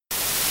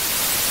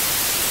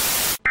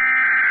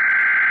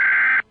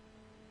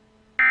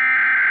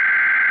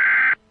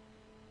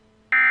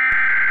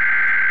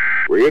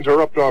We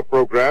interrupt our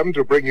program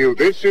to bring you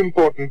this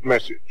important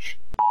message.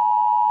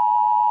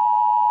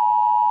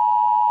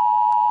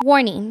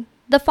 Warning.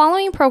 The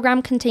following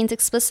program contains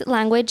explicit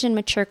language and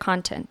mature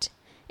content.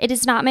 It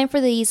is not meant for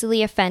the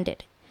easily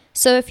offended.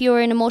 So if you are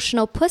an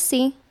emotional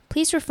pussy,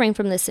 please refrain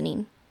from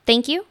listening.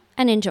 Thank you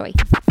and enjoy.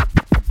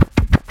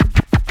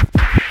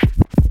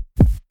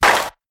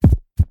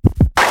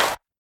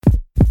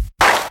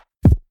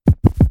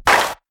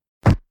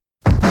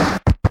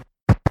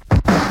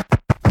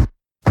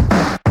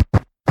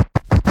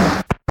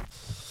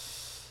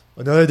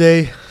 Another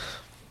day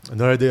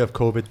of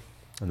COVID,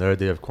 another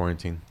day of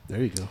quarantine.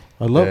 There you go.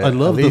 I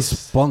love the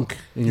spunk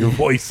in your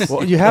voice.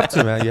 Well, you have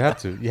to, man. You have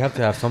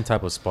to have some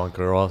type of spunk,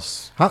 or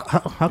else How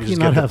can you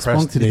not have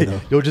spunk today,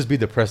 though? You'll just be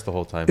depressed the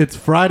whole time. It's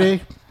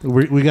Friday.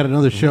 We got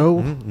another show.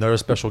 Another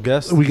special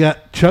guest. We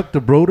got Chuck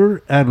the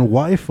Broder and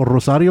wife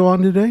Rosario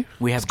on today.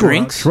 We have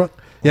drinks.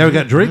 Yeah, we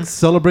got drinks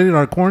celebrating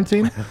our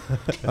quarantine.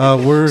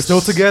 We're Still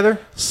together.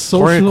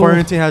 social.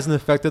 Quarantine hasn't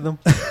affected them.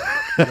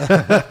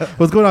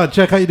 What's going on,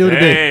 Chuck? How you doing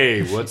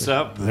today? Hey, what's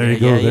up? There you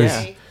go.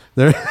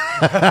 There.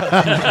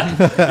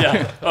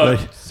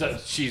 So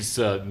she's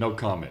no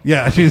comment.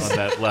 Yeah, she's on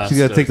that last, she's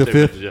got to take the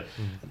statement. fifth. Yeah.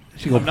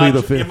 She's going to plead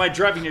the fifth. Am I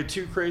driving you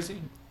too crazy?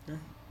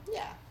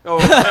 Yeah. Oh,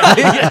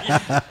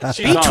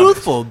 she's Be on.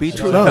 truthful. Be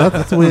truthful. No,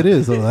 that's the way it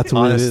is. Though. That's the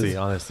way it is.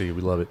 Honestly,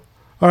 we love it.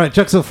 All right,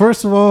 Chuck. So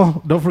first of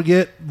all, don't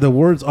forget the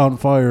Words on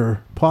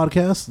Fire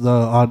podcast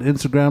on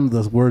Instagram.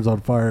 The Words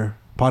on Fire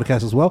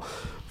podcast as well.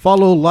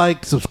 Follow,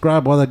 like,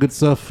 subscribe, all that good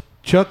stuff.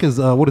 Chuck is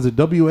what is it?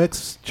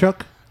 WX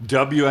Chuck.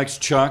 WX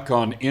Chuck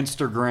on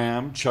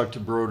Instagram. Chuck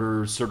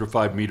DeBroder,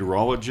 certified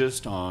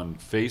meteorologist on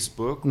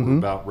Facebook. We're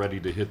about ready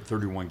to hit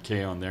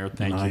 31K on there.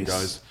 Thank you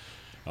guys.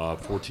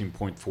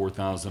 14.4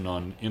 thousand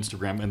on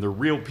Instagram, and they're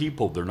real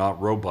people. They're not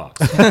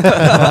robots.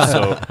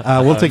 So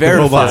We'll take the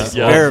robots.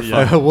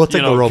 We'll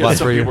take the robots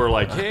some for you. people are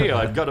like, "Hey,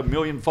 I've got 1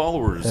 million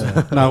followers."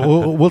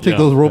 No, we'll take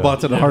those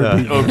robots in a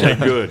heartbeat. Okay,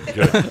 good.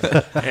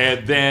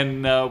 And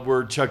then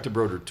we're Chuck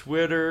DeBroder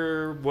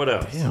Twitter. What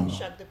else? Damn.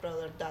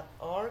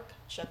 chuckthebrother.org,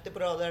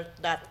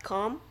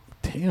 chuckthebrother.com,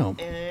 Damn.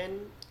 and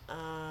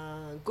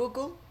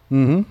Google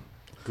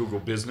Google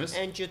Business.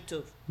 and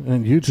YouTube.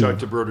 And YouTube. Chuck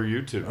DeBroder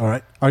YouTube. All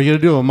right. Are you going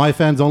to do a My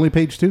Fans Only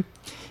page too?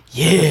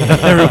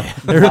 Yeah.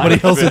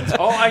 Everybody else is.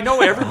 Oh, I know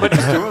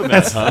everybody's doing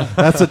that, huh?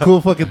 That's a cool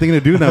fucking thing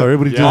to do now.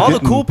 Everybody's just All the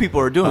getting- cool people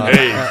are doing it.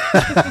 Hey,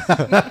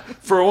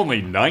 for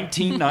only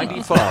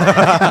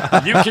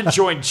 $19.95, you can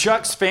join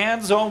Chuck's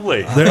Fans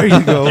Only. There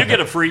you go. You get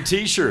a free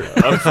T-shirt,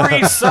 a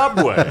free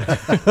Subway.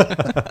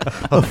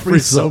 a free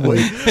Subway.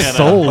 A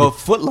Sold.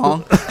 foot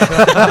long.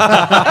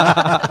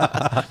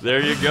 There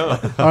you go.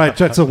 All right,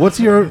 Chuck. So what's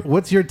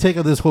your take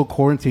on this whole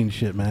quarantine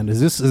shit, man? Is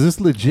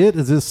this legit?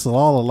 Is this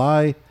all a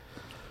lie?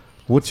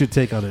 What's your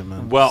take on it,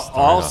 man? Well,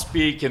 I'll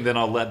speak, and then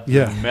I'll let the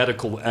Yeah.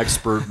 medical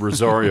expert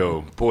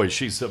Rosario. Boy,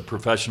 she's a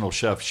professional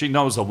chef. She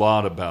knows a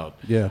lot about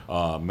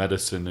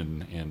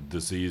medicine and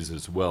disease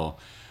as well.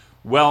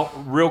 Well,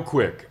 real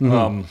quick,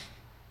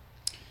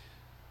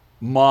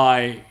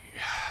 my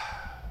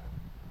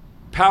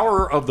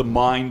power of the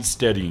mind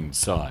steadying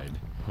side.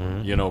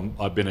 You know,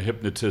 I've been a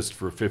hypnotist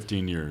for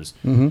 15 years.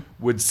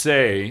 Would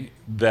say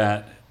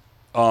that,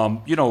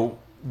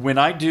 when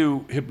I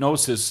do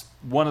hypnosis,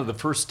 one of the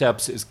first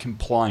steps is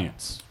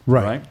compliance.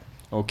 Right?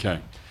 Okay.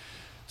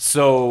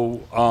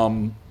 So,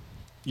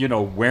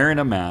 wearing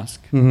a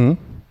mask,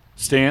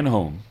 staying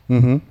home,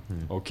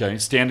 okay,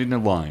 standing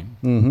in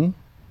line,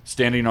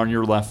 standing on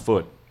your left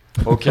foot.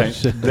 Okay,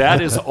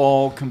 that is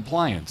all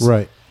compliance.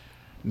 Right.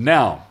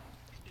 Now,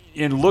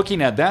 in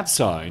looking at that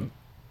side,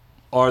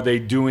 are they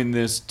doing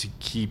this to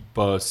keep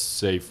us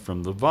safe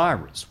from the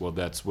virus? Well,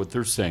 that's what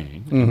they're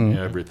saying and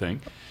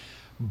everything.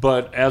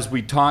 But as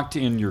we talked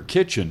in your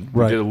kitchen,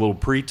 we did a little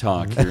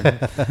pre-talk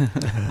here,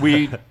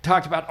 we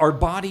talked about our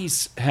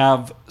bodies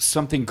have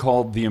something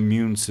called the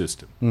immune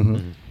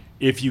system.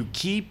 If you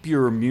keep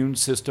your immune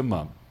system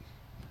up,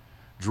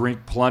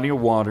 drink plenty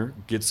of water,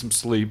 get some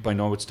sleep. I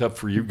know it's tough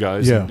for you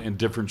guys and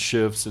different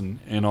shifts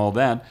and all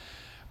that.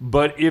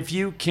 But if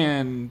you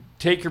can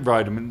take your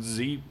vitamins,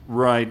 eat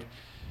right,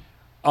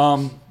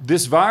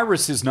 this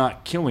virus is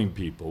not killing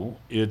people.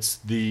 It's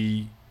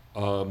the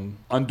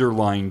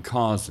underlying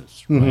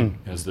causes, right?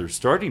 As they're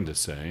starting to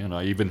say, and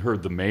I even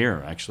heard the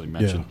mayor actually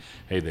mention,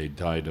 hey, they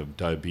died of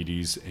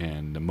diabetes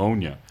and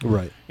pneumonia.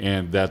 Right.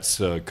 And that's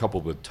a couple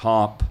of the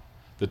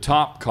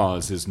top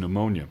cause is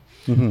pneumonia.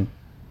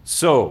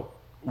 So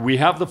we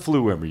have the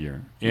flu every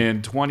year.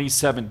 In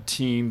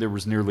 2017, there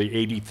was nearly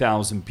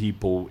 80,000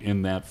 people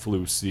in that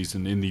flu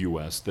season in the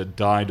U.S. that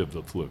died of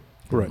the flu.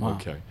 Right. Wow.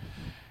 Okay.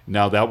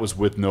 Now, that was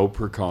with no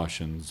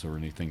precautions or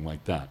anything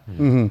like that.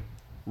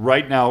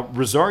 Right now,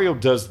 Rosario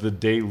does the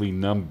daily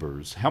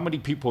numbers. How many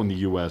people in the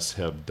U.S.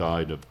 have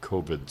died of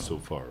COVID so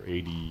far?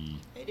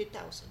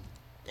 80,000.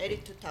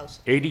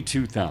 82,000.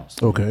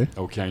 82,000. Okay.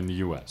 Okay, in the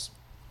U.S.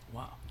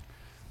 Wow.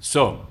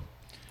 So,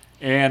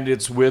 and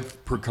it's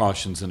with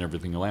precautions and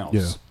everything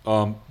else.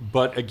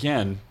 But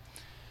again,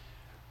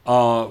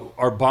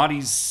 our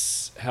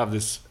bodies have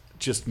this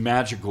just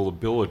magical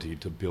ability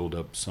to build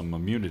up some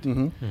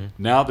immunity.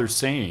 Now they're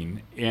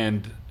saying,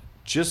 and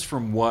just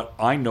from what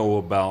I know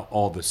about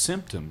all the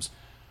symptoms,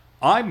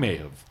 I may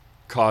have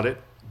caught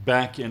it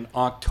back in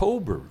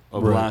October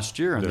of last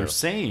year, and they're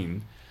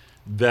saying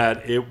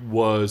that it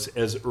was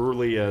as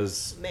early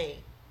as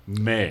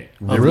May.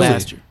 Of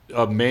last year.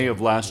 May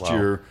of last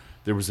year.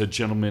 There was a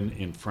gentleman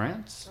in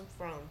France. From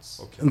France.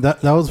 Okay. And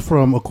that was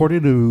from,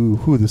 according to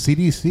who, the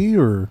CDC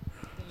or?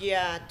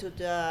 Yeah, to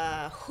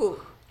the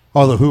WHO.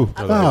 Oh, the WHO.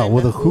 And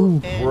Well, the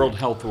WHO. and- World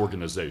Health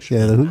Organization.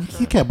 Yeah, the WHO.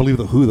 You can't believe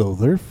the WHO, though.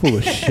 They're full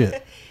of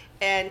shit.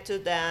 And to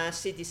the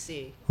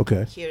CDC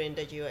Okay. here in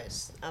the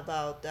U.S.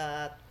 about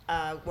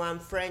one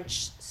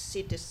French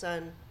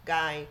citizen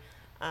guy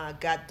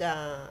got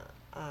the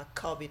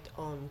COVID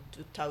on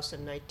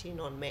 2019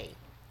 on May.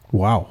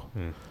 Wow.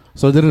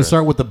 So it didn't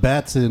start with the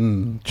bats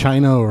in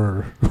China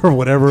or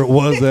whatever it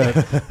was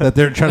that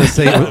they're trying to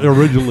say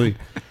originally.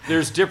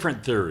 There's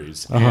different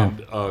theories,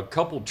 and a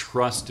couple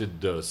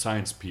trusted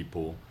science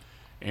people,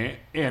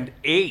 and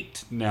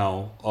 8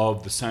 now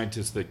of the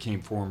scientists that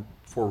came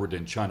forward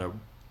in China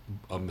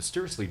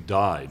mysteriously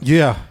died.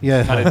 Yeah.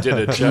 Kind of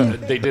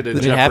did they did a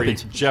It Jeffrey,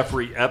 happens.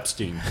 Jeffrey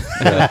Epstein,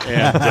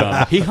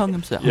 and He hung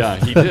himself. yeah,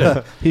 he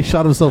did. He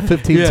shot himself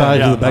 15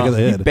 times in the back of the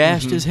He head.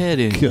 bashed his head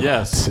in. God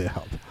Yes. damn.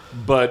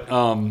 But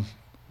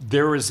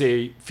there is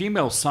a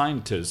female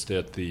scientist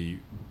at the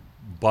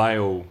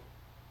Bio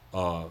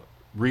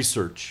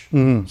Research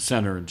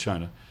Center in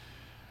China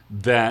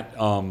that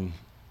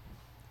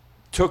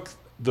took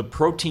the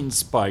protein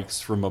spikes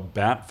from a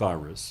bat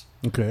virus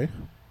Okay.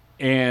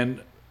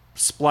 and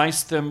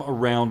spliced them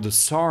around the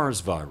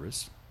SARS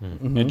virus,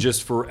 and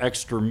just for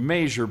extra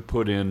measure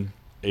put in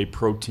a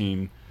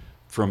protein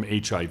from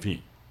HIV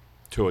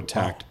to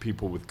attack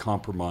people with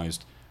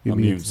compromised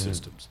immune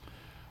systems.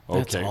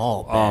 That's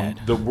all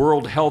bad. The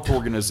World Health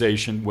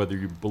Organization, whether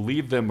you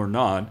believe them or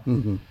not,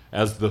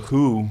 as the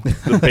WHO,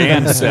 the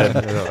band said,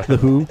 The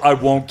WHO. I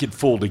won't get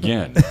fooled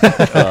again,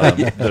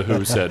 the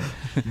WHO said.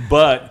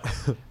 But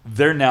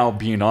they're now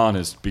being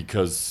honest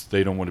because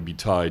they don't want to be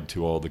tied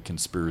to all the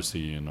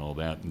conspiracy and all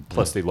that. And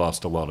plus, they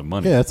lost a lot of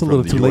money. Yeah, it's a from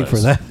little the too late US. for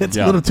that. It's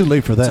Yeah. a little too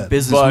late for that.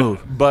 Business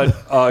move.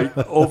 But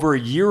over a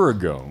year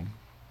ago,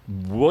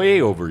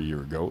 way over a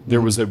year ago, there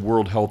was a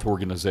World Health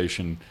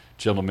Organization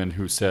gentleman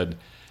who said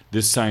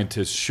this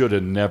scientist should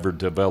have never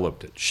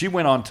developed it. She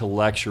went on to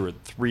lecture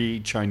at 3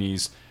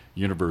 Chinese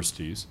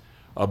universities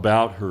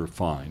about her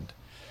find.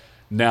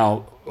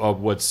 Now,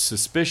 what's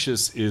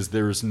suspicious is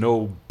there's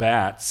no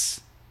bats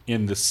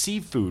in the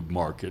seafood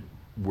market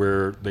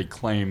where they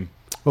claim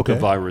Okay. the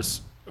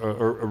virus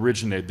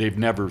originated. They've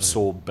never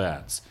sold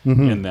bats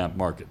in that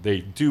market.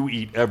 They do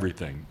eat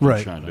everything in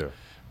Right. China,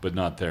 but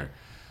not there.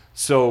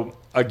 So,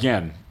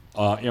 again,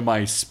 am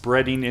I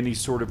spreading any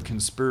sort of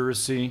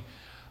conspiracy?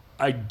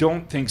 I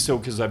don't think so,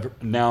 because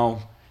I've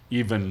now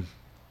even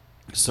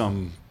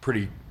some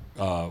pretty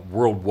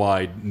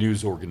worldwide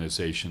news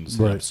organizations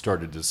Right. have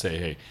started to say,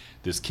 hey,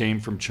 this came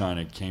from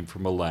China, it came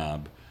from a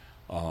lab.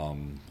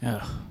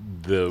 Yeah.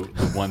 The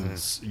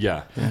ones,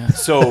 yeah.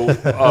 So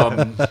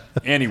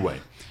anyway,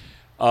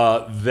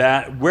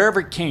 that wherever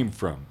it came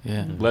from,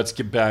 Yeah. let's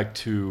get back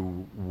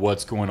to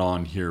what's going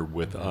on here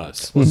with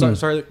us. Well,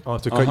 sorry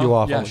to cut you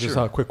off. Yeah, Just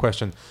sure. a quick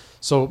question.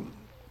 So,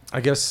 I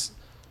guess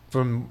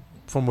from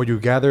what you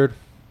gathered,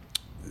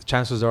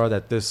 chances are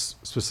that this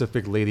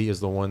specific lady is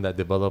the one that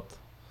developed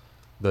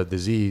the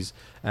disease.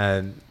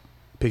 And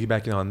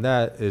piggybacking on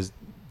that is,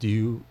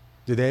 did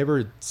they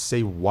ever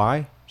say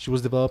why she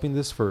was developing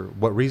this? For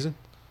what reason?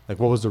 Like,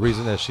 what was the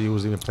reason that she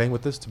was even playing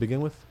with this to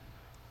begin with?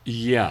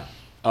 Yeah.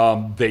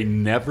 They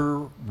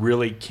never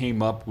really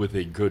came up with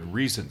a good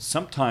reason.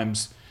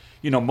 Sometimes,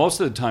 most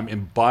of the time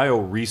in bio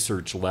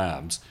research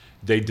labs,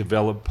 they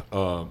develop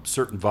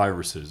certain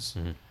viruses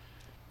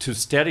to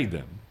study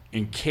them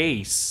in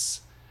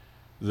case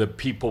the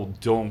people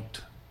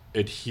don't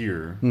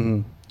adhere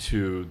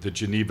to the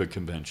Geneva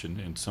Convention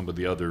and some of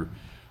the other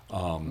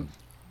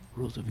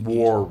Rules of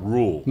war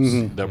rules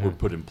that were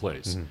put in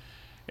place.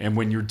 And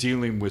when you're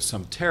dealing with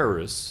some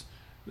terrorists,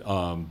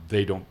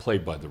 they don't play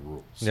by the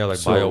rules. Yeah, like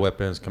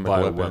bioweapons,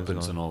 chemical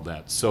weapons, and all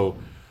that. So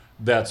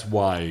that's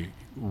why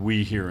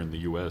we here in the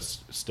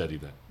U.S. study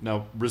that.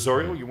 Now,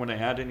 Rosario, you want to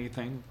add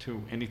anything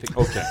to anything?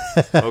 Okay.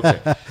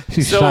 Okay.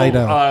 She's So shy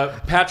now.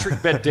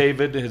 Patrick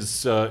Bet-David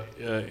has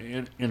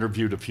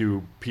interviewed a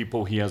few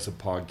people. He has a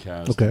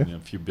podcast Okay. and a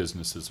few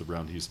businesses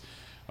around. He's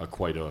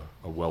quite a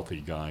wealthy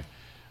guy.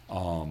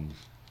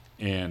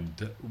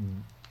 And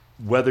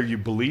whether you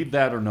believe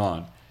that or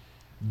not,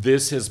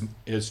 this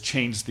has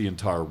changed the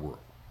entire world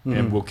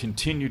and will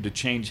continue to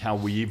change how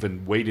we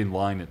even wait in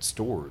line at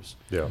stores.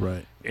 Yeah.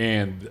 Right.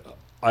 And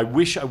I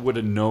wish I would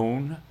have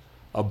known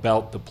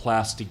about the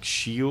plastic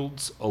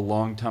shields a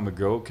long time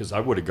ago, because I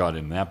would have got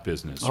in that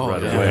business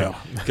right yeah. away.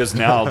 Because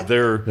now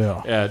they're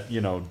Yeah.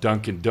 at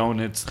Dunkin'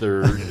 Donuts,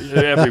 they're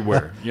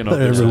everywhere.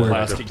 There's everywhere. a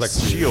plastic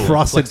Plexi- shield.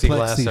 Frosted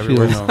Plexiglass plexi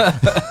everywhere.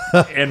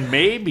 shields. And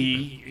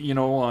maybe,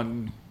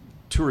 on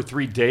 2 or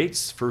 3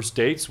 dates, first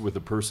dates with a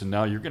person.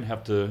 Now you're going to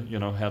have to,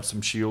 have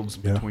some shields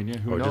between you.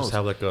 Who or knows? just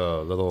have like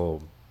a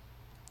little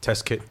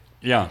test kit,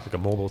 yeah. like a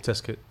mobile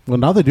test kit. Well,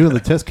 now they're doing the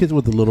test kits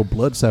with the little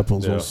blood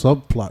samples or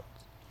subplot.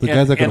 The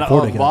guys that can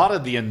afford it. And a lot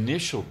of the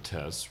initial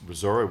tests,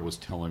 Rosario was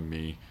telling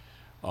me,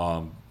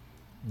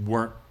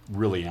 weren't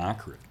really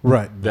accurate.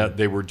 Right. That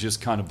they were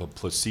just kind of a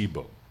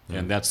placebo.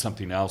 And that's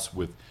something else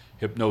with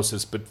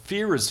hypnosis. But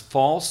fear is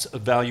false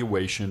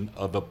evaluation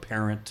of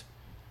apparent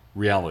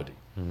reality.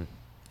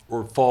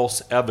 Or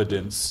false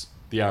evidence,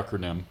 the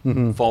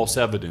acronym, false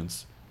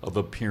evidence of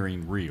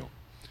appearing real.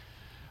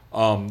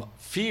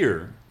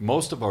 Fear,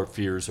 most of our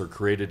fears are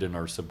created in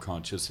our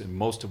subconscious, and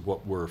most of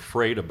what we're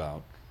afraid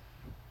about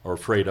or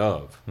afraid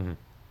of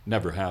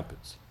never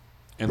happens.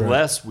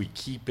 Unless we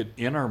keep it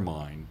in our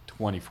mind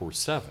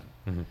 24/7.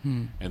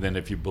 And then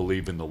if you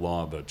believe in the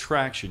law of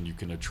attraction, you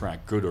can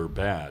attract good or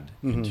bad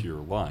into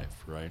your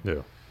life, right?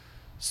 Yeah.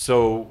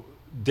 So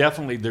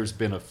definitely there's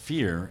been a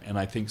fear, and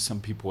I think some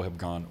people have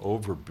gone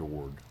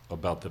overboard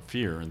about the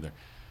fear.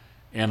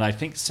 And I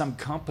think some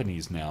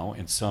companies now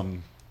and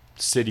some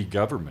city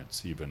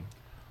governments even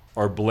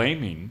are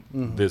blaming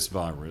this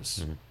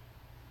virus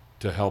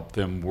to help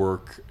them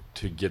work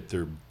to get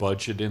their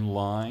budget in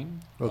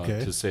line,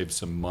 to save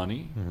some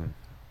money.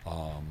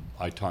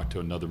 I talked to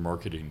another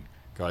marketing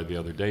guy the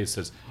other day. He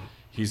says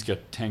he's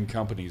got 10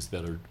 companies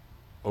that are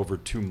over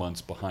 2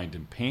 months behind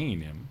in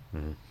paying him,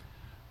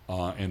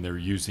 and they're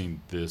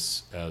using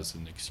this as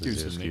an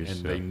excuse,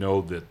 and they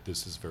know that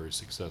this is very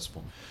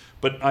successful.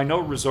 But I know,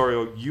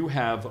 Rosario, you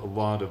have a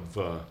lot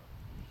of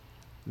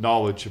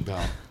knowledge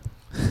about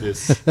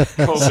this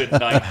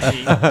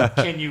COVID-19.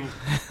 Can you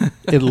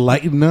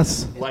enlighten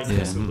us? enlighten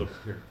us a little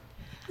here?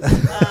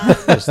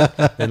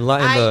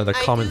 Enlighten the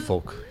I common do,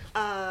 folk.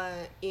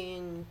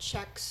 In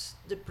checks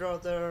the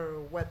brother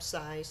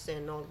websites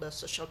and all the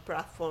social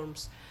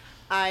platforms,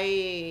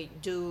 I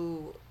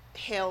do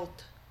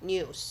health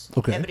news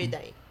every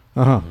day.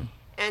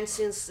 And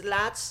since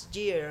last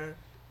year,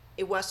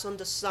 it was on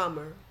the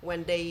summer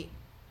when it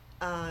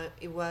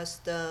was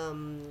the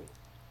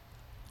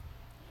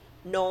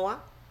NOAA,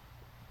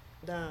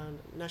 the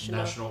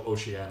National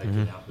Oceanic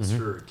and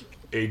Atmospheric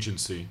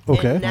Agency.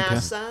 And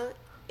NASA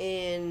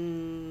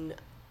and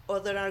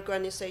other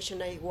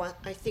organization,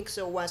 I think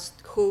so, was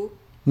WHO,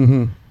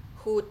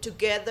 who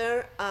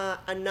together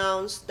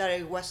announced that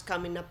it was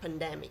coming a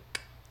pandemic,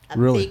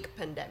 big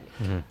pandemic.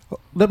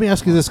 Let me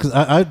ask you this, because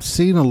I've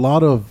seen a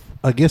lot of,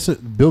 I guess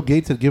Bill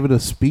Gates had given a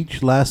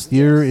speech last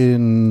year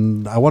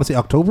in, I want to say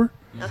October,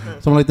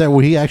 something like that,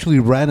 where he actually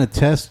ran a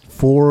test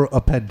for a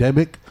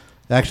pandemic,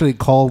 actually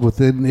called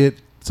within it,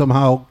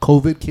 somehow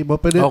COVID came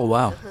up in it. Oh,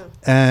 wow.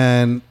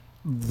 And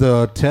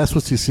the test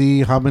was to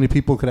see how many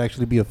people could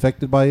actually be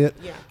affected by it,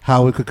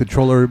 how it could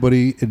control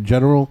everybody in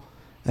general.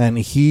 And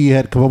he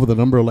had come up with a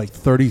number of like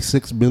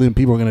 36 million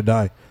people are going to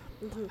die.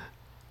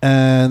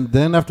 And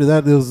then after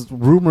that, it was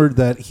rumored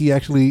that he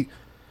actually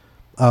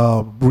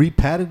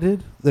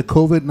repatented the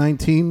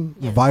COVID-19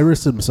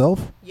 virus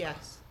himself.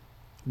 Yes.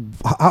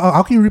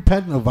 How can you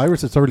repatent a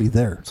virus that's already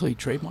there? So he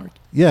trademarked?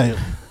 Yeah.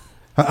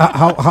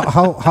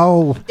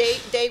 How?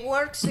 They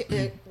work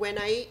when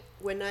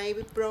I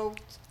brought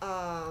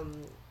how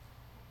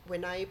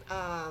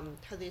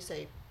do you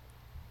say,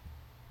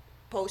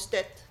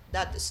 posted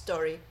that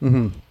story.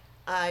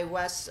 I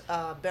was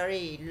a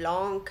very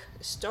long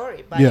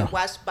story, but it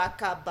was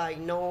backed up by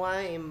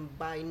NOAA and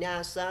by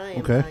NASA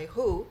and by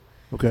WHO.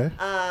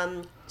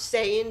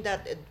 Saying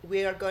that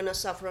we are going to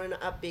suffer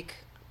a big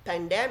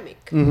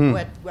pandemic,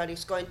 what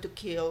is going to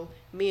kill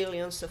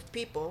millions of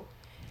people.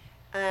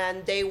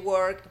 And they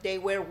were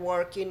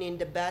working in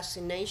the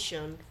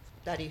vaccination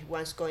that it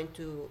was going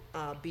to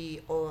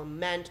be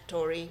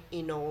mandatory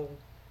in all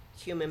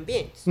human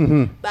beings,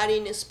 but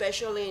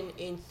especially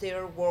in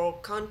third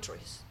world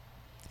countries.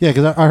 Yeah,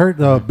 because I heard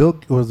Bill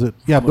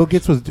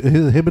Gates was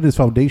him and his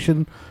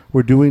foundation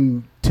were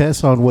doing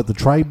tests on the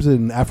tribes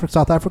in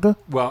South Africa.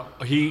 Well,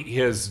 he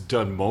has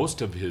done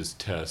most of his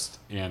tests,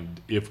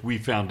 and if we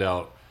found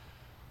out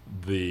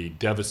the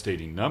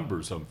devastating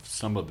numbers of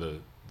some of the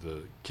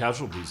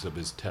casualties of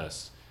his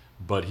tests,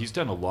 but he's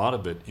done a lot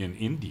of it in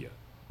India.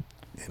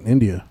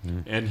 And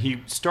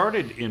he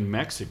started in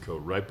Mexico,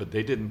 right? But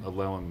they didn't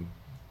allow him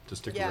to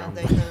stick around.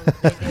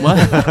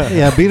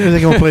 Yeah, Beaners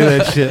ain't gonna play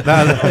that shit.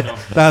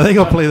 Nah, they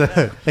gonna play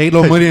that. Ain't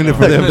no money in it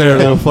for them there.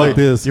 They'll fuck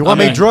this. You want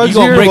to make drugs? You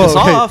gonna break us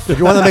off? If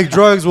you want to make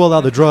drugs, we'll allow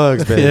the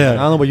drugs, man. Yeah. I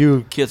don't know what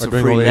you Get some are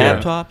doing free over here.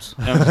 laptops.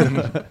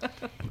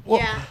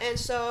 And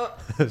so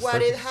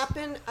what it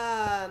happened,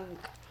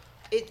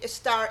 it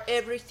started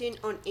everything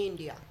on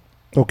India.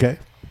 Okay.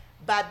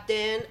 But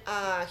then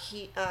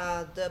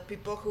the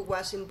people who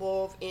was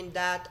involved in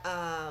that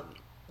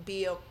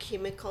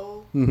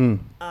biochemical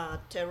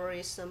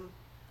terrorism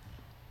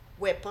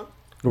weapon,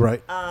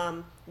 Right.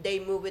 They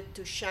moved it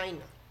to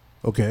China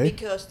Okay.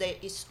 because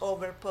it's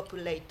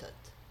overpopulated.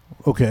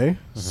 Okay.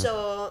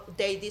 So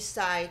they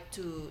decide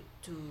to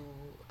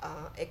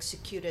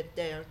execute it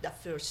there the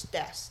first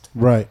test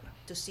Right.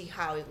 to see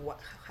how it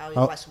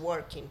How- was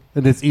working.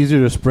 And it's easier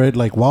to spread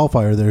like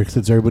wildfire there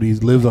since everybody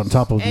lives on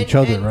top of each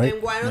other, right?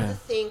 And one of the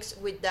things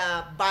with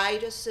the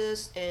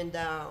viruses and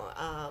the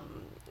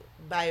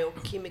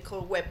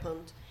biochemical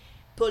weapons,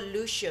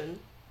 pollution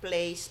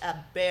plays a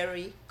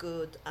very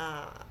good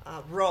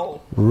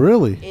role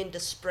Really? in the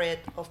spread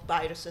of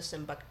viruses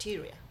and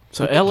bacteria.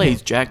 So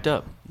LA's jacked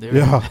up. There.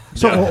 Yeah.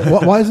 So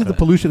why is it the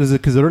pollution? Is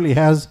it because it already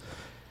has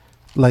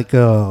like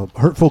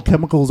hurtful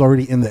chemicals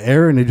already in the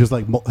air and it just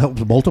like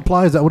helps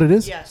multiply? Is that what it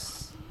is? Yes.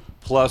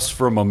 Plus,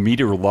 from a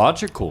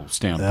meteorological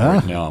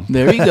standpoint now,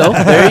 There you go.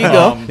 There you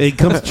go. Here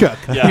comes Chuck.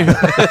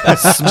 yeah,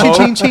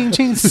 Ching, ching,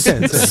 ching,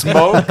 ching.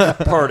 smoke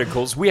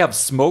particles. We have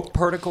smoke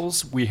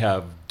particles. We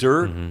have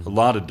dirt, a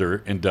lot of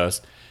dirt and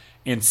dust,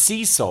 and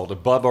sea salt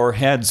above our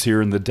heads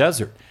here in the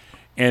desert.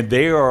 And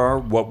they are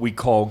what we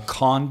call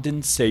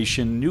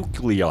condensation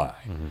nuclei,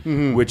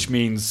 which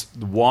means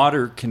the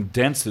water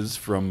condenses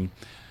from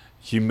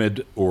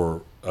humid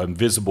or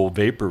invisible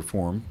vapor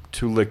form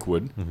to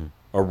liquid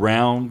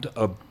around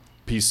a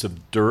piece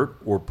of dirt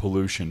or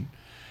pollution.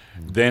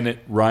 Then it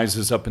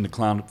rises up in the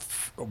cloud.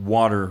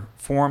 Water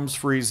forms,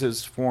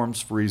 freezes.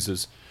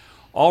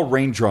 All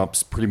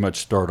raindrops pretty much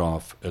start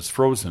off as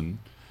frozen,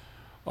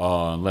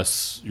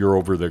 unless you're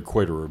over the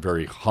equator or a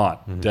very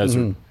hot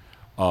desert.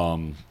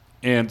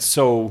 And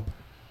so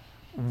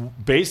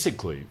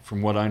basically,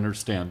 from what I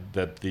understand,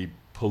 that the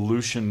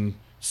pollution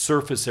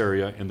surface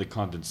area and the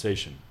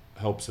condensation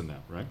helps in that,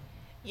 right?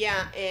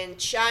 Yeah, and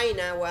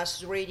China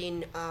was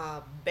reading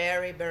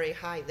very, very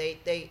high.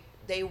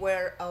 They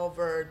were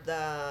over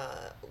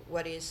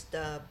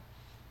the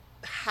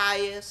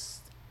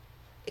highest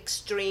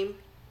extreme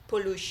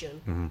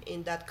pollution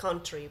in that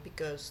country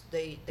because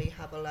they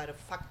have a lot of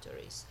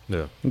factories.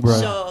 Yeah. Right.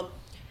 So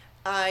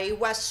it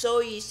was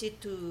so easy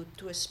to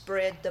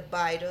spread the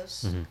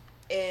virus,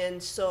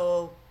 and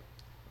so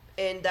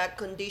in the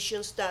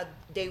conditions that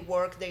they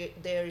work,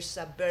 there is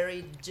a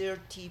very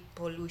dirty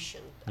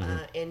pollution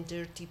and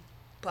dirty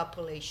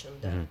population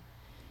there.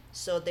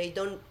 So they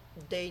don't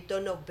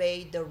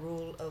obey the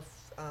rule of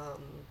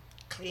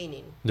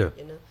cleaning. Yeah.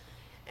 You know,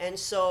 and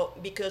so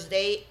because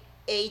they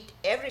ate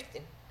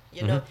everything,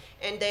 you know,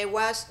 and there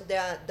was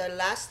the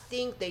last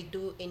thing they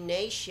do in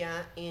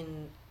Asia,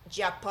 in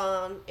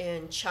Japan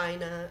and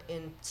China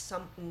and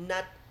some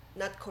not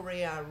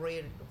Korea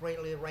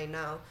really right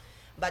now,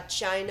 but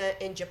China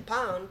and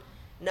Japan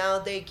now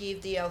they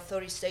give the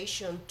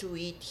authorization to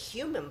eat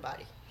human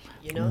body,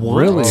 you know.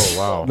 Really? Oh,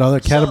 wow. Now they're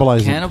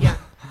cannibalizing. Cannibal. Yeah.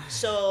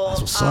 So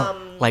what's up.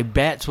 Like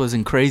bats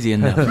wasn't crazy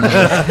enough.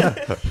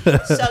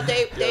 so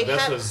they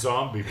have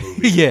zombie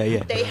movie.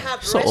 yeah. they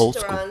have So old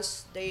school.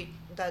 restaurants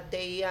that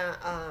they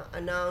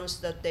announce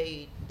that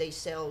they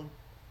sell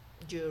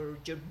your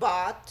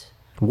butt,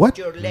 What?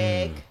 your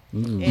leg,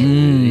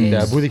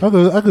 Yeah, booty.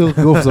 I could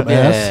go for some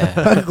ass.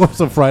 I could go for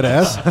some fried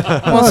ass.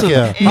 Fuck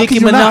yeah. How Nicki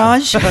could you not?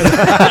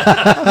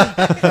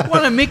 Minaj.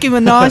 Want a Nicki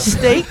Minaj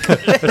steak?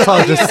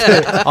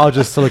 It's all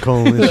just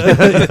silicone. and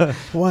shit.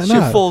 Why Shit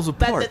not? falls But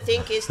the apart.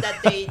 thing is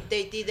that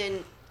they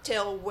didn't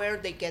tell where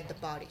they get the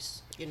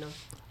bodies, you know.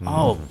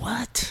 Oh,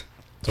 what?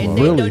 And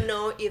Really? they don't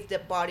know if the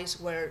bodies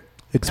were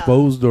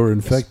Exposed or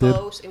infected?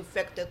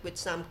 infected with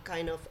some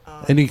kind of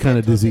Any kind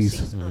of mental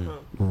disease. Uh-huh.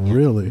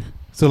 Really?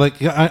 So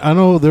like I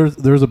know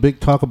there's a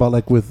big talk about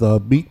like with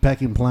meat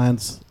packing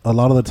plants. A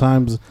lot of the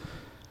times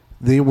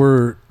they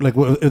were like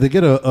if they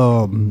get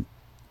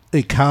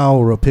a cow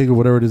or a pig or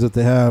whatever it is that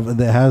they have and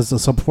that has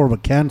some form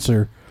of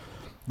cancer,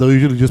 they'll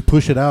usually just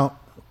push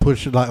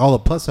like all the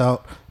pus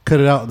out, cut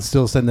it out, and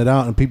still send it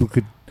out, and people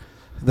could.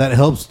 That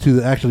helps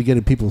to actually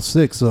getting people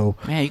sick. So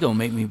Man, you gonna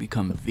make me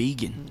become a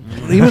vegan.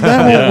 even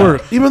that won't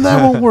work. Even that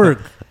won't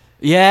work.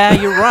 Yeah,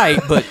 you're right,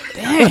 but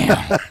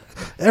damn.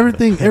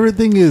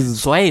 Everything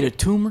is. So I ate a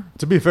tumor?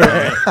 To be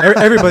fair,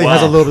 everybody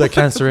has a little bit of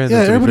cancer in.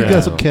 Yeah, them, to be everybody fair.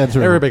 got some cancer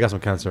in Everybody got some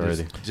cancer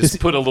already. Just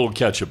put a little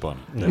ketchup on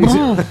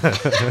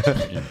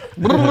it.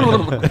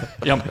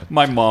 Yeah,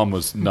 my mom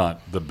was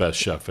not the best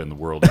chef in the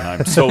world, and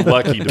I'm so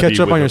lucky to be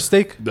Ketchup with on your her.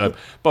 steak? But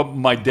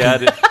my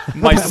dad,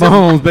 my Pat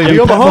Mahomes, baby. Are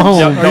you Pat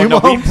Mahomes? Mahomes. Are you we-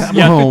 Mahomes?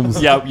 yeah,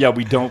 Mahomes. yeah,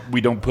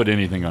 we don't put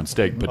anything on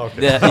steak, but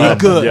Yeah, you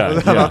good. yeah, I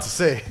was yeah. about to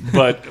say.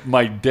 But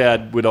my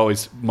dad would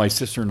always, my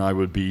sister and I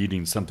would be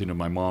eating something to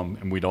my mom,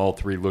 and we'd all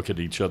three look at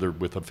each other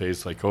with a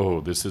face like,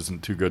 "Oh, this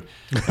isn't too good."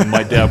 And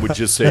my dad would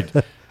just say,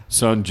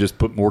 "Son, just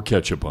put more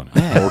ketchup on it."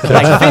 More ketchup.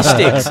 Like fish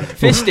sticks.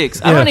 Fish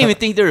sticks. I don't even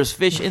think there's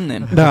fish in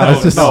them. No,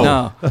 it's just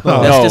No. That's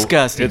No,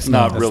 disgusting. It's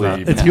not That's really. not.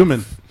 it's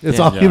human. It's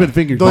all Yeah. human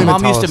fingers. My Don't even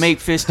mom tell used to us. make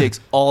fish sticks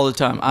all the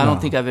time. I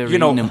don't think I've ever You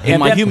know, eaten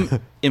them. and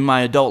In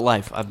my adult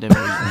life, I've never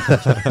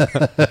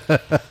eaten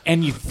them.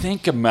 And you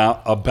think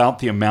about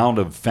the amount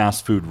of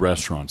fast food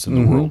restaurants in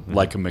the world,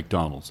 like a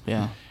McDonald's,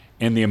 Yeah.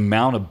 and the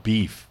amount of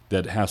beef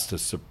that has to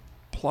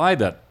supply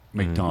that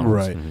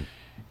McDonald's. Right.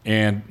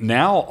 And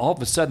now, all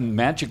of a sudden,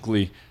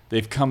 magically,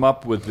 they've come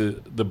up with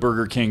the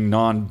Burger King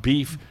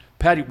non-beef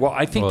Patty, well,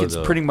 I think Well, it's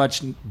pretty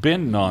much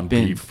been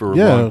non-beef Been. for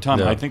Yeah. a long time.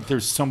 Yeah. I think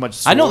there's so much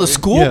soy. I know the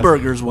school Yeah.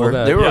 burgers were.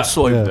 Well, they were yeah.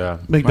 soy. Yeah. Yeah.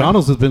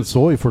 McDonald's has been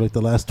soy for like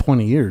the last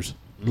 20 years.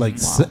 Like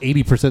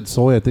 80%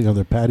 soy, I think, on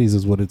their patties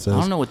is what it says. I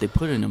don't know what they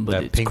put in them, but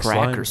That it's pink crack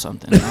slime. or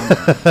something. I don't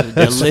know.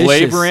 They're It's delicious.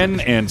 flavor in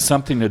and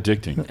something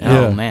addicting.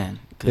 Oh, Yeah. man.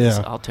 'Cause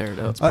Yeah. I'll tear it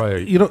up.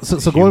 Probably You know, so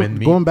human going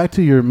meat. going back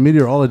to your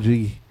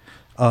meteorology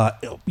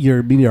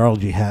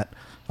hat.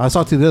 I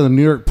saw today in the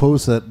New York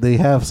Post that they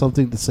have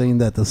something to saying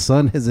that the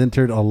sun has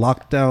entered a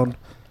lockdown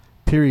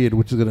period,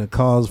 which is going to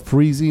cause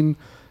freezing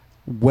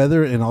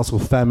weather and also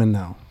famine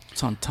now.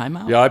 It's on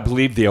timeout? Yeah, I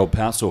believe the El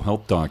Paso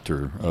health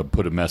doctor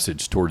put a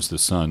message towards the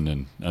sun.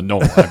 And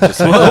no, I'm just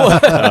saying.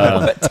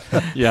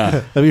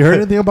 Yeah. Have you heard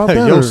anything about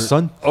that? Yo, or-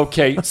 son.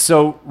 Okay,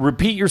 so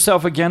repeat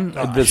yourself again.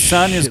 The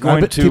sun is Shit,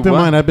 going keep to in what?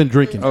 mind, I've been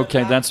drinking.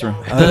 Okay, that's right.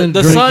 I've been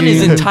The sun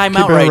is in drinking. timeout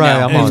Keep it right right,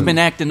 now. I'm and It's on. been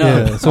acting Yeah,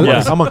 up. so,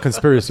 Yeah. I'm on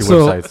conspiracy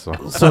So- websites.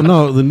 So. so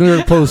no, the New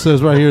York Post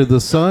says right here,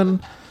 the sun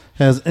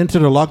has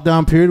entered a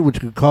lockdown period, which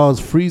could cause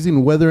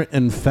freezing weather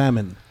and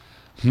famine.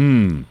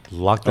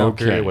 Lockdown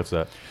Okay. period? What's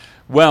that?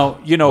 Well,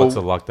 you know, What's a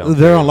lockdown?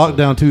 They're on period?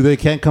 lockdown too. They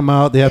can't come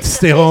out. They have to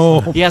stay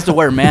home. He has to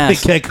wear a They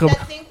mask. can't come. The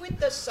thing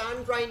with the sun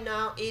right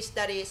now is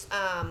that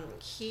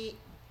he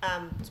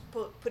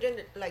put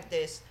it like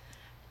this.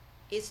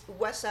 It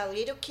was a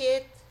little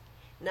kid.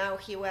 Now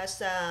he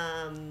was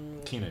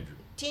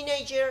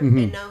teenager,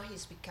 and now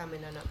he's becoming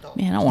an adult.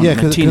 Man, I want Yeah, to be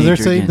a because teenager they're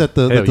saying again. that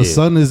the Hell yeah.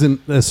 sun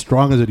isn't as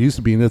strong as it used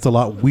to be, and it's a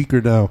lot weaker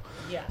now.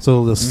 Yeah.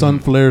 So the sun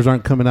flares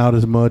aren't coming out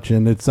as much,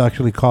 and it's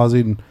actually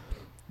causing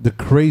the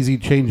crazy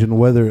change in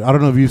weather. I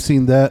don't know if you've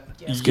seen that.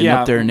 He's getting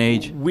up there in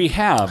age. We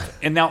have.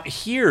 And now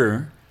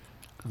here,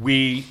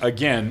 we,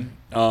 again,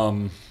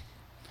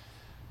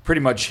 pretty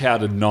much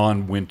had a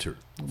non-winter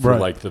for Right.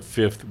 like the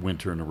 5th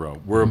winter in a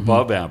row. We're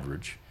above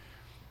average.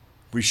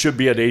 We should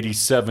be at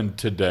 87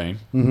 today.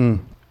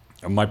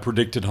 And my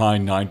predicted high,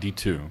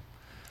 92.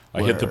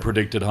 I hit the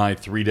predicted high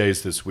 3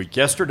 days this week.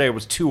 Yesterday I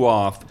was 2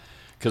 off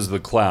because of the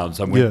clouds.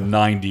 I went Yeah.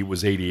 90, it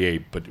was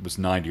 88, but it was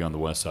 90 on the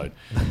west side.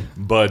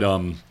 But,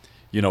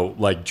 you know,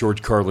 like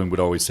George Carlin would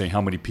always say,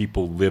 how many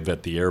people live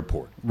at the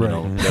airport? You Right.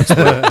 know,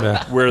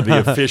 that's where the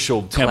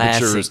official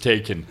temperature is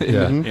taken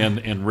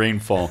and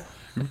rainfall.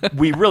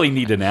 We really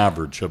need an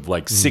average of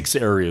like 6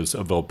 areas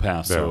of El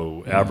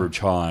Paso, average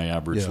high,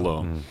 average Yeah.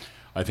 low.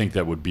 I think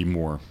that would be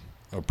more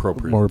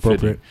appropriate. More fitting.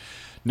 appropriate.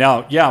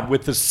 Now, yeah,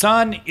 with the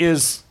sun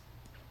is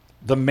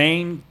the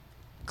main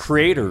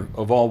creator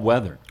of all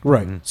weather.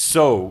 Right.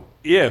 So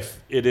if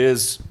it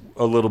is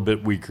a little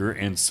bit weaker,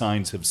 and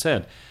signs have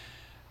said,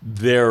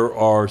 there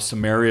are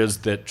some areas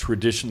that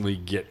traditionally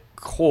get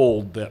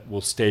cold that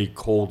will stay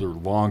colder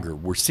longer.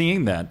 We're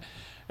seeing that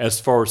as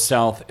far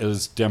south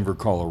as Denver,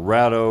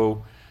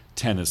 Colorado,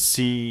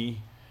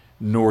 Tennessee,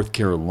 North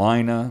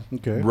Carolina,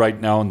 Okay.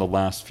 right now in the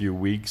last few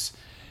weeks.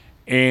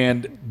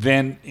 And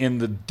then in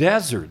the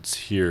deserts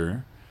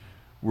here,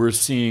 we're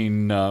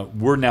seeing,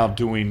 we're now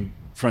doing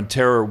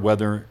Frontera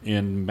weather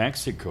in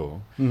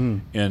Mexico.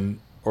 In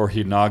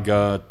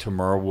Ojinaga,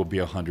 tomorrow will be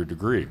 100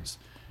 degrees.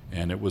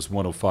 And it was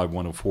 105,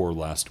 104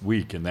 last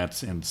week. And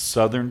that's in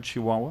southern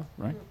Chihuahua,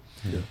 right?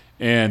 Yeah.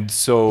 And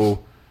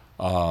so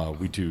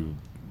we do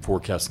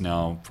forecast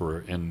now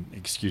for, and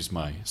excuse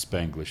my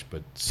Spanglish,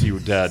 but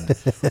Ciudad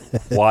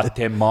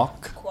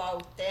Cuauhtemoc.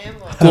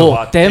 Cuauhtemoc.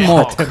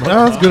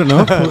 That was good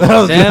enough. That was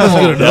good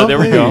Cuauhtemoc. Yeah, there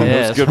we go. Yeah,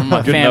 That's that's good- where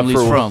my good enough family's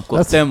for- from.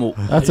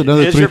 Cuauhtemoc. That's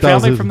another Is your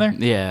family 3,000. from there?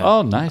 Yeah.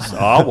 Oh, nice.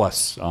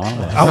 Aguas.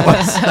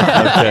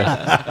 Okay.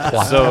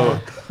 So,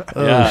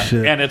 yeah.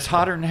 shit. And it's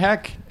hotter than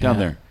heck down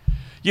there.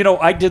 You know,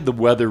 I did the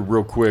weather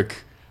real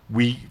quick.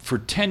 For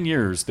 10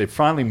 years, they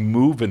finally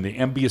moved in the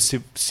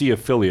NBC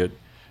affiliate.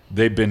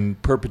 They've been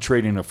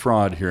perpetrating a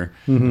fraud here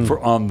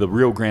on the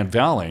Rio Grande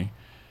Valley,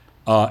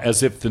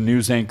 as if the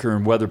news anchor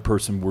and weather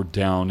person were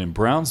down in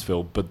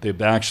Brownsville, but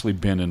they've actually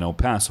been in El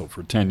Paso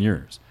for 10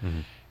 years.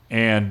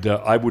 And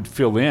I would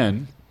fill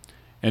in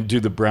and do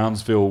the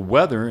Brownsville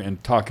weather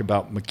and talk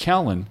about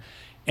McAllen,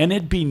 and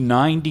it'd be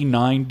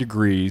 99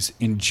 degrees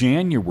in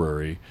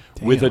January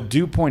with a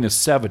dew point of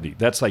 70.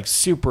 That's like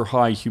super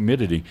high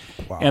humidity.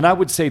 And I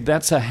would say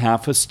that's a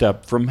half a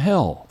step from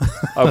hell.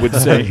 I would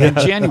say in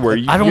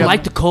January. I don't you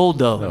like the cold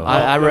though.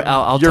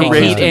 I'll You're take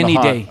raised heat in the any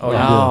hot. day. Oh,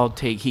 yeah. I'll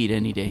take heat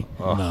any day.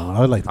 No,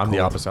 I like the I'm the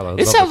cold. opposite. I It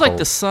love sounds like cold.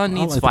 the sun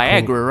needs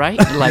like the cold. Viagra, right?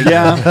 Like,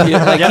 Yeah.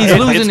 like Yeah, he's it-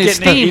 losing it's his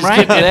getting- steam, he's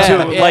right? getting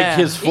into, Yeah, like, yeah.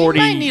 his He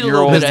might need a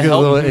little 40-year-old bit of Get a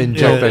help. little A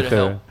inject little right bit of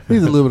there. help.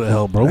 Needs a little bit of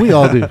help, bro. We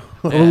all do.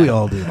 We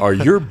all do. Are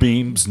your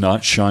beams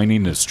not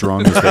shining as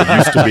strong as they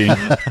used to be?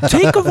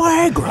 Take a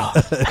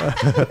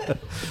Viagra.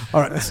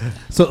 All right.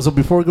 So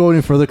before we go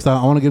any further, because I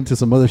want to get into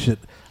some other shit.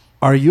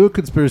 Are you a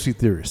conspiracy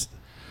theorist?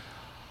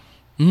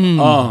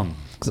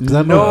 'Cause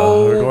I know-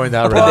 No. We're going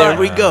that But route. there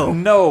we go.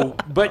 No,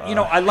 but you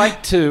know, I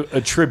like to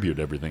attribute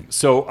everything.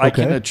 So I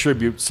can Okay.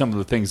 attribute some of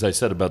the things I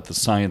said about the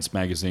Science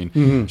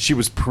magazine. She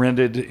was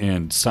printed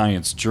in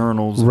science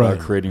journals Right. about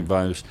creating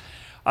virus.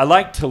 I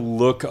like to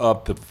look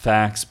up the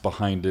facts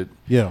behind it.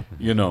 Yeah.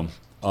 You know,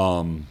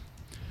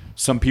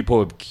 some people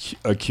have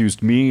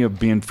accused me of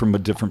being from a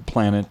different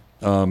planet.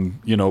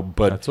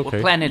 But That's okay.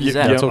 What planet is Yeah,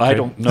 that? That's okay. I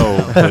don't know.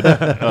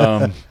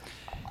 But,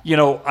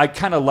 I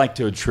kind of like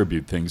to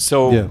attribute things.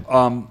 So, Yeah.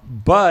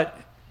 but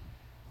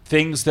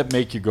things that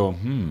make you go,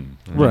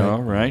 Right.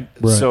 right?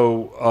 Right.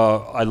 So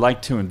I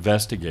like to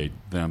investigate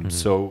them.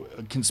 So,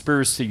 a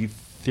conspiracy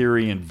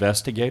theory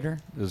investigator.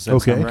 Does that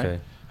Okay. sound right? Okay.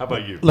 How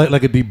about you?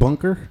 Like a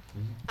debunker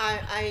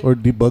I or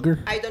debugger.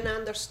 I don't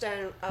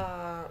understand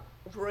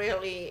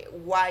really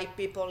why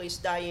people is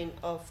dying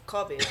of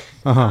COVID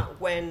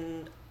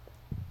when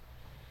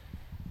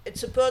it's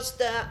supposed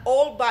that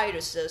all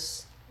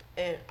viruses,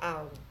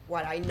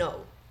 what I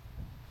know,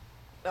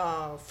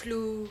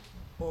 flu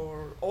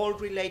or all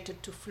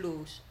related to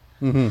flus,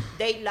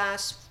 they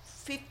last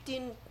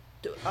 15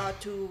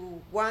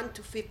 to 1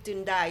 to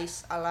 15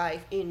 days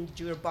alive in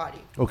your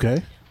body.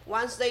 Okay.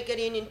 Once they get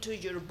into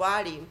your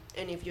body,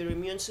 and if your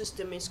immune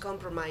system is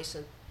compromised,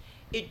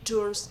 it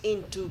turns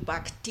into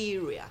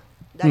bacteria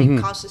that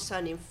it causes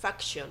an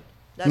infection.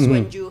 That's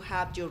when you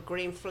have your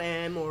green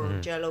phlegm or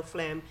yellow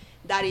phlegm.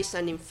 That is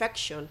an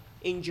infection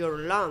in your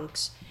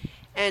lungs.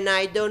 And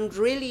I don't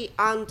really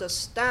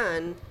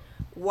understand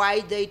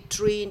why they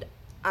treat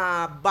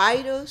a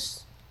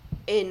virus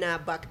and a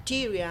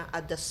bacteria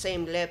at the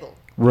same level.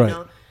 Right. You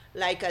know?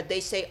 Like they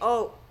say,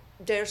 oh,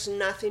 there's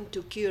nothing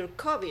to cure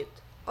COVID.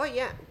 Oh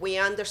yeah, we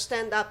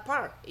understand that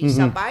part. It's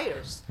a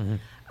virus.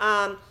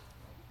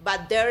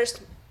 But there's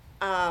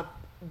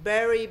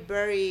very,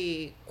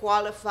 very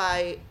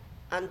qualified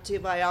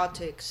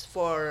antibiotics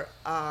for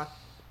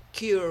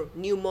cure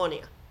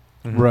pneumonia.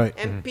 Right.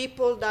 And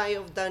people die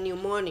of the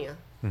pneumonia.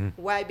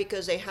 Why?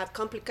 Because they have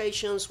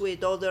complications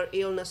with other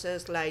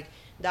illnesses like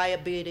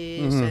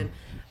diabetes,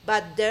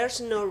 but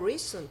there's no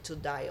reason to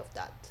die of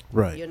that.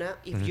 Right. You know,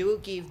 if you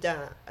give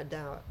the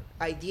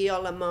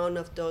ideal amount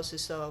of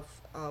doses of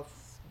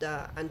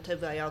the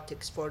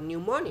antibiotics for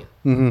pneumonia,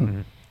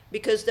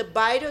 because the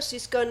virus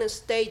is gonna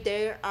stay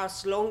there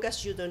as long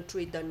as you don't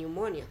treat the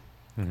pneumonia.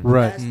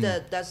 Right.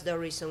 That's the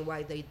reason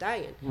why they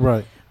dying.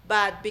 Right.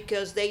 But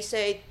because they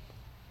say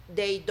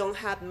they don't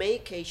have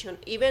medication,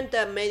 even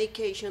the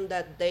medication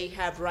that they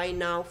have right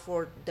now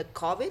for the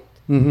COVID,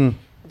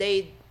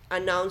 they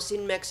announced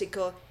in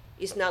Mexico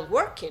is not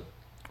working.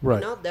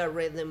 Right. You know, the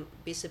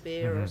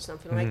remdesivir or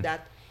something like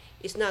that.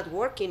 It's not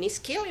working. It's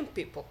killing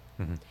people.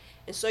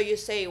 And so you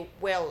say,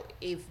 well,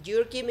 if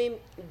you're giving,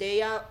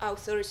 they are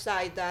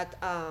authorized that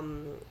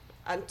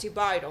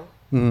antiviral,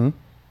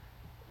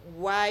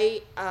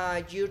 why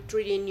you're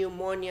treating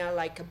pneumonia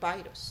like a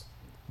virus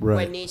Right.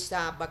 when it's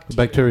a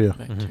bacteria?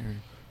 Bacteria.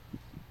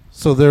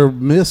 So they're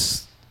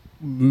miss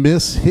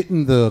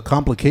hitting the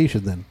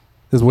complication. Then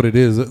is what it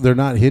is. They're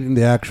not hitting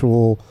the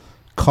actual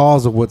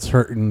cause of what's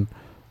hurting.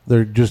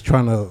 They're just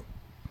trying to,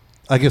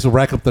 I guess,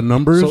 rack up the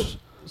numbers.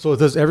 So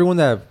does everyone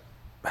that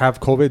have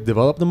COVID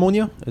develop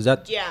pneumonia? Is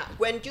that Yeah,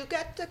 when you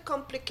get the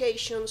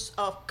complications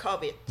of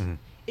COVID,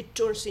 it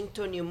turns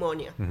into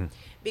pneumonia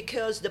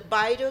because the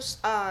virus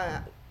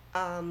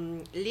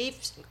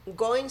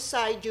go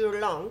inside your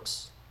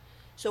lungs.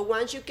 So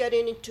once you get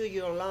into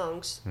your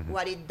lungs,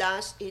 what it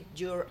does is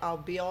your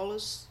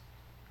alveolus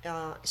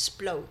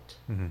explode.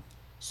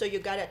 So you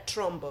got a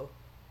thrombo.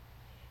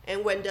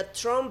 And when the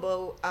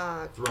thrombo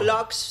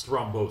clogs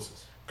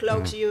Thrombosis.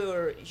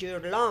 your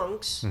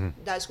lungs,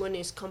 that's when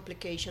it's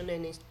complication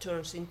and it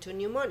turns into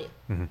pneumonia.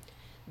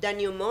 The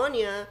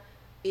pneumonia,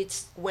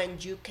 it's when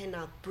you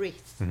cannot breathe.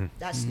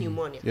 That's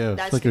pneumonia. Yeah, it's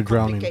That's like the you're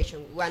drowning.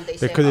 complication. When they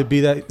say, could it be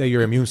that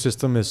your immune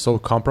system is so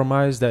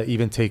compromised that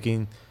even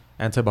taking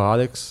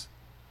antibiotics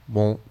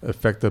won't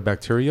affect the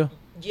bacteria?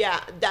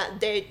 yeah, that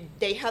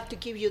they have to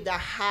give you the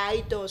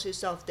high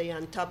doses of the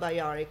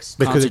antibiotics.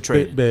 But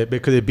Concentrated.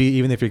 but could it be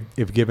even if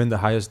given the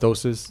highest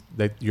doses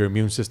that your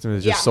immune system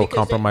is just so because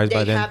compromised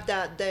by then?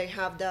 they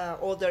have the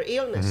other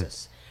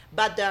illnesses,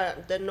 but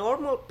the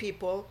normal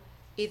people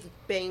is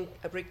being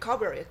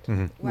recovered.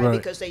 Why? Right.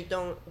 Because they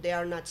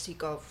are not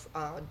sick of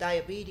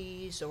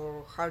diabetes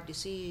or heart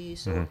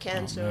disease or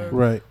cancer,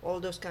 Right. all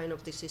those kind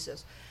of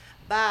diseases.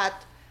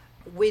 But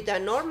with a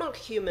normal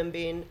human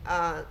being,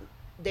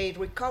 they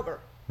recover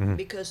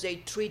because they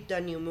treat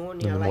the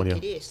pneumonia like pneumonia.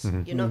 it is,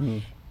 you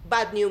know.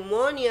 But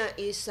pneumonia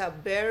is a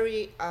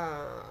very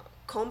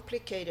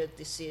complicated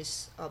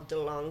disease of the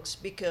lungs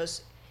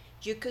because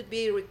you could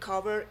be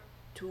recovered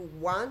to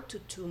 1 to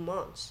 2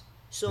 months.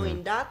 So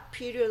in that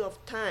period of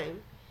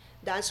time,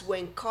 that's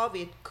when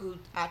COVID could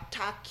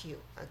attack you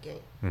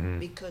again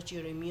because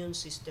your immune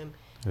system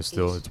It's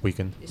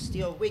weakened. is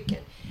still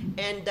weakened.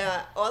 And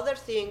the other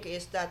thing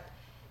is that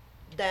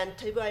the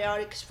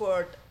antibiotics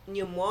for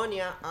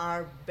pneumonia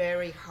are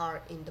very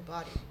hard in the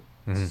body.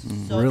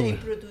 So Really? they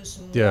produce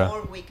more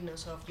Yeah.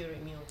 weakness of your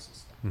immune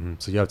system.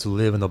 So you have to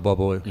live in the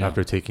bubble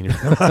after taking your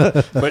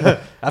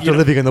But after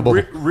living in the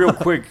bubble. real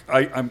quick,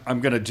 I'm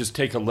going to just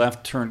take a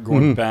left turn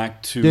going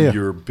back to Yeah.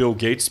 your Bill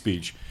Gates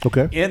speech.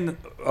 Okay. In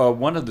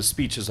one of the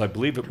speeches, I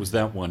believe it was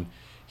that one,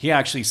 he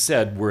actually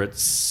said we're at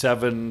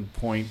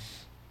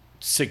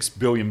 7.6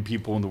 billion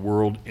people in the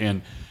world,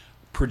 and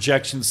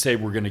projections say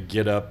we're going to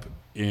get up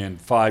in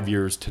 5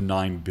 years to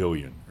 9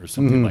 billion or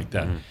something like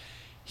that.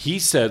 He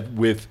said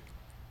with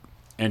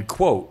and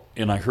quote,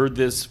 and I heard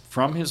this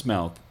from his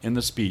mouth in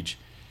the speech,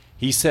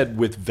 he said,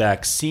 with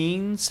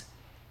vaccines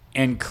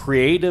and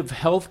creative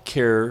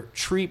healthcare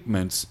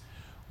treatments,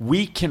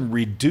 we can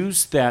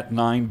reduce that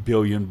 9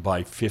 billion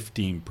by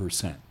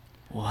 15%.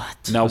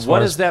 What? Now, As what far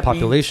does as that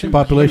population? mean? to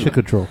Population you?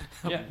 control.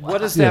 Yeah, what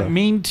does Yeah. that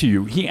mean to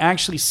you? He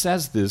actually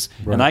says this,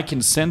 Right. and I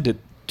can send it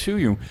to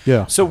you.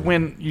 Yeah. So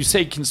when you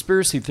say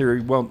conspiracy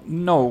theory, well,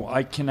 no,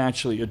 I can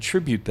actually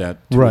attribute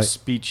that to a Right.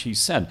 speech he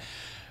said.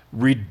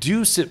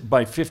 Reduce it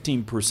by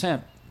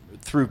 15%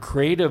 through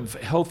creative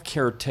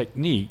healthcare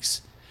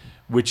techniques,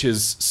 which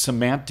is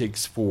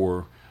semantics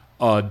for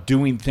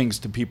doing things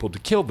to people to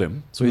kill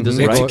them. So he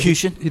doesn't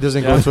Execution? He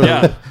doesn't Yeah. go into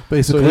Yeah.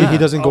 Basically, So he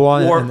doesn't go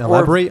on Or- and or-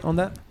 elaborate on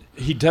that.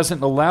 He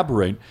doesn't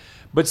elaborate.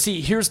 But see,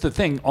 here's the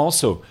thing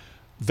also.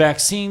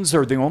 Vaccines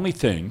are the only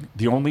thing,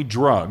 the only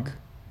drug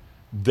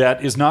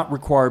that is not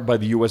required by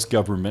the U.S.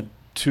 government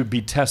to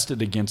be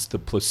tested against the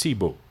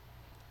placebo.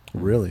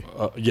 really.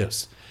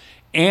 Yes.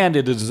 And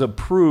it is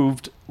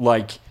approved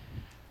like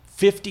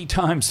 50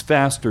 times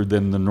faster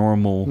than the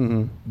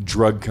normal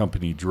drug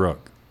company drug.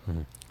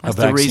 That's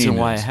A the reason vaccine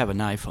why I is. have an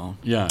iPhone.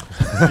 Yeah.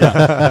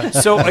 Yeah.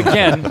 So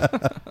again,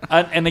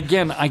 and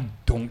again, I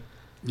don't,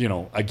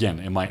 again,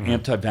 am I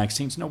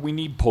anti-vaccines? No, we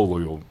need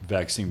polio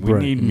vaccine. We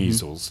Right. need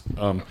measles.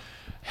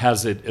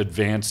 Has it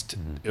advanced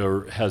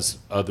or has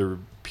other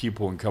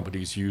people and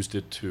companies used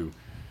it to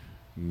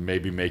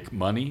maybe make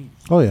money?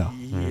 Oh yeah.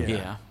 Yeah. Okay.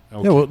 Yeah.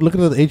 Well, look at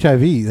the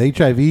HIV. The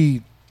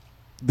HIV,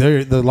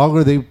 the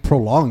longer they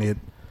prolong it.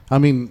 I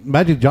mean,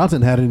 Magic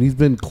Johnson had it. and He's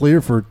been clear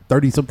for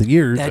 30-something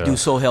years. That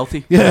dude's so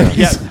healthy. Yeah.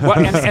 Yeah, well,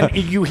 and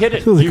you hit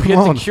it. Come You hit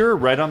the on. cure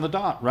right on the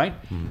dot, right?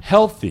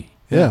 Healthy.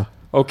 Yeah.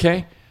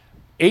 Okay?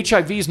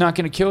 HIV is not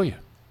going to kill you.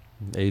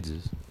 AIDS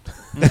is.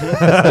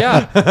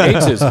 Yeah,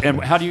 AIDS is.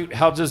 And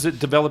how does it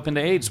develop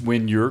into AIDS?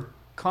 When you're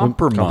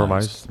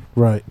compromised.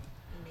 Right.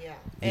 Yeah,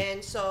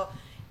 and so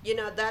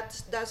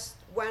that's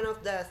one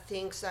of the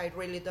things I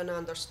really don't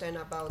understand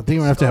about. I think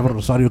we have to have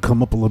Rosario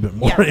come up a little bit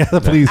more. Yeah. Yeah,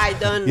 please. I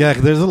don't. Yeah,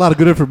 'cause there's a lot of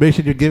good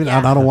information you're giving,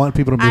 and Yeah. I don't want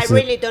people to I miss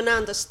really it. don't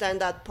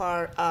understand that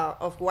part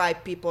of why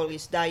people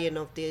is dying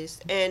of this.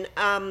 And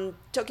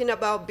talking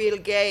about Bill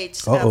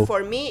Gates, Uh-oh.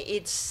 for me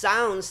it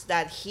sounds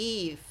that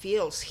he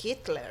feels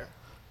Hitler.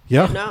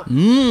 Yeah. You know?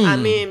 I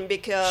mean,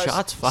 because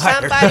Shots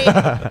fired. somebody,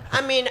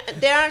 I mean,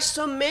 there are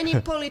so many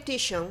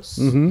politicians,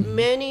 Mm-hmm.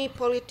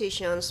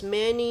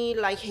 many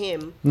like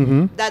him,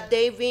 that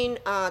they've been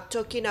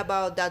talking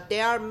about that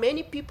there are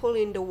many people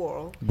in the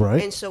world,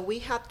 Right. and so we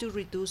have to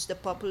reduce the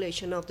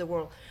population of the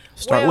world.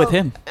 Start with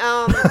him.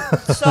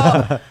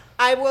 So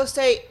I will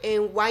say,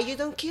 and why you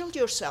don't kill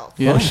yourself?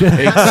 Yeah.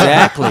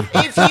 Exactly.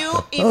 If you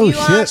Oh,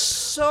 are shit.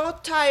 so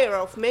tired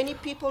of many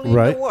people in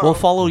Right. the world, We'll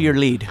follow your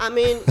lead. I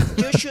mean,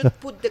 you should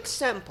put the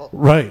example.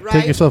 Right.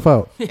 Take yourself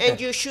out. And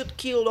you should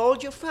kill all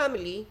your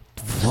family.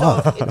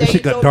 Fuck. So That they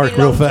shit got don't dark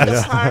real belong to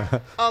the fast.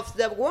 part of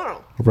the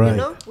world. Right. You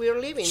know, we're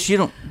living. She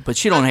don't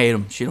hate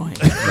him. She don't hate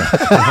him.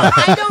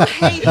 I don't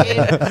hate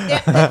him.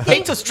 The thing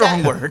Hate's a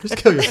strong that- word.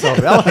 Kill yourself.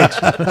 I'll hate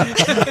you.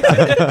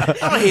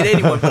 I don't hate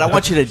anyone, but I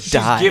want you to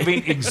die.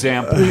 Giving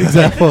examples.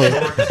 Example.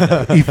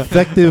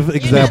 Effective You know, the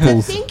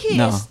examples. thing is,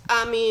 No.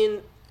 I mean,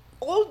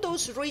 all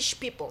those rich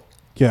people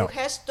Yeah. who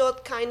has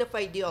that kind of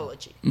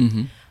ideology,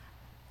 Mm-hmm.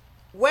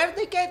 where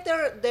they get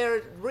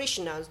their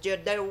richness,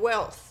 their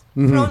wealth,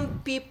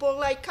 from people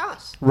like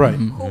us. Right.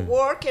 Who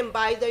work and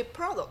buy their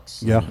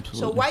products. Yeah.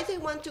 So why they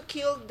want to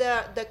kill the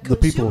The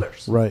people,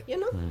 consumers? right. You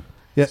know.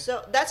 Yeah.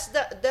 So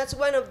that's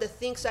one of the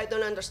things I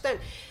don't understand.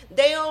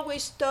 They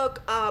always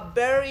talk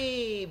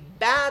very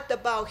bad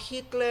about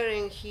Hitler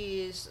and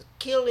his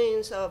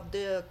killings of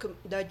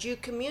the Jew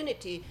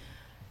community.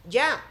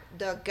 Yeah,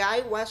 the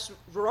guy was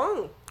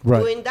wrong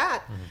Right. doing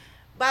that,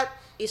 but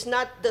it's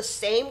not the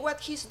same what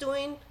he's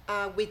doing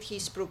with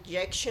his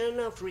projection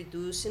of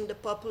reducing the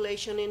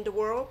population in the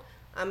world.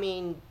 I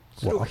mean,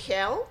 through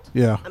health.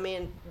 Yeah. I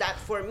mean, that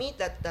for me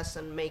that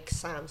doesn't make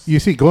sense. You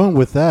see, going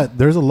with that,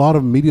 there's a lot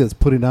of media that's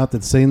putting out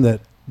that's saying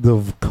that the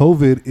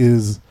COVID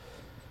is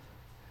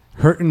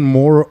hurting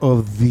more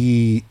of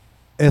the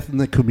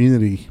ethnic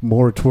community,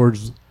 more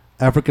towards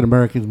African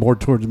Americans, more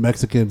towards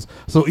Mexicans.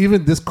 So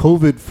even this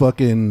COVID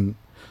fucking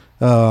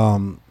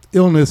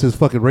illness is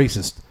fucking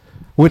racist,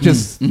 which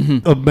is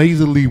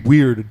amazingly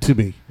weird to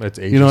me. It's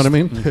You know what I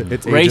mean?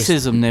 It's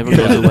ageist. Racism never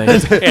goes away.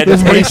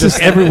 There's racists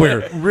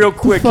everywhere. Real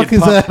quick, fuck it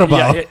is popped, that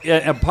about?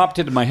 it popped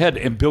into my head,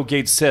 and Bill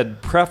Gates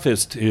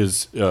prefaced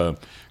his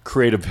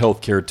creative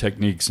healthcare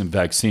techniques and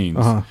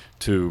vaccines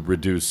to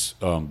reduce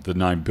the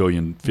 9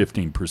 billion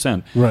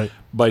 15%, Right.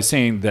 by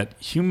saying that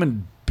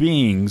human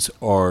beings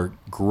are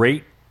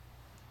great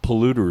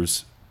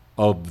polluters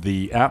of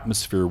the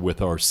atmosphere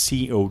with our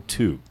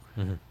CO2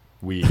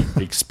 we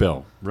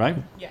expel, right?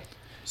 Yeah.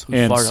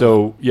 And fart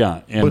so,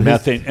 yeah, and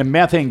But his-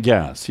 methane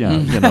gas, yeah,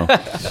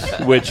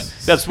 which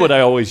that's what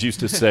I always used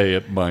to say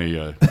at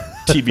my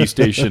TV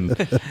station,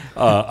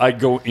 I'd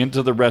go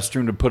into the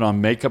restroom to put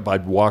on makeup.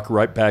 I'd walk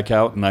right back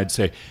out, and I'd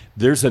say,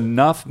 "There's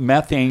enough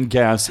methane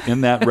gas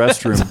in that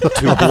restroom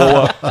to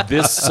blow up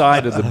this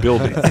side of the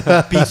building.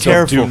 Be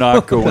careful. Do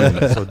not go in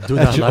there." So do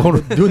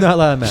not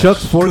let him out.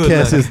 Chuck's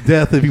forecast is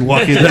death if you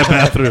walk in that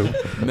bathroom.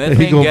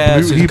 Methane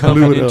gas he is blew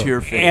coming it into up.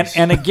 your face.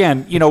 And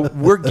again,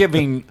 we're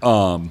giving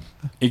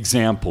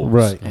examples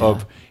Right.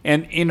 of,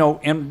 and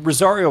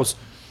Rosario's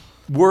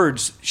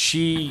words.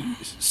 She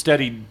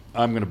studied.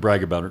 I'm going to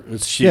brag about her.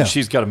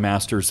 She's got a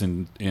master's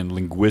in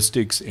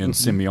linguistics and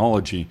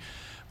semiology,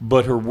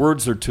 but her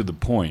words are to the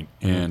point.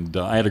 And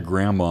I had a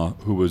grandma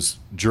who was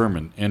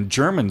German, and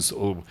Germans,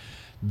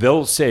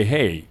 they'll say,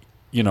 "Hey,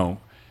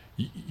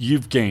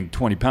 you've gained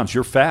 20 pounds.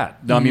 You're fat."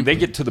 I mean, they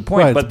get to the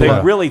point, Right, but they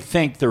really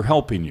think they're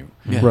helping you.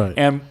 Yeah. Right.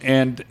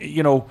 And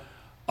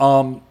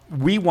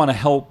we want to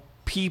help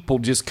people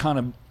just kind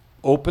of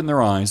open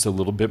their eyes a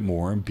little bit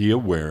more and be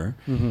aware.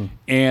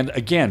 And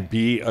again,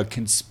 be a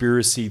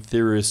conspiracy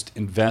theorist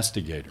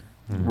investigator.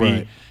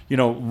 Right.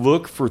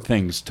 Look for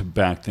things to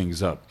back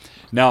things up.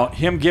 Now,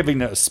 him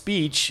giving a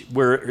speech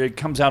where it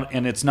comes out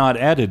and it's not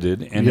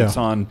edited and Yeah. it's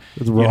on,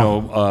 It's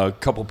raw. a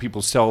couple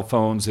people's cell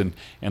phones and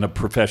a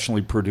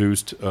professionally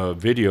produced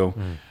video,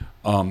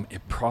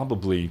 it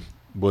probably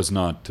was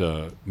not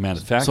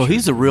manufactured. So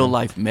he's a real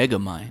life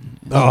Megamind.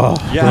 Oh,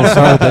 Yeah. don't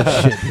start with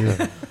that shit.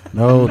 Dude.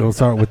 No, don't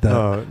start with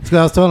that. It's 'cause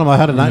I was telling him I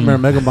had a nightmare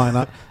of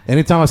Megamind.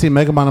 Anytime I see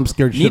Megamind, I'm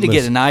scared shitless. Need to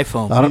get an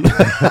iPhone. I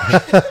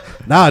don't.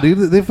 Nah,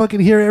 dude, they fucking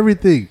hear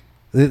everything.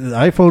 The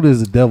iPhone is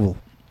the devil.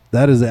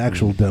 That is the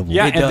actual devil.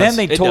 Yeah, It and does. then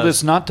they It told does.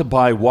 us not to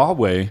buy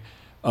Huawei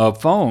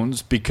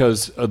phones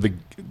because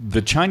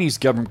the Chinese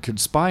government could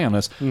spy on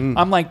us.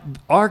 I'm like,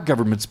 our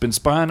government's been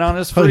spying on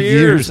us for For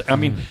years. years. I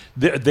mean,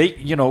 they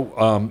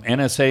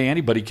NSA,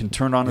 anybody can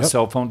turn on a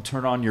cell phone,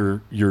 turn on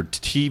your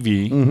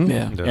TV,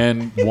 Yeah.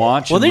 and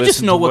watch. Well, and they just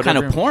listen know to what kind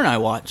of whatever. porn I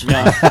watch.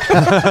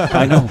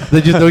 I know.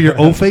 They just know your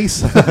O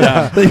face.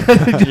 Yeah,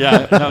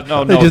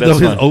 no, They just know that's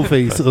his fine. O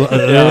face.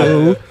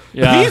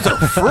 Yeah. He's a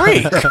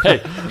freak.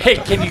 Hey,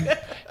 can you?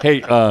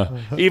 Hey,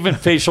 even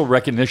facial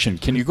recognition.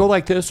 Can you go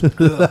like this?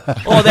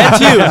 Oh, that's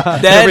you.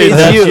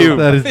 That's you.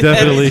 That is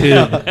definitely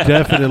him.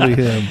 Definitely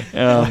him.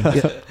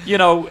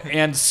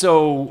 And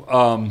so,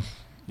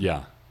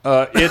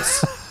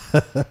 it's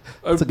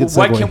a good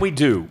what segue. can we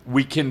do?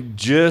 We can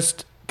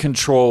just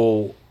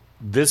control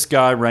this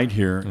guy right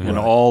here and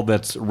all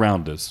that's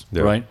around us,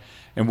 Yeah. right?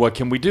 And what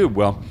can we do?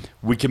 Well,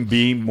 we can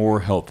be more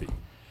healthy.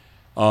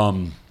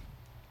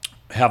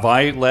 Have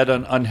I led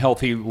an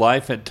unhealthy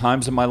life at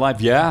times in my life?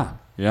 Yeah,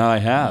 I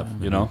have.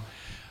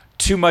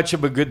 Too much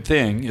of a good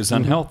thing is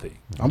unhealthy.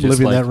 I'm Just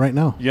living like- that right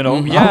now.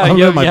 I'm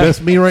living my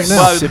best me right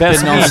now.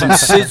 Best on me. some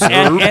scissor.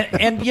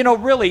 and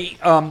really,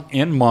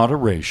 in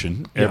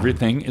moderation,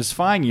 everything is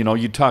fine.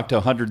 You talk to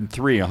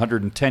 103,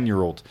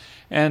 110-year-olds,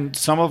 and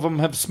some of them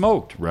have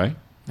smoked, right?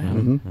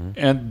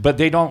 But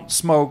they don't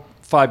smoke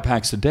 5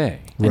 packs a day.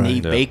 And Right. they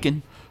eat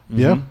bacon.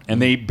 Yeah. And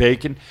they eat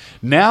bacon.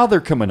 Now they're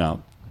coming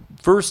out.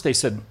 First, they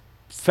said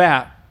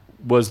fat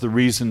was the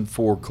reason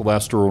for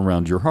cholesterol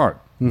around your heart.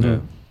 Yeah.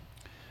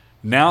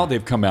 Now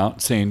they've come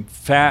out saying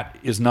fat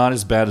is not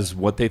as bad as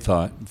what they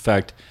thought. In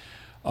fact,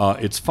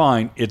 it's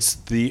fine. It's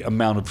the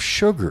amount of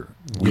sugar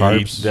we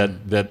Carbs.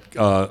 eat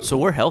that So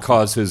we're healthy.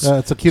 causes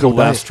It's a keto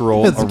diet.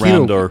 cholesterol It's a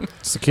around keto-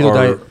 It's a keto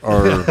diet.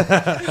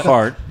 our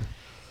heart.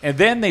 And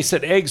then they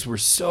said eggs were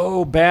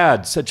so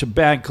bad, such a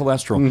bad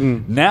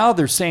cholesterol. Now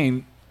they're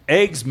saying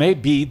eggs may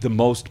be the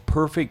most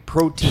perfect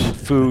protein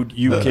food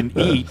you can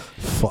eat,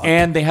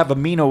 and they have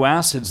amino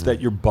acids that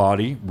your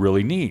body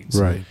really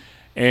needs. Right.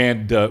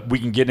 And we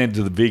can get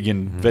into the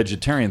vegan,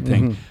 vegetarian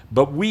thing,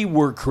 but we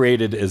were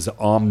created as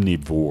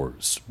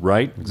omnivores,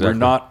 right? We're Exactly.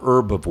 not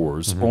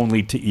herbivores,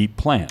 only to eat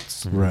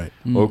plants. Right.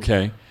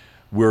 Okay.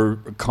 We're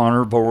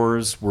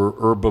carnivores, we're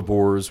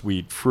herbivores, we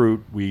eat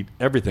fruit, we eat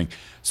everything.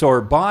 So our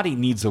body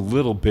needs a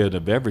little bit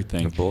of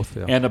everything. Of both,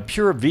 yeah. And a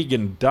pure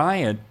vegan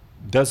diet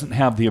doesn't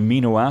have the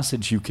amino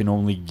acids you can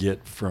only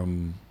get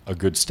from a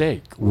good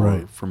steak. Or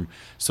Right.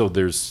 So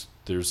there's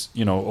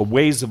a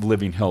ways of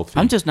living healthy.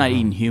 I'm just not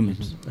eating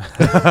humans.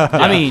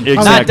 I mean, not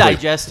exactly.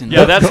 digesting.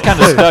 Yeah, that's kind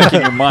of stuck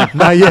in your mind.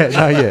 Not yet.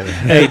 Not yet.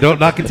 Hey, don't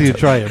knock it till you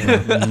try it,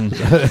 man.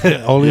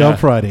 Only on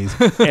Fridays.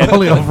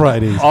 Only on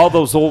Fridays. All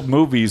those old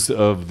movies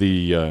of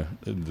the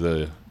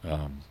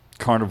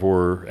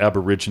carnivore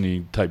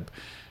aborigine type,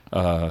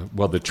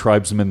 the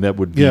tribesmen that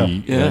would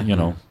be,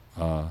 Yeah.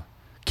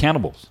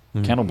 cannibals,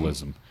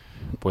 cannibalism.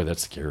 Boy,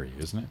 that's scary,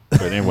 isn't it?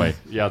 But anyway,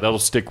 yeah, that'll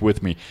stick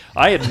with me.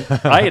 I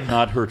had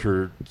not heard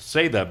her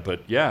say that,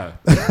 but yeah.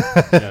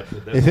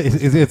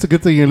 It's a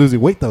good thing you're losing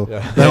weight, though.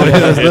 That way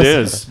there's It less,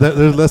 is.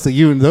 There's less of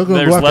you, and they're going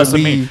to There's go less after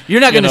of me. me. You're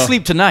not going to You know.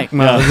 sleep tonight.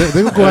 No, they're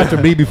going to go after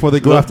me before they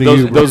go after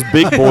you. bro. Those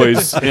big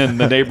boys in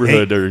the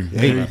neighborhood are.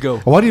 Hey, you go.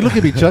 Why do you look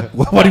at me, Chuck?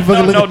 Why do you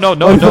fucking look? No, Why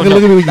do you fucking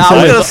look at me when you Nah, say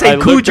we're that? gonna say I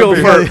looked Cujo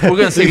over for here. we're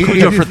gonna say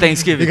Cujo for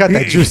Thanksgiving. You got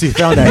that juicy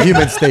found that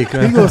human steak, You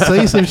man. gonna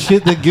say some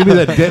shit that give me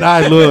that dead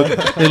eye look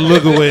and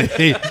look away.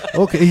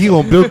 Okay, you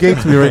gonna Bill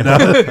Gates me right now?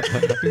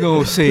 You're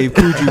gonna save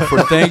Cuju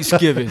for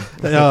Thanksgiving.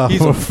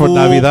 He's a for full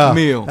Navidad.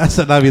 meal. That's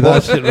a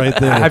Navidad shit right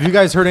there. Have you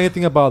guys heard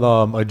anything about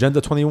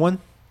Agenda 21?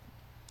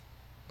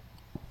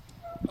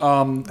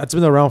 That's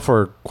been around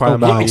for quite a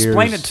amount of years.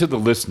 Explain it to the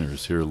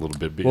listeners here a little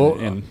bit. Well,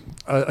 and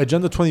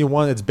Agenda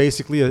 21, it's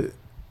basically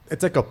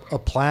it's like a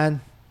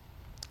plan.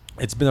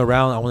 It's been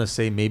around, I want to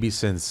say, maybe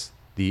since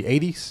the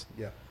 80s.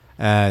 Yeah.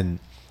 And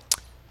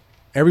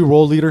every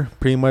world leader,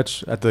 pretty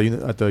much at the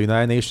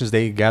United Nations,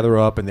 they gather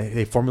up and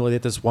they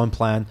formulated this one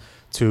plan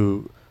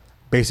to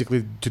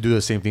basically to do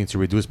the same thing, to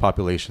reduce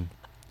population.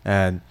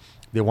 And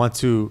they want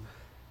to,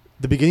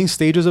 the beginning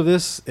stages of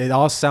this, it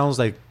all sounds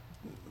like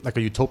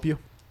a utopia,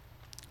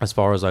 as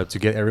far as to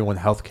get everyone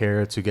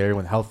healthcare, to get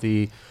everyone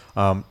healthy.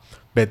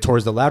 But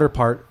towards the latter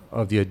part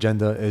of the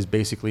agenda is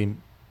basically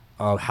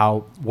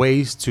how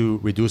ways to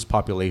reduce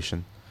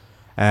population.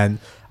 And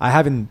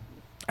I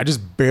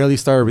just barely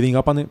started reading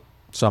up on it,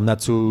 so I'm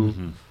not too,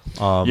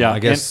 yeah, I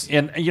guess.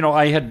 And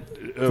I had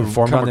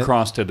informed on come it.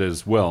 across it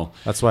as well.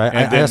 That's why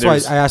And then that's why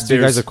there's- I asked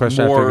you guys a there's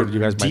question. I more figured you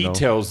guys might know.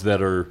 details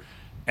that are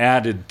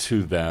added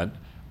to that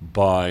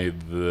by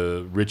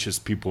the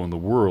richest people in the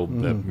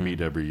world that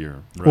meet every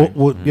year, right?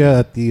 Well, yeah,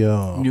 at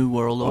the New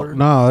World Order.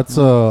 no, it's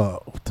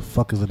what the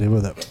fuck is the name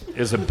of that?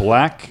 Is it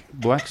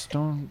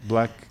Blackstone?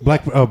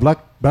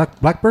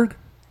 Blackbird?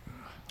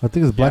 I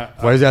think it's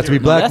Black. Why does it have to be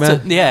No, black,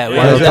 that's man? yeah,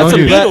 Yeah, that's a telling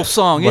you. Beatles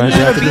song. Why Isn't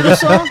does it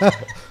that a have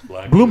Beatles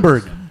song?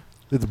 Bloomberg.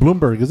 It's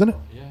Bloomberg, isn't it?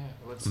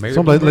 Mayor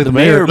Somebody like the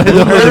Mayor mayor.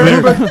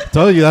 Bloomberg.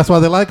 Tell you that's why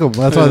they like him.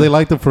 That's why they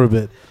liked him for a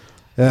bit.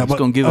 Yeah, He's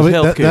gonna give us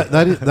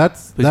healthcare.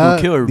 That's He's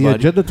gonna kill the everybody.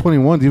 Agenda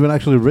 21 is even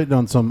actually written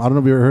on some. I don't know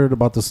if you ever heard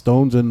about the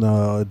Stones in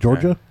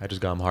Georgia. I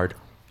just got them hard.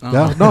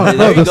 Yeah, no, There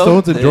no, you the go.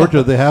 Stones in Yeah.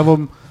 Georgia. They have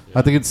them.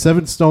 I think it's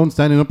 7 stones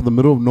standing up in the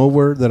middle of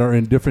nowhere that are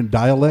in different Oh,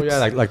 dialects. yeah,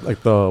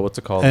 like the what's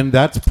it called? And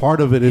that's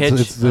part of it. It's Hedge-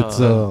 it's it's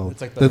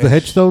like the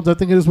hedge stones. I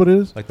think it is what it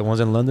is. like the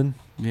ones in London.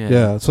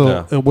 Yeah.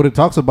 So Yeah. what it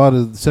talks about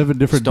is 7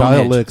 different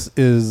Stonehenge. dialects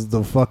is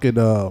the fucking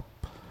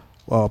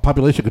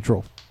population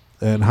control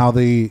and how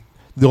the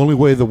only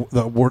way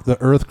the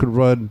Earth could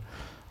run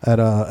at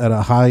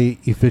a high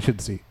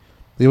efficiency,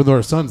 even though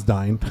our sun's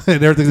dying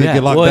and everything's gonna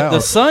get locked well, down.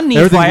 the sun needs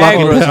Everything's Viagra,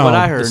 locking is down. what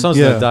I The heard. sun's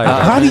Yeah. gonna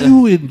die. How do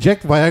you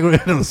inject Viagra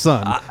into the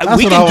sun? That's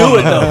We what can I do wanna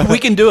it know. though. We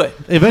can do it.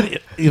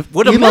 If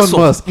With a Elon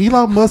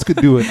missile. Musk could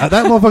do it.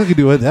 That motherfucker could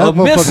do it. That A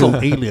missile.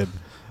 motherfucker is alien.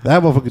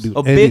 That motherfucker could do A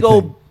anything. big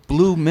old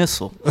blue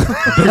missile.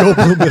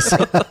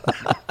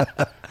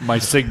 My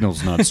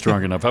signal's not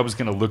strong enough. I was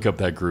going to look up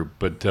that group,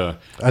 but I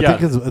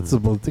think it's I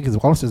want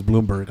to say it's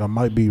Bloomberg. I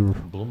might be.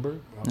 Bloomberg.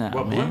 Nah,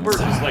 well, man.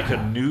 Bloomberg is like a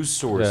news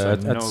source. Yeah, I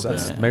that's know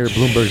that's that. Mayor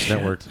Bloomberg's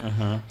network.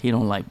 He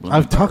don't like Bloomberg.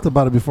 I've talked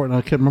about it before, and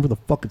I can't remember the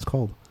fuck it's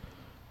called.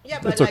 Yeah,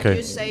 but It's like okay.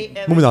 you say,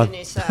 Moving on.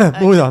 everything is a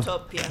Moving on.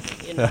 utopia.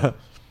 You know,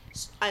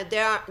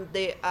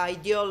 the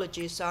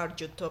ideologies are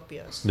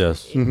utopias.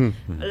 Yes.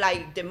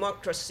 Like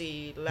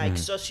democracy, like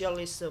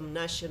socialism,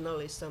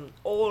 nationalism,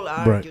 all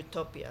are Right.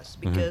 utopias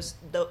because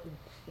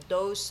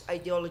those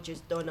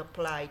ideologies don't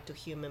apply to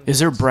human Is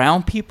there beings.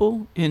 brown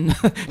people in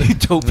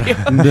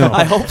Utopia? No.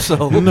 I hope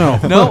so. No.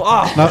 No?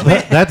 Oh, No,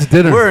 that's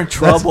dinner. We're in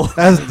trouble.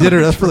 That's dinner.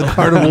 That's for the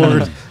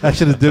carnivores. That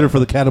shit is dinner for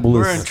the cannibalists.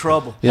 we're in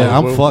trouble. Yeah,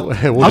 I'm We'll-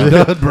 fucked. We'll, I'm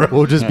just, done, bro.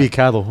 we'll just be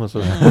cattle. That's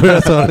what-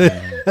 That's all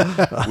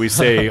it- We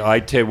say "I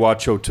te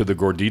wacho" to the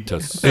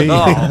gorditas.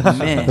 Oh,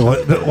 man.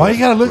 Why you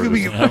gotta look at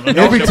me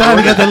every time?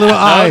 You got that little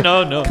eye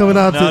no. coming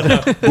out.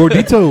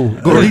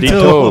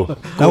 Gordito.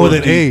 That was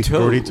an A.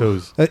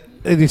 Gorditos.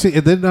 And you see,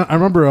 and then I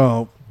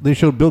remember they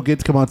showed Bill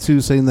Gates come out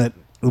too, saying that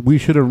we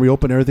shouldn't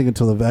reopen everything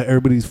until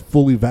everybody's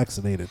fully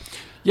vaccinated.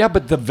 Yeah,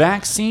 but the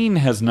vaccine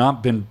has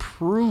not been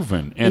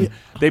proven, and Yeah.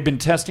 they've been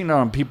testing it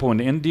on people in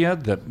India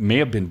that may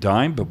have been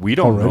dying, but we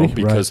don't Already? know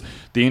because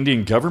the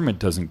Indian government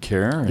doesn't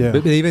care. And- Yeah.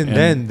 But even And-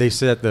 then, they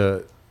said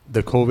that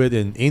the COVID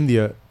in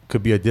India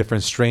could be a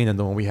different strain than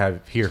the one we have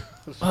here.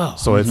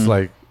 So it's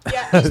like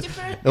Yeah, it's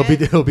different.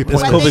 it'll be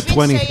What plenty. they've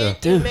COVID-20, been saying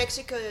yeah. in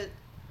Mexico,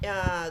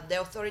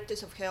 the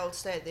authorities of health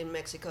said in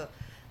Mexico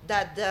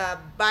that the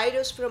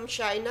virus from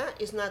China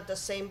is not the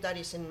same that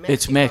is in Mexico.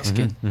 It's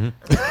Mexican.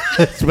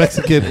 It's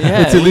Mexican.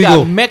 Yeah, It's we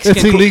illegal. got Mexican.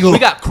 It's illegal. We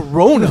got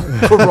Corona.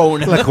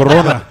 Corona. like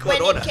Corona.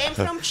 When it came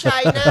from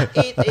China,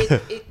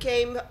 it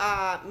came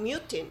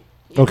muting.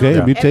 you Okay,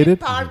 know. mutated? Every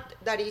part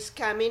that is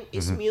coming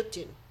is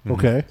muting.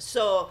 Okay.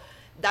 So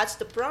that's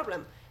the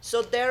problem.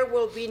 So there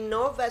will be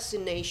no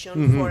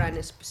vaccination for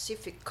a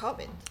specific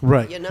COVID.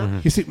 Right. You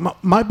know. You see,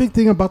 my big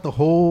thing about the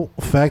whole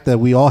fact that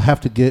we all have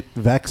to get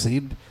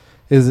vaccinated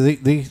is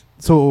they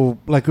so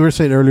like we were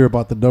saying earlier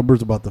about the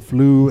numbers about the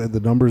flu and the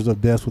numbers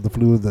of deaths with the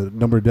flu, the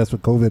number of deaths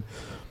with COVID.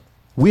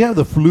 We have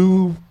the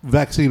flu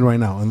vaccine right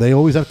now, and they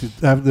always have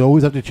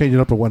to change it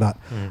up or whatnot.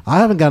 I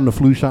haven't gotten a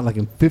flu shot like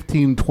in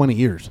 15, 20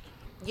 years.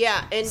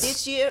 Yeah, and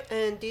this year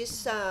and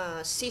this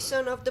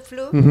season of the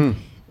flu,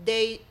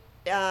 they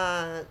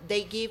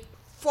give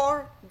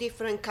 4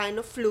 different kind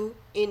of flu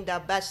in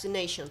the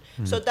vaccination.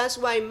 So that's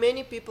why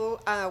many people,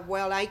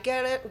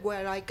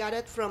 I got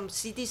it from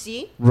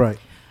CDC. Right.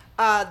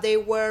 They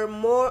were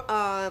more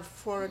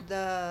for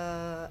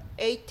the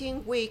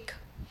 18 week,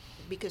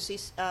 because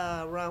it's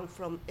around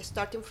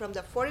starting from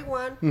the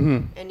 41,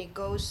 and it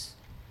goes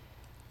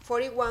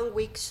 41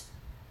 weeks,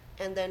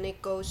 and then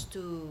it goes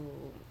to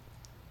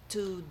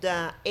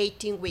the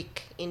 18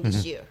 week in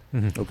this year.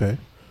 Okay.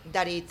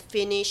 That it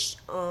finished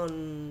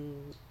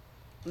on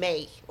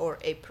May or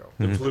April.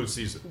 The flu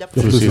season. The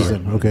Flu flu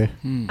season. Okay.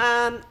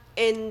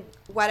 And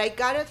what I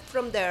got it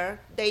from there,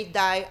 they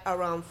die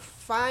around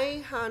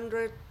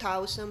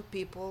 500,000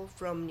 people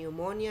from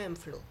pneumonia and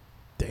flu.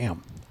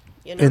 Damn.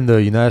 You know? In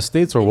the United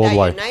States or In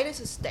worldwide? the United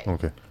States.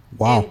 Okay.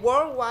 Wow. And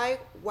worldwide,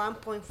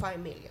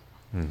 1.5 million.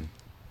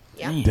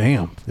 Yeah.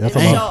 Damn. That's a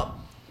And lot.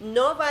 so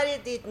nobody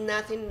did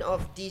nothing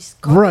of this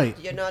COVID, Right.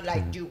 you know,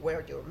 like you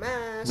wear your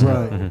mask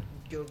Right. or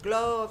your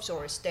gloves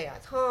or stay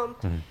at home.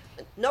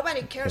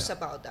 Nobody cares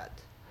about that.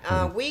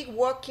 We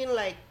walking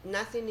like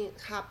nothing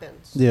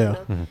happens. Yeah.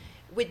 You know?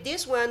 With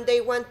this one, they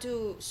want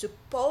to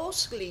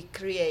supposedly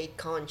create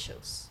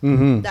conscience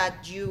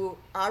that you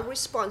are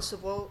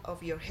responsible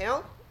of your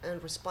health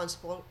and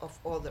responsible of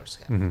others'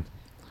 health,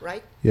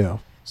 right? Yeah.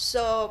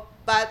 So,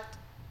 but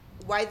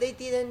why they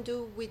didn't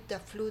do with the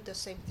flu the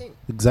same thing?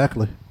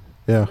 Exactly.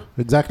 Yeah.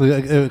 Exactly.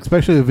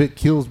 Especially if it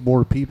kills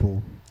more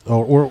people,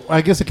 or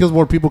I guess it kills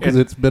more people because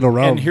it's been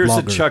around. And here's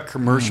longer. a Chuck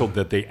commercial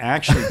that they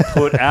actually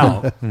put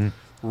out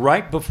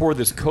right before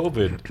this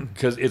COVID,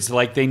 because it's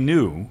like they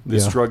knew,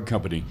 this Yeah. drug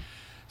company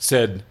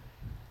said,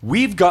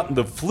 we've gotten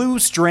the flu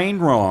strain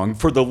wrong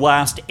for the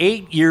last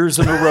 8 years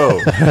in a row.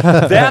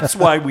 That's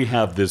why we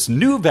have this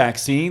new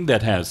vaccine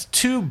that has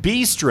 2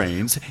 B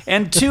strains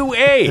and 2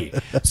 A.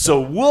 So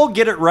we'll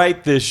get it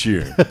right this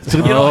year.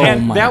 You know, Oh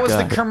and my that was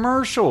God. the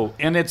commercial.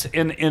 And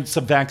it's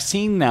a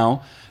vaccine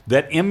now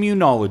that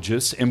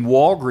immunologists in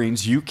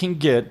Walgreens you can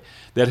get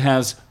that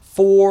has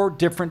 4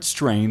 different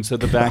strains of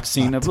the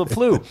vaccine of the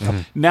flu.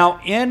 Now,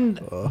 in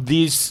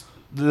this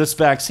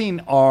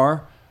vaccine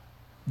are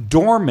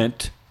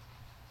dormant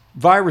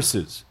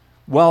viruses.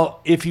 Well,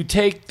 if you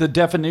take the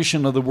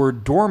definition of the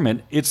word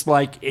dormant, it's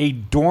like a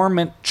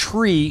dormant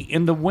tree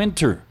in the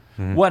winter.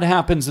 What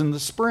happens in the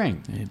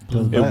spring?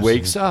 It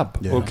wakes up.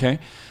 Yeah. Okay.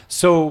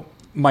 So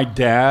my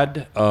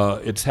dad,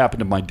 it's happened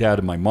to my dad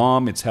and my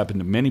mom. It's happened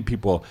to many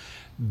people.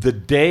 The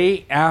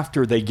day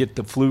after they get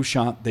the flu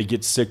shot, they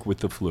get sick with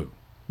the flu.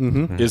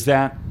 Is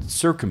that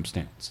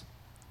circumstance?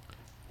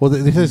 Well,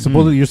 they say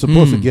supposedly you're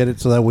supposed to get it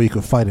so that way you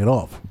can fight it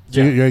off.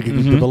 So Yeah. you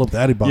can develop the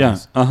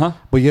antibodies. Yeah. Uh-huh.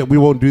 But yet we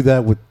won't do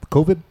that with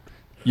COVID.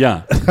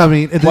 Yeah. I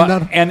mean, and Well,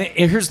 then and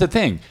here's the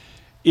thing.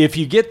 If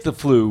you get the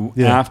flu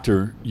Yeah.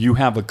 after, you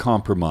have a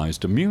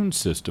compromised immune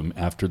system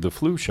after the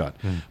flu shot.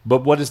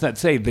 But what does that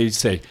say? They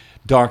say,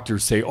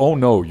 doctors say, oh,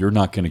 no, you're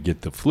not going to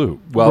get the flu.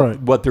 Well,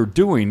 Right. what they're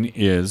doing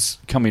is,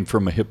 coming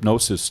from a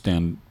hypnosis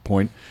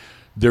standpoint,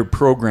 they're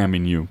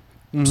programming you,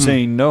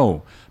 saying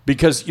no.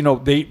 Because, you know,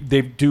 they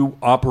do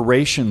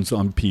operations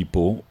on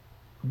people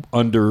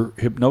under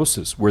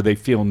hypnosis where they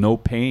feel no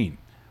pain,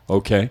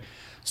 okay?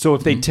 So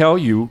if they tell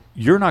you,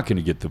 you're not going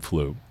to get the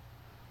flu,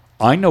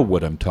 I know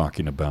what I'm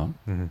talking about.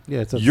 yeah,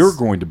 it's You're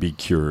going to be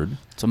cured.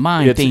 It's a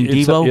mind thing,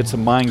 it's Devo. it's a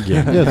mind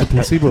game. yeah, it's a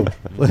placebo.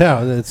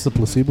 Yeah, it's the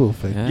placebo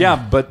effect. Yeah.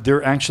 Yeah, but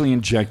they're actually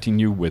injecting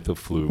you with a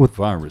flu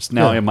virus.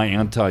 Now, am I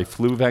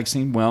anti-flu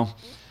vaccine? Well,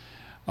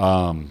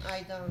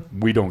 I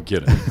don't. we don't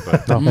get it.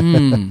 But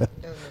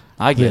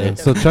I get Yeah, it.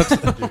 so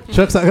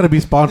Chuck's not going to be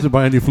sponsored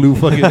by any flu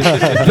fucking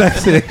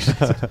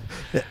vaccinations.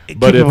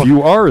 but if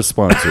you are a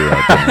sponsor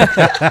out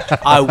there,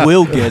 I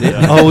will get it.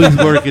 always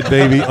working,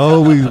 baby,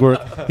 always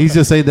work. He's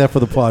just saying that for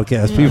the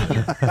podcast.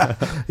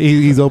 People,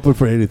 he's open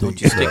for anything. Don't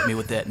you stick me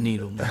with that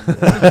needle. Man.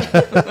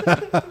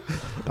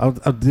 I'll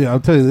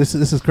tell you, this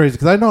is crazy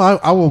because I know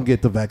I won't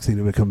get the vaccine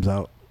if it comes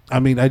out. I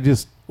mean,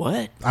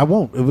 What? I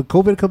won't. If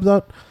COVID comes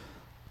out,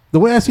 the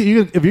way I see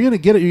it, if you're gonna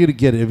get it, you're gonna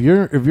get it. If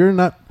you're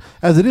not,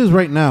 as it is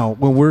right now,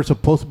 when we're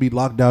supposed to be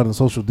locked down and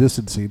social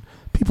distancing,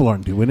 people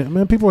aren't doing it.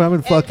 Man, people are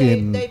having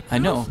fucking. They I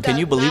know. prove Can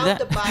you believe now that?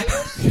 The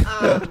virus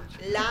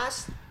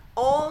lasts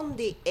on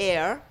the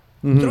air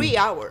 3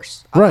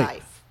 hours Right.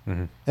 alive.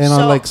 and So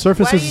on like where is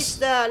surfaces.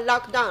 the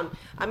lockdown?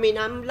 I mean,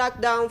 I'm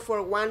locked down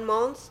for 1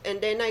 month,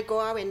 and then I go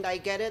out and I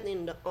get it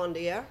on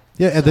the air.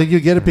 Yeah, and then you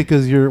get it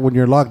because when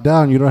you're locked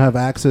down, you don't have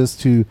access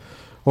to,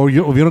 or if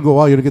you don't go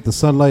out, you don't get the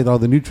sunlight, all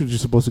the nutrients you're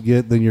supposed to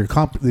get. Then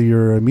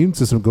your immune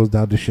system goes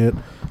down to shit.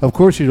 Of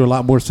course, you're a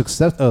lot more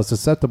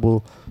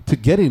susceptible to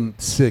getting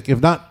sick. If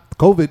not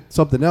COVID,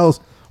 something else.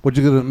 But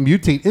you're gonna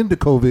mutate into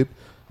COVID,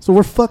 so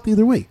we're fucked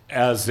either way.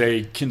 as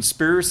a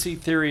conspiracy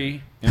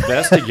theory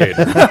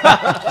investigator,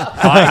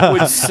 I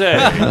would say,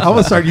 I'm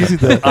gonna start using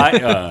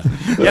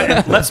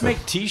that. let's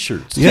make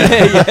T-shirts.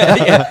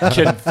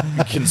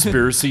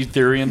 Conspiracy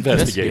theory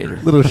investigator.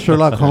 Little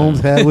Sherlock Holmes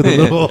hat with a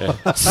little.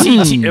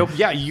 CT,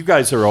 yeah, you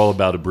guys are all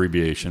about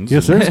abbreviations.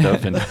 Yes, and sir.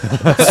 stuff. And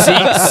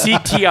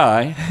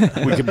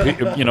CTI, we could be,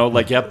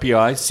 like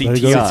FBI,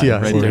 you go. CTI,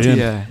 CTI. right We're there. in.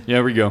 Yeah.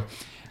 There we go.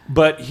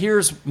 But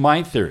here's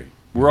my theory.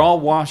 We're all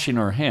washing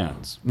our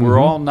hands. We're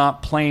all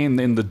not playing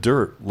in the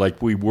dirt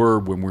like we were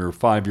when we were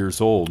 5 years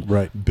old,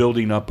 Right.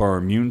 building up our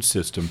immune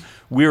system.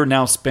 We are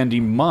now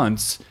spending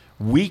months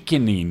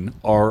weakening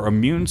our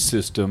immune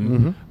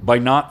system by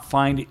not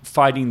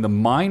fighting the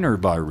minor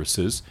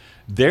viruses.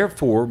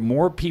 Therefore,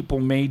 more people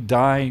may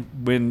die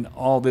when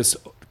all this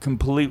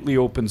completely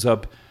opens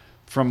up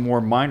from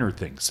more minor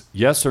things.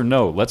 Yes or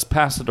no? Let's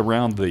pass it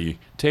around the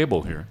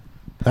table here.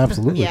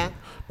 Absolutely. Yeah.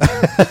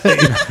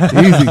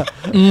 Easy.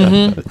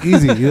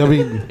 Easy. I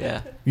mean,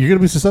 Yeah. you're going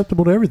to be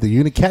susceptible to everything.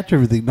 You're going to catch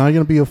everything. Now you're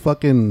going to be a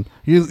fucking,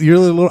 you're a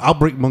little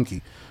outbreak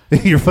monkey.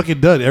 You're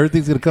fucking done.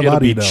 Everything's going to come It'll out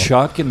of be you now.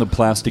 Chuck in the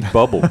plastic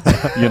bubble.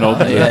 You know,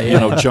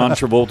 John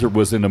Travolta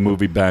was in a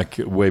movie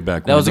way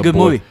back. That when, was a The good Boy-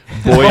 movie.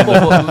 Boy in the,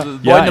 Boy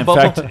yeah, in the in Bubble.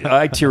 fact,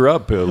 I tear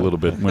up a little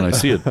bit when I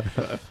see it,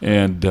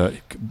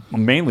 and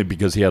mainly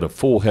because he had a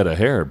full head of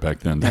hair back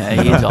then.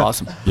 Yeah, he's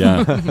awesome.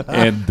 Yeah,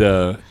 and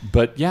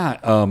but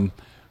yeah,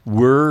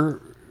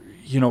 we're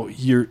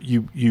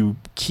you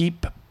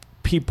keep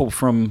people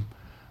from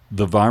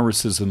the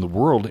viruses in the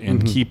world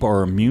and keep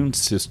our immune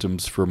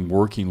systems from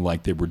working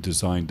like they were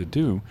designed to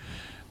do.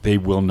 They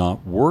will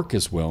not work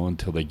as well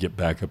until they get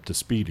back up to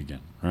speed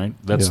again. Right?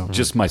 That's Yeah.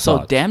 just my So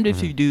thought. damned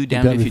if you do,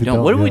 damned if you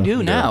don't. What do we yeah.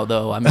 do now,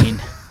 though? I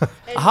mean,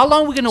 how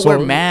long are we going to wear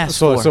masks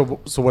for?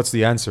 So what's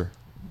the answer?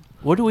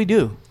 What do we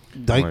do?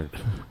 Like,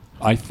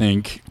 I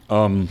think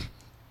So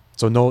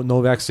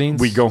no vaccines.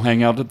 we go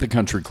hang out at the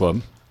country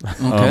club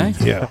Okay.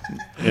 yeah.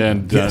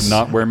 and Yes.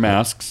 not wear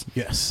masks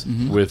Yes.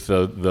 with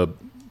the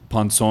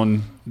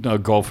Ponson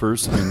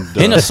golfers and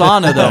In a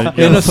sauna,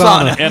 though. In a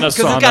sauna. In a Because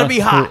it's got to sauna. be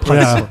hot.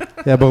 Yeah.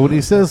 Yeah, but when he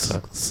says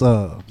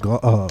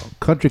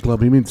country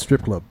club, he means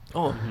strip club.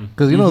 Oh.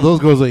 Because, those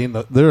girls,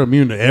 they're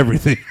immune to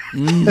everything.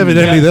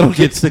 Evidently, they don't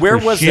get sick Where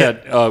for was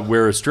shit. that?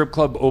 Where a strip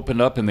club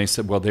opened up and they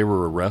said, well, they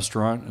were a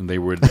restaurant and they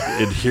were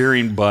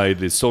adhering by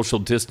the social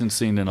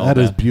distancing and all that.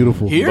 That is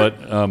beautiful. Here?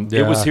 But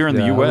it was here in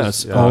the it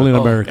was- U.S. yeah. Only in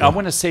Oh, America. I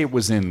want to say it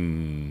was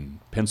in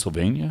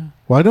Pennsylvania.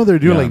 Well, I know they're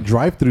doing Yeah. like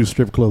drive-through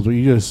strip clubs where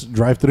you just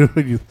drive through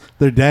and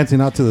they're dancing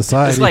out to the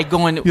side. It's like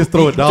going You just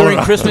throw a dollar during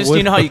out Christmas. the Do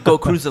you know how window. you go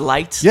cruise the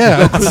lights?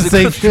 Yeah, You go it's cruise the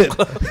same country shit.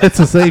 club. It's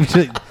the same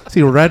shit.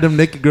 See random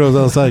naked girls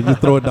outside, you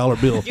throw a dollar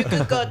bill. You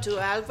could go to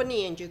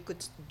Albany and you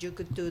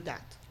could do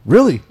that.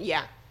 Really?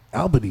 Yeah.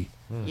 Albany.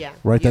 Yeah.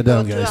 Write you that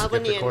down, go guys. To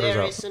Albany Get the and quarters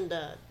there out. is in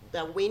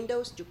the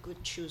windows you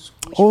could choose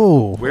which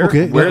Oh, Where?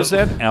 okay. Where is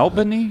that?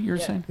 Albany? You're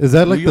saying? Is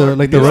that like New the York?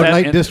 like the Is red that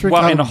light in- district?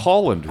 Well, in Al-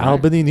 Holland, right?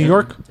 Albany, New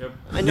York.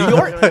 New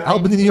York?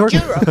 Albany, New York?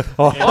 Europe.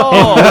 Oh,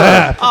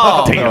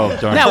 Oh,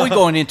 darn. now we're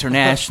going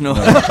international.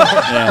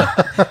 Yeah.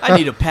 I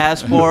need a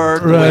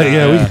passport. Right,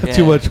 yeah, we got Yeah.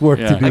 too much work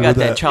Yeah. to do I got with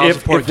that that. child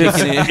support If this,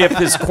 kicking in. if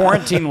this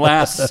quarantine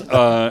lasts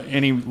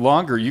any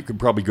longer, you could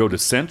probably go to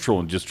Central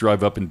and just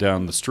drive up and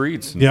down the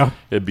streets. And Yeah.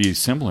 it'd be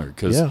similar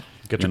because Yeah.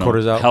 Get your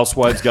quarters out.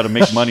 Housewives got to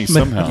make money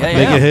somehow. Yeah,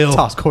 Make yeah. it hail.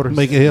 Toss quarters.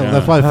 Make it hail. Yeah.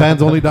 That's why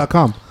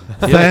fansonly.com.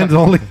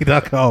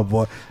 Fansonly.com,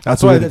 boy.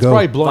 That's the why way to it's go.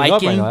 probably blowing up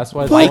right Viking- now. That's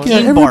why. It's Fuck Viking yeah,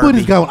 everybody's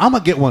Barbie. got one. I'm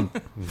gonna get one.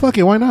 Fuck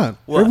it, why not?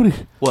 What?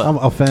 Everybody. What? I'm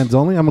a fans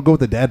only. I'm gonna go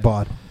with the dad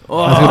bod.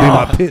 Oh. That's gonna be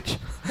my pitch.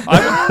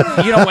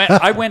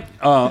 I went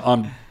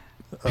on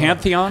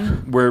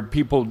Pantheon where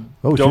people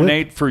Oh, shit.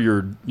 donate for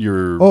your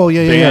Oh,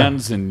 yeah, yeah, yeah.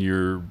 bands and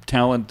your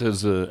talent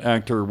as an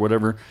actor or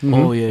whatever.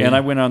 Oh, yeah, And yeah. I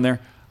went on there.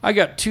 I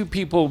got 2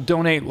 people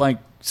donate like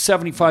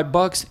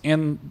 $75,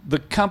 and the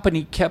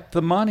company kept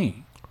the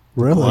money.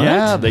 Really?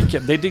 Yeah, they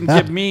didn't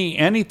give me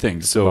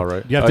anything. So All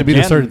right. You have to beat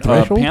a certain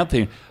threshold?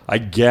 Pantheon, I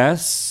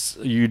guess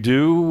you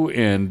do,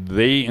 and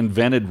they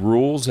invented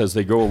rules as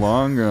they go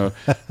along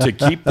to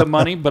keep the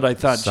money. But I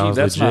thought, gee, Sounds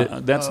that's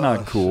legit.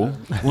 not cool.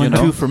 1,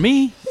 2 for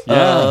me.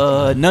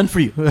 Yeah. None for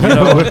you.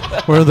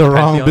 We're in the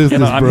wrong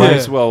business, I bro. might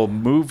as well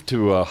move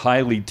to a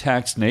highly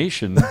taxed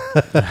nation.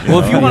 Well,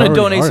 if you want to already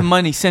donate are. some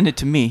money, send it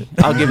to me.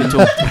 I'll give it to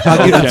him.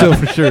 I'll give it to him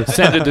for sure.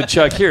 Send it to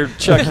Chuck. Here,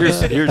 Chuck.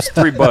 Here's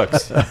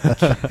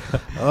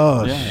 $3.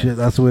 Oh Yeah. shit,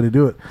 that's the way to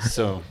do it.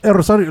 So Hey,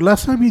 Rosario,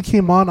 last time you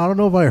came on, I don't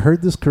know if I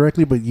heard this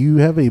correctly, but you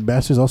have a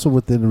master's also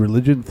within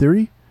religion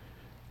theory.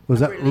 Was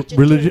that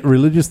Religion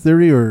religious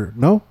theory or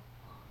no?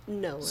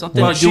 No.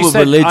 Something well, to she do with said,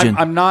 religion.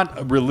 I'm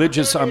not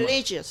religious. I'm I'm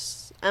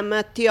religious. I'm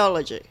a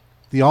theology.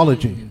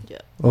 Theology. Yeah.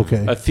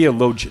 Okay, a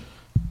theologian.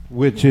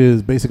 which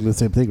is basically the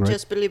same thing, right?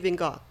 Just believe in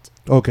God.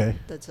 Okay,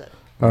 That's it.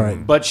 all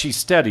right. But she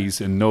studies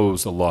and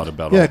knows a lot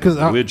about Yeah, all 'cause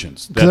the I-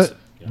 religions. 'cause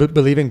That's But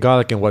believe in God,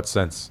 like in what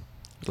sense?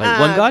 Like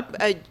one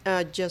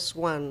God? Just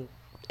one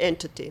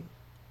entity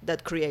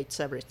that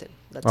creates everything.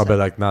 That's Oh, it. but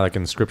like not like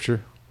in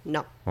scripture.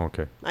 No,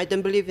 Okay. I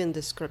don't believe in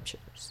the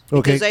scriptures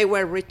Okay. because they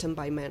were written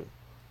by men.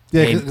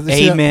 Yeah,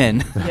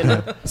 Amen. You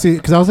know, See,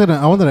 because I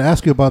wanted to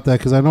ask you about that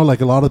because I know like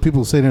a lot of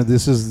people saying that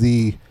this is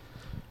the,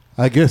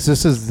 I guess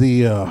this is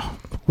the,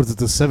 what is it,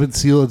 the seventh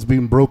seal that's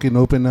being broken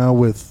open now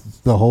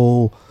with the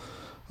whole,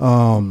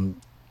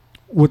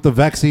 with the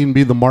vaccine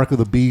being the mark of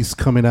the beast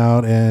coming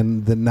out,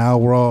 and then now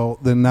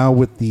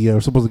with the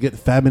we're supposed to get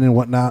famine and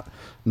whatnot.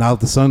 Now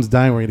that the sun's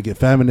dying, we're going to get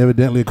famine,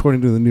 evidently,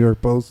 according to the New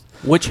York Post.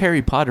 Which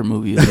Harry Potter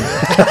movie is it?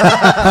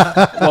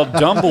 Well,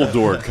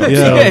 Dumbledore comes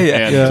Yeah. out.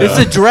 Yeah. And, Is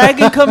the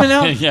dragon coming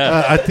out?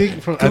 yeah. I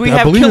think from Do we I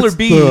have believe killer it's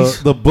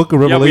bees? The Book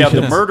of Yeah, we Revelations.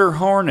 have the murder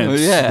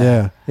hornets.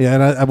 Yeah. Yeah,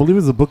 and I believe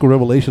it's the Book of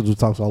Revelations which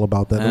talks all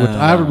about that, which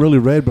I haven't really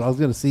read, but I was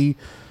going to see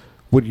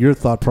what your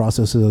thought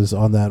process is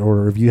on that,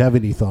 or if you have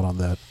any thought on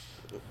that.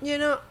 You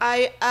know,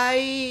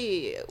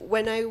 I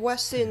when I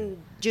was in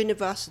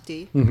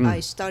university,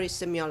 I studied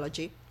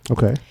semiology.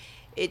 Okay.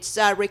 It's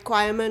a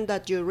requirement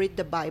that you read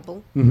the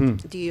Bible,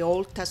 the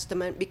Old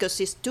Testament, because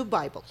it's two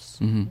Bibles,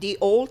 the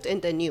Old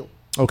and the New.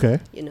 Okay.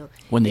 You know,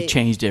 When they It-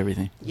 changed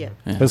everything. Yeah.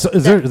 Is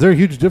there a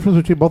huge difference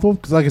between both of them?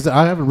 Because like I said,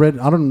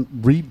 I don't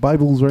read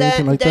Bibles or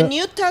anything like the that.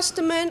 New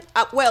Testament,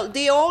 well,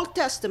 the Old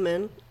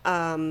Testament,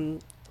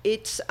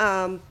 it's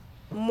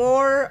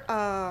more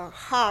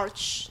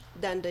harsh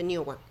than the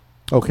new one.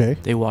 Okay.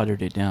 They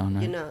watered it down.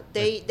 Right? You know,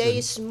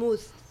 they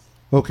smooth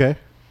Okay.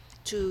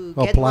 to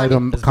get Apply money.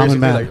 them It's common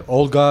basically man. like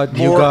old God,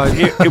 new More, God.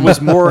 it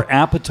was more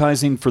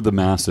appetizing for the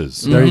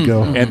masses. There you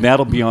go. And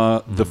that'll be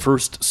the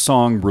first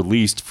song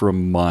released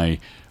from my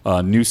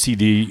new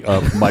CD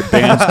of my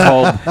band's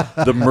called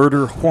The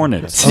Murder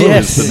Hornets.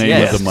 Yes, is the name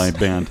yes. of my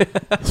band.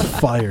 It's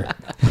fire.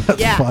 That's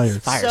Yeah. fire.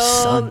 Fire,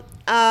 So,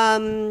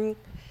 son.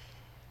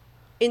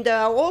 in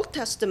the Old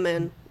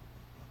Testament,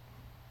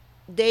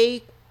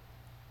 they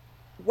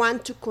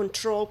want to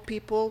control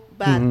people,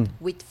 but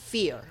with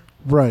fear.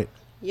 Right.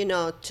 You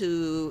know,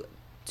 to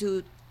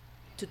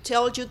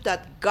tell you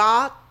that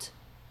God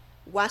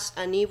was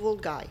an evil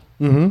guy.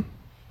 Mm-hmm.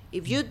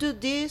 If you do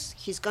this,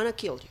 he's gonna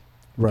kill you.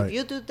 Right. If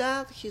you do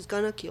that, he's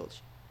gonna kill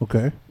you.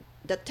 Okay.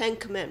 The Ten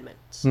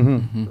Commandments,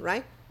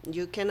 right?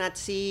 You cannot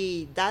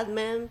see that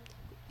man.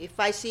 If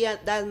I see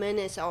that man,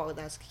 I say, oh,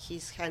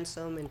 he's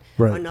handsome, and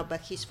Right. oh no,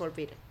 but he's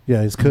forbidden.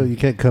 Yeah, you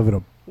can't covet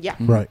them. Yeah.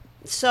 Right.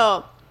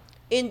 So,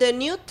 in the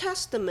New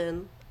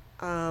Testament,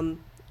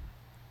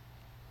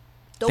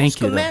 those Thank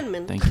you. though.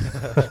 commandments, Thank you.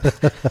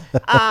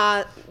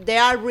 they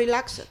are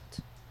relaxed.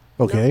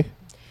 Okay.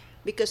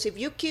 Because if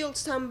you kill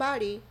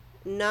somebody,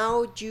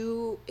 now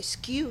you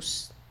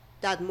excuse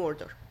that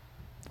murder.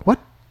 What?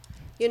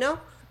 You know?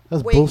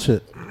 That's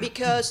bullshit.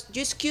 Because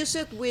you excuse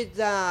it with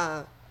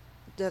the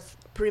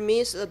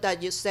premise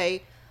that you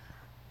say,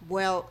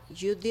 well,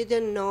 you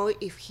didn't know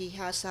if he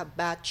has a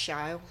bad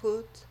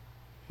childhood,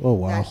 Oh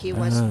wow. that he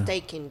was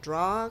taking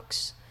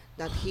drugs,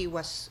 that he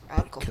was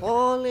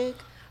alcoholic,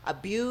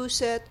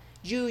 abused.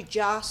 You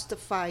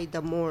justify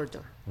the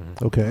murder.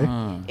 Okay.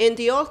 In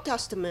the Old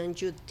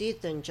Testament, you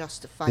didn't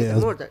justify Yeah,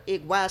 the murder.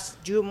 It was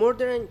you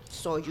murdering,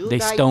 so you They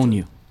died stone too.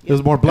 you. It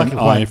was more black An and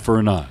eye white. for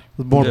an eye. It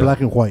was more Yeah. black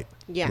and white.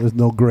 Yeah. There's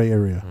no gray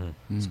area.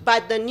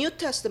 But the New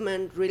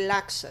Testament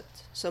relaxed it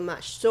so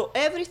much. So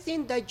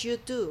everything that you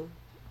do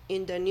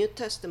in the New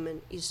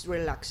Testament is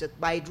relaxed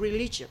by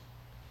religion.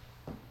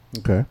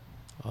 Okay.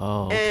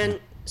 Oh. And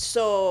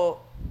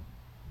so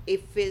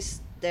if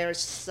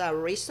there's a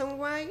reason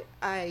why,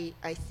 I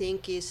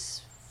think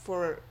is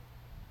for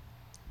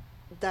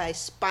the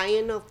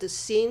spying of the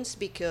sins,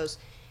 because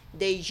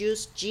they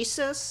use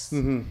Jesus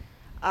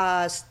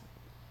as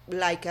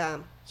like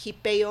he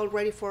paid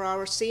already for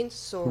our sins,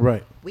 so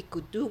Right. we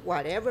could do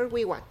whatever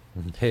we want,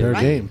 Fair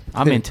Right. game.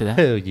 I'm into that.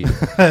 Hell yeah.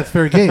 That's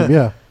fair game.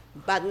 Yeah.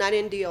 but not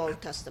in the Old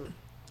Testament.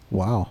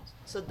 Wow.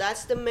 So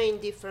that's the main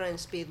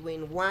difference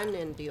between one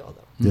and the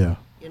other. Yeah.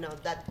 You know,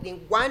 that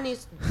in one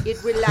is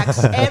it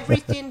relaxes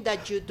everything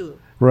that you do,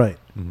 Right.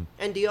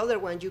 and the other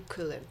one you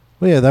couldn't.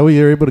 Well, yeah. That way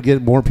you're able to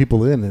get more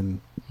people in, and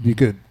you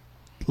could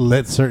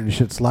let certain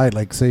shit slide.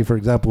 Like, say, for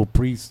example,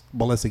 priests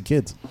molesting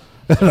kids.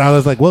 And I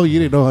was like, well, you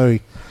didn't know how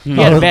He had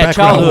how a his bad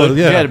background childhood. was.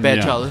 He had a Yeah. bad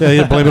Yeah. childhood. Yeah,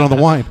 you blame it on the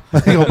wine.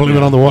 You blame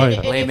it on the wine.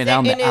 And Blame if it they-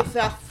 on the and if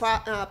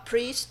a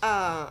priest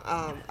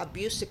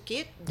abuse a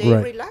kid, they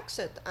Right. relax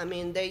it. I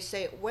mean, they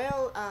say,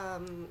 well,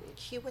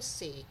 he was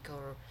sick,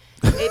 or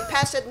it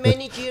passed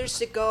many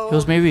years ago. It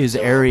was maybe his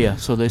so- area,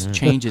 so let's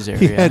change his He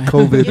area. had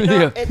COVID. You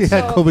know, He and had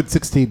so,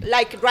 COVID-16.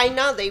 like right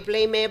now, they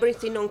blame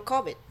everything on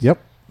COVID. Yep.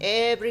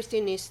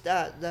 Everything is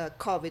the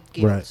COVID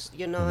guilt. Right.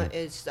 You know,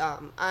 it's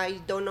I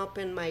don't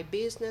open my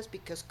business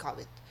because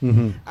COVID.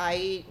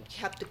 I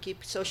have to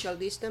keep social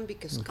distance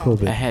because COVID.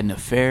 COVID. I had an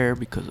affair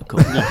because of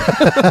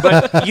COVID.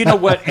 But you know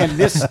what? And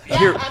this Yeah,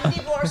 here, I'm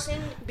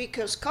divorcing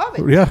because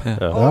COVID.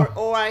 Yeah.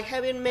 Or I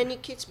having many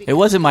kids because It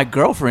wasn't my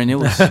girlfriend. It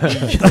was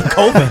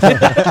COVID.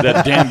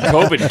 that damn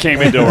COVID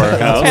came into our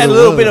Had house. a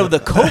little bit of the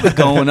COVID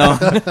going on.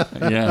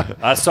 Yeah,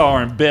 I saw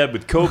her in bed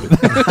with COVID.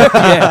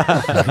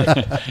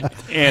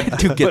 And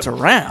Dude gets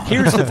around.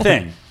 here's the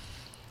thing.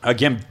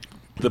 Again,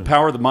 the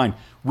power of the mind.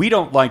 We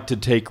don't like to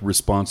take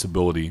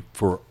responsibility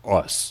for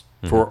us,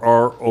 for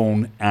our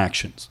own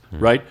actions,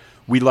 right?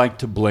 We like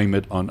to blame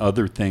it on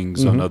other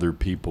things, on other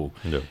people.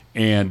 Yeah.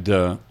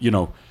 And,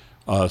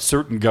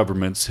 certain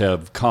governments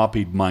have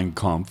copied Mein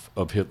Kampf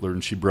of Hitler,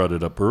 and she brought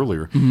it up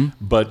earlier,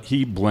 but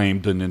he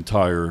blamed an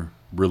entire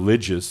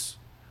religious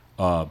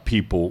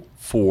people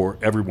for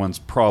everyone's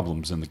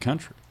problems in the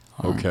country.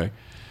 Okay.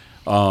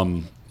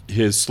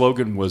 His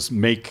slogan was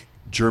 "Make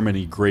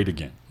Germany Great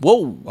Again."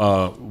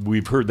 Whoa.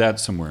 We've heard that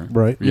somewhere.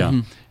 Right.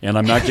 Yeah. And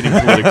I'm not getting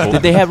political.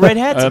 Did they have red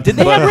hats? Did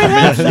they have red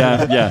hats?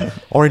 Yeah.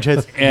 Orange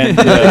heads. And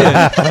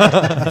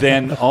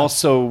then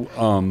also,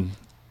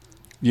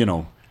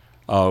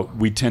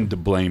 we tend to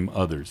blame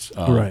others.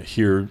 Right.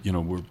 Here,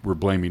 we're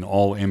blaming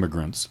all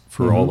immigrants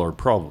for all our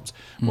problems.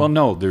 Well,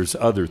 no, there's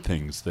other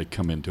things that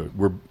come into it.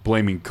 We're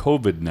blaming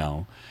COVID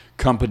now.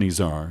 Companies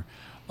are.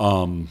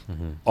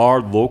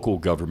 Our local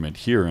government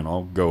here, and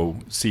I'll go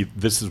see,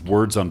 this is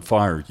Words on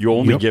Fire. You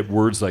only get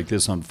words like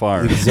this on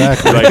fire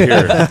right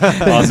here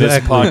on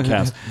this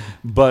podcast.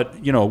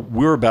 But,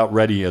 we're about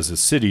ready as a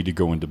city to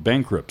go into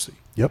bankruptcy.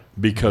 Yep.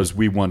 Because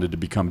we wanted to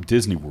become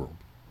Disney World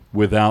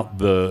without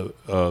the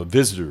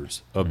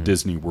visitors of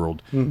Disney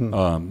World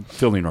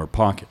filling our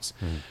pockets.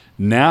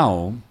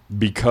 Now,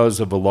 because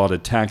of a lot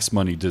of tax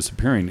money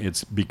disappearing,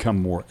 it's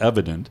become more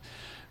evident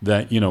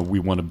that, we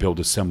want to build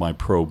a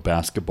semi-pro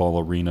basketball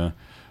arena.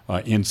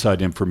 Inside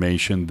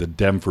information, the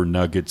Denver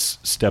Nuggets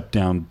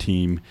step-down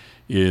team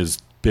is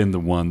been the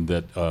one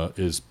that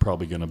is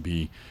probably going to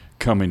be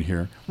coming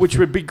here, which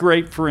would be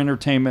great for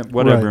entertainment,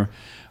 whatever.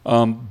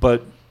 Right.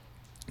 But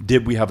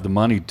did we have the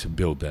money to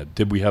build that?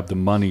 Did we have the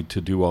money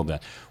to do all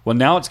that? Well,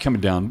 now it's coming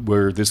down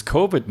where this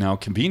COVID now,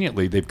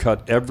 conveniently, they've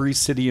cut every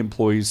city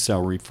employee's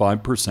salary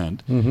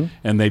 5%,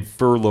 and they've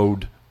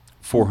furloughed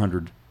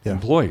 400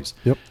 employees.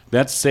 Yep.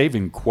 That's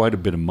saving quite a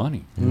bit of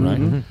money,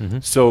 right?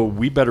 So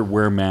we better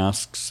wear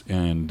masks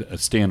and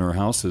stay in our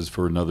houses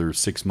for another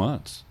 6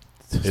 months.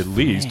 At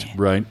least,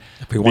 right?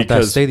 If we want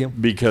that stadium.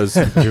 Because,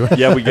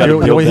 we got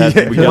to build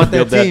that. We got to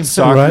build that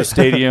soccer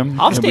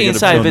stadium. I'll stay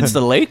inside if it's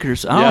the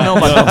Lakers. I don't know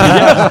about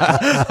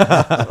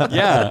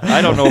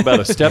I don't know about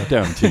a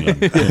step-down team.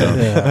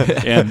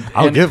 And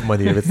I'll give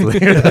money if it's the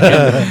Lakers.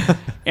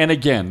 And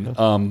again,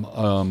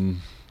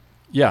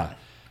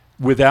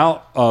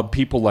 without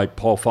people like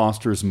Paul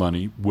Foster's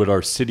money, would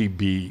our city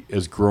be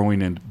as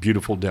growing and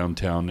beautiful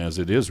downtown as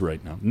it is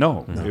right now?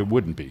 No. It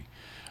wouldn't be.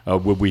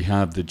 Would we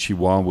have the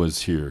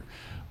Chihuahuas here?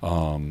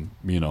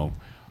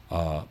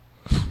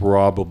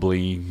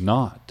 Probably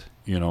not,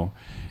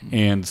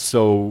 And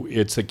so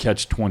it's a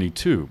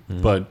catch-22.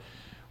 But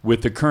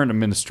with the current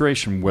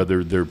administration,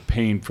 whether they're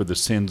paying for the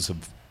sins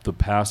of the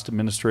past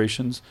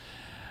administrations,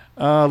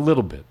 a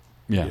little bit,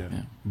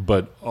 yeah.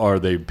 But are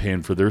they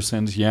paying for their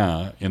sins?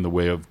 Yeah, in the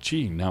way of,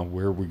 now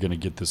where are we going to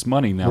get this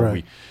money? Now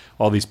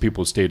all these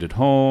people stayed at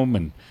home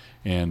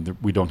and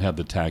we don't have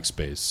the tax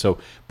base. So,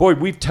 boy,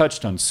 we've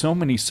touched on so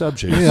many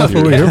subjects. Yeah, that's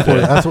what we're here for.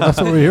 That's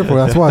what we're here for.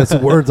 That's why it's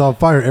Words on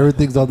Fire.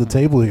 Everything's on the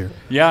table here.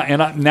 Yeah,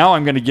 and now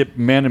I'm going to get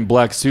men in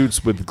black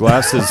suits with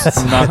glasses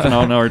knocking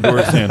on our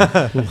doors saying,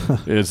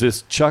 is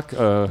this Chuck?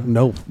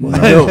 No.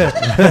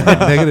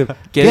 Negative.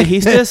 ¿Qué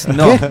dijiste?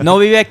 No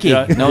vive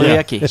aquí. No vive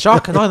aquí.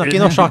 Shock? No, aquí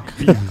no shock.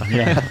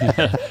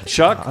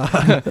 Shock?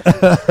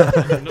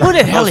 Who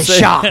the hell is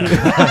Shock?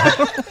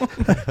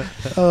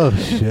 Oh,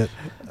 shit.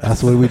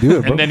 That's the way we do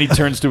it, bro. And then he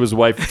turns to his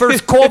wife,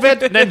 first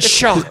COVID, then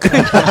shock.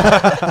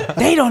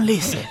 They don't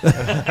listen.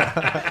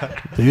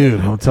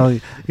 Dude, I'm telling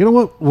you. You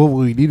know what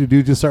we need to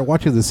do? Just start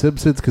watching The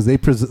Simpsons because they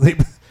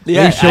predicted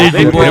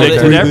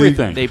everything.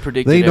 everything. They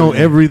predicted They know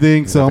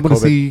everything. So Yeah, I'm going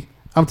to COVID. see.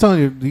 I'm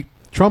telling you,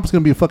 Trump's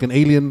going to be a fucking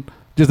alien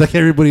just like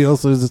everybody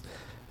else is.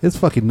 It's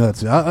fucking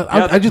nuts.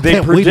 I just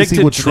can't wait to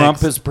see what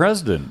Trump is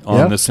president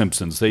on The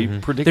Simpsons. They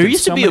predicted. There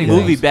used to be a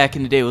movie things. back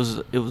in the day.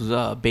 It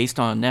was based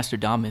on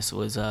Nostradamus. It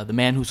was The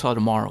Man Who Saw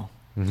Tomorrow.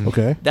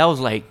 Okay. That was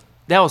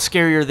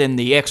scarier than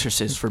The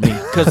Exorcist for me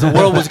because the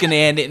world was going to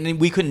end and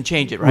we couldn't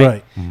change it,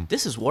 right?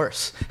 This is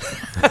worse.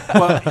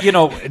 Well,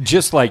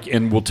 just like,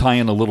 and we'll tie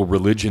in a little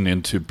religion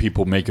into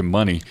people making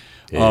money.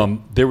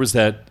 There was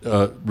that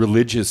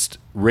religious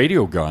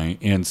radio guy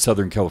in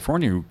Southern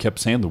California who kept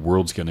saying the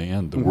world's going to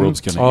end. The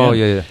world's going to end.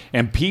 Yeah.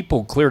 And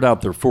people cleared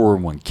out their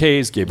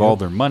 401ks, gave all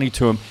their money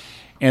to him.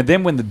 And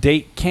then when the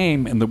date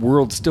came and the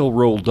world still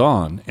rolled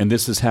on, and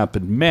this has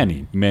happened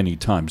many, many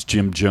times,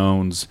 Jim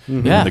Jones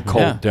and the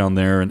cult down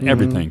there and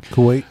everything.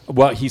 Kuwait.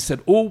 Well, he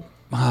said,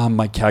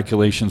 my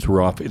calculations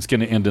were off. It's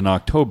going to end in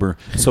October,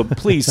 so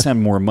please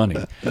send more money.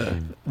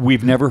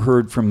 We've never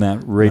heard from that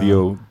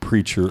radio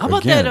preacher How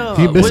about again. that?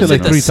 He missed what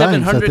it like is it, 3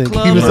 the times, I 700 think.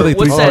 Club? He missed it or like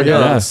what's 3 that?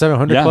 times.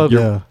 700 Yeah. Club.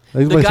 Yeah. He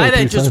The missed it guy like that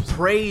 3 just times.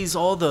 prays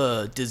all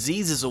the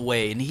diseases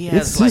away, and he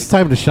has It's his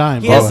time to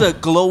shine, he bro. has the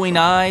glowing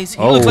eyes.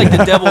 He looks like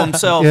the devil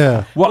himself.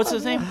 Yeah. What's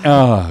his name?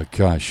 Oh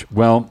gosh.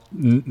 Well,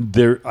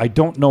 I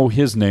don't know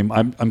his name.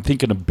 I'm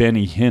thinking of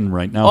Benny Hinn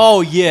right now. Oh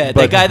yeah, the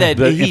But guy that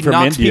he from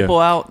knocks India. people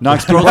out,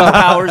 Knocks throws people the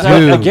powers out.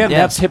 Dude. Again, Yeah.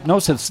 that's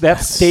hypnosis.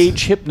 That's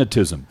stage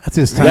hypnotism. That's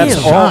his time That's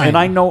to all, shine. and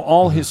I know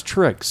all his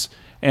tricks.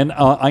 And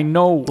I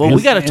know. Well,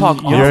 we got to talk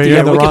off the You're air.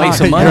 in the We can wrong, make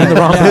some you're in money. the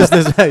wrong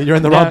business. You're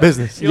in the wrong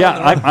business. Yeah,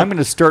 I'm going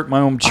to start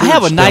my own church. I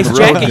have a down nice the road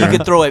jacket you there.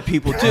 could throw at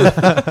people too.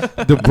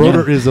 The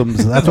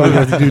broderisms. That's what we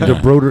have to do. The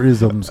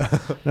broderisms.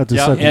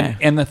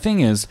 And the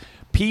thing is,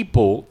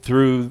 people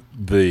through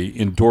the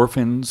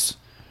endorphins,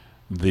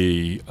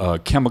 the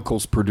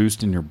chemicals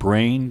produced in your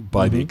brain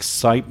by the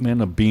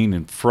excitement of being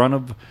in front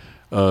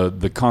of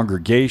the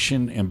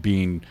congregation and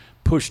being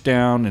pushed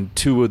down, and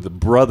two of the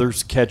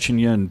brothers catching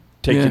you and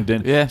taking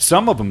down. Yeah.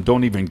 Some of them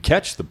don't even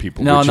catch the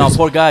people. No, which no, is,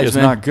 poor guys, It's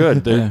man. not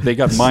good. They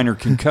got minor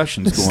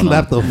concussions going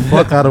Slap on. the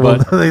fuck out of them.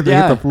 But, They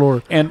hit the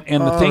floor. And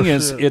the Oh, thing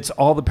is, shit. it's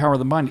all the power of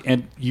the mind.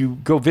 And you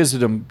go visit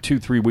them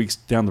 2-3 weeks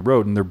down the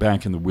road, and they're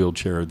back in the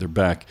wheelchair. They're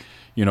back,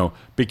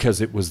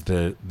 because it was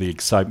the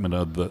excitement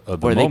of the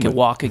Where they moment. could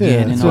walk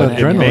again it's and all the that.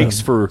 It adrenaline.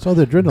 makes for It's all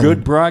the adrenaline.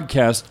 good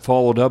broadcast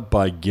followed up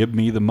by "Give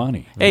me the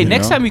money." Hey, you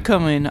next know? time you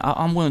come in,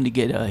 I'm willing to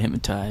get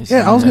hypnotized.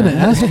 Yeah, I was going to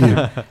ask you.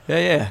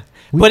 Yeah.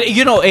 But,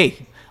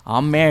 hey,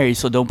 I'm married,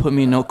 so don't put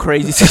me in no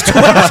crazy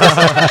situation.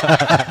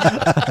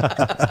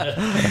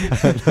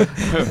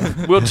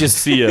 We'll just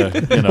see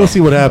We'll see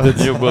what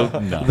happens. Yeah,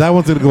 well, no. That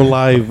one's going to go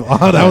live.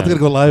 That one's going to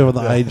go live on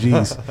the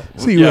IGs.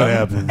 See Yeah. what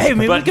happens. Hey, maybe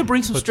we But- could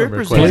bring some Put some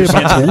strippers Play in.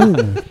 requests. it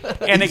back.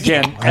 Ooh. And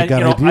again, I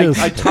got ideas.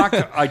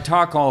 I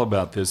talk all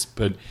about this,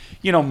 but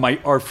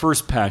our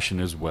first passion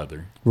is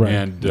weather, Right.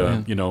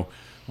 and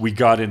we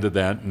got into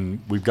that, and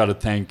we've got to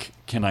thank.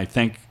 Can I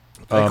thank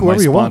Thank my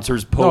whoever you want.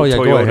 sponsors? Oh yeah,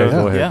 Toyota. go ahead.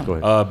 Go ahead. Yeah. Go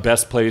ahead.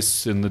 Best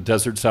place in the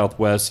desert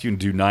Southwest. You can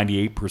do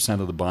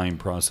 98% of the buying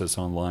process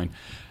online.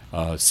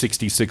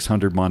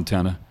 6600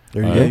 Montana.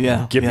 There you go.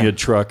 Yeah, Get me yeah. a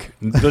truck.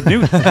 The new.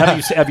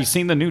 have you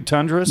seen the new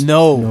Tundras?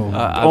 No.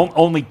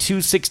 Only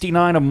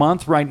 $269 a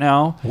month right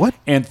now. What?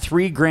 And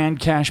 $3,000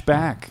 cash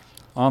back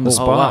on the Oh,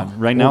 spot wow.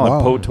 right now Oh, at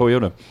wow. Poe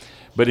Toyota.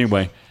 But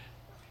anyway,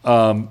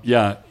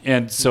 yeah.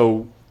 And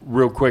so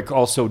real quick,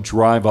 also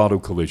Drive Auto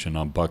Collision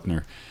on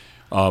Buckner,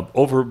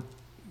 over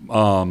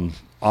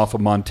off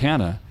of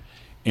Montana,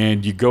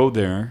 and you go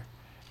there.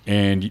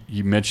 And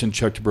you mentioned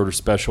Chuck DeBroder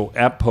special.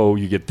 At Poe,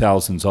 you get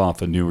thousands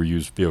off a new or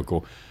used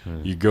vehicle.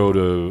 You go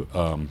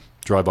to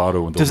Drive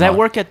Auto. And Does that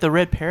work at the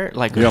Red Parrot?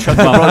 Like a Yeah. Chuck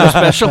DeBroder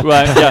special?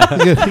 Right, yeah.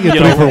 You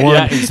get 3 for 1.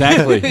 Yeah,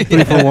 exactly.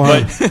 3 for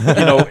 1.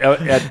 But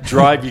at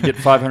Drive, you get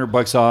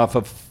 $500 off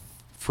of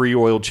free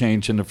oil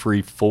change and a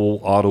free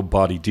full auto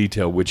body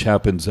detail, which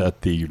happens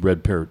at the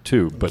Red Parrot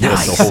too. But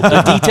that's a whole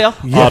A detail?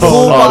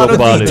 auto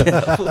body,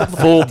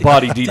 full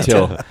body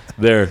detail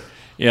there.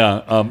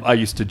 Yeah, I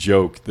used to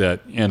joke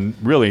that, and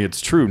really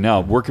it's true now,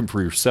 working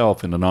for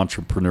yourself and an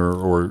entrepreneur,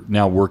 or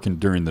now working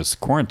during this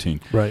quarantine,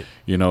 Right.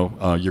 you're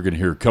going to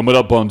hear, coming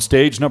up on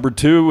stage number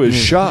 2 is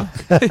Shock.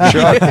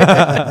 Shock.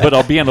 But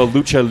I'll be in a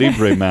lucha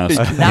libre mask.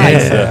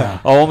 Nice. And,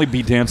 I'll only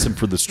be dancing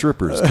for the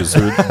strippers because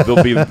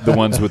they'll be the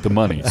ones with the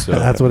money. So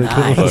That's what it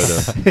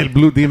Nice. is. El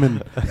Blue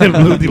Demon. El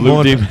Blue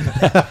Blue Demon. Demon.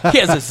 He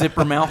has a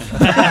zipper mouth.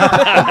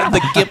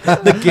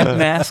 the gimp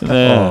mask.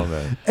 Oh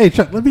man. Hey,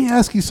 Chuck, let me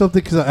ask you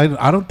something, because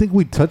I don't think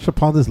we touched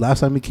upon this last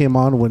time we came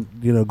on, when,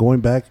 going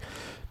back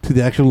to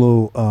the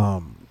actual,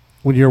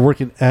 when you're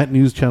working at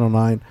News Channel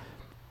 9,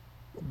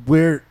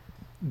 where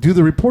do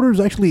the reporters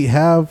actually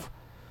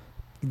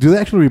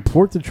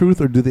report the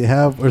truth, or do they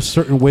have a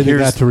certain way they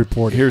got to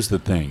report it? Here's the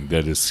thing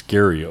that is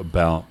scary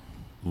about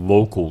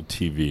local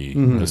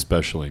TV,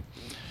 especially.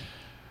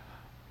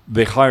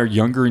 They hire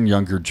younger and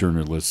younger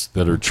journalists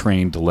that are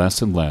trained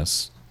less and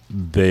less.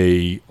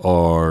 They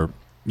are,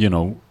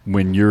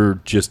 when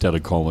you're just out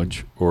of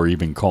college or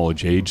even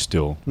college age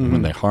still,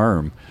 when they hire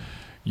them,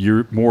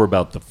 you're more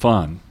about the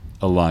fun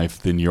of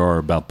life than you are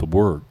about the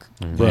work.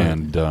 Right.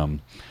 And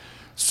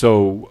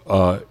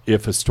so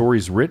if a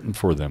story's written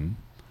for them,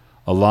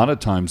 a lot of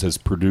times as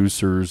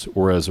producers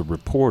or as a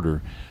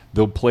reporter,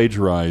 they'll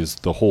plagiarize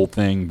the whole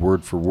thing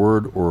word for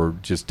word or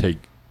just take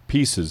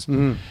pieces.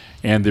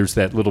 And there's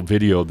that little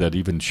video that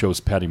even shows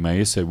Patty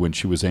Maesa when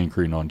she was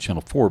anchoring on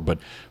Channel 4, but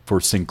for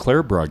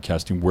Sinclair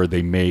Broadcasting, where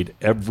they made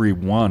every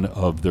one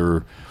of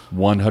their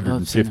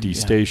 150 yeah.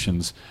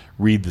 stations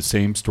read the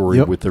same story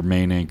Yep. with their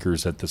main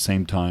anchors at the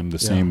same time, the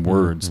same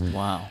words.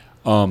 Wow.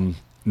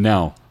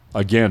 Now,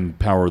 again,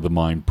 power of the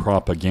mind,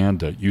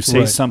 propaganda. You say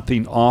Right.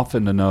 something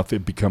often enough,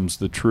 it becomes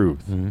the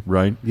truth,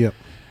 right? Yep.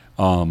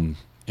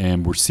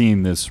 And we're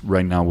seeing this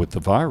right now with the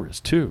virus,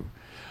 too.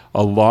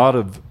 A lot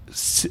of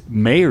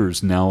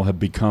mayors now have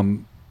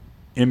become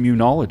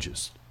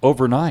immunologists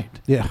overnight.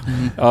 Yeah.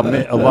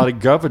 A lot of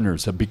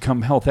governors have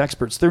become health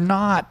experts. They're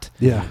not.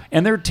 Yeah.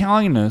 And they're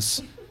telling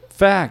us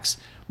facts.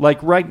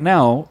 Like right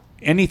now,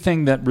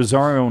 anything that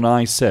Rosario and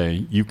I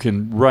say, you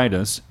can write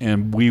us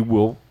and we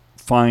will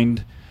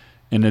find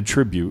and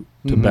attribute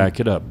to back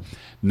it up.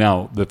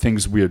 Now, the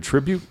things we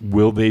attribute,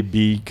 will they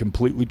be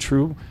completely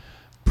true?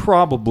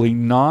 Probably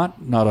not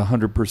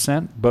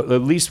 100%, but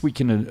at least we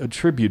can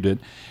attribute it.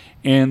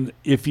 And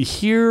if you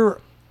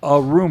hear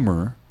a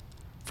rumor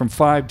from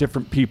 5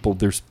 different people,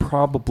 there's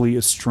probably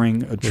a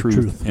string of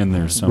truth in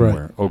there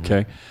somewhere,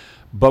 okay?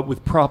 But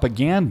with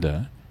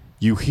propaganda,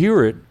 you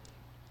hear it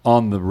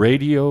on the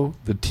radio,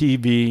 the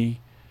TV,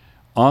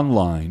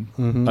 online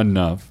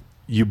enough,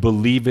 you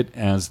believe it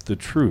as the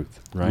truth,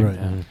 right?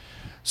 Right.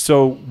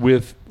 So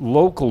with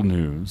local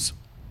news,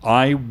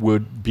 I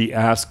would be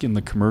asked in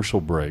the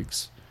commercial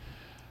breaks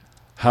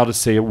how to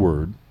say a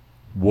word,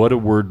 what a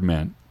word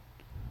meant,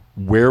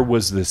 where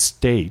was the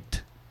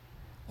state,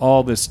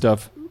 all this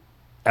stuff.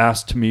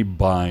 asked to me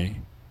by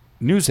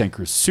news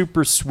anchors,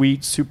 super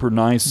sweet, super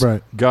nice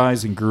Right.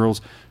 guys and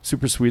girls,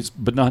 super sweet,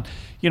 but not,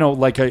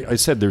 like I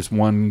said, there's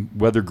one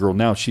weather girl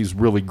now. She's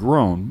really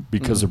grown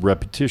because of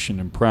repetition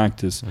and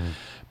practice.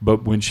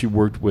 But when she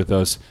worked with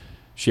us,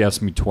 she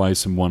asked me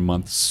twice in 1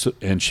 month,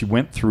 and she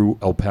went through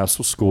El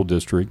Paso School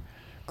District,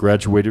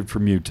 graduated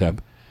from UTEP,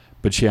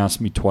 but she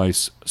asked me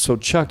twice, so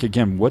Chuck,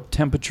 again, what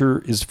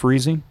temperature is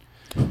freezing?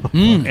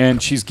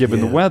 And she's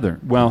given the weather.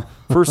 Well,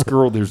 first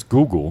girl, there's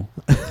Google,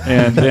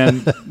 and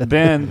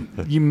then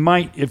you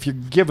might, if you're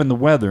given the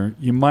weather,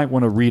 you might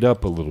want to read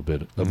up a little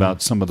bit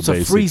about some of the So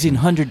basics. freezing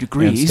 100 and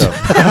degrees.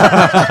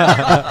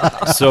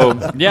 stuff.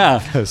 So yeah,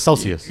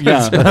 Celsius.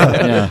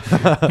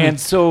 yeah. And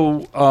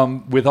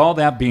so, with all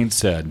that being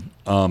said,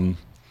 a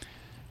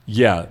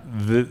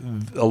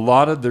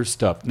lot of their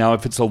stuff. Now,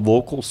 if it's a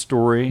local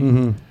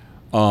story,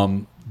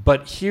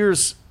 but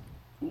here's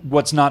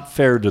what's not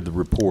fair to the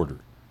reporter.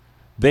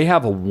 They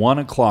have a 1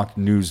 o'clock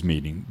news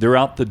meeting. They're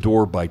out the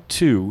door by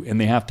 2, and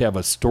they have to have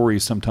a story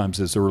sometimes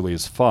as early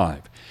as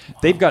 5.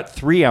 They've got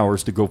 3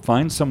 hours to go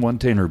find someone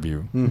to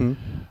interview,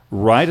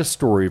 write a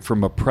story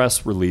from a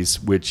press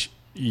release, which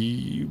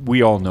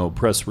we all know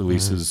press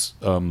releases,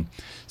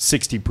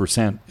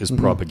 60% is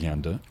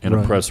propaganda in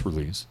a press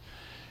release.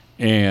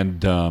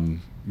 And, I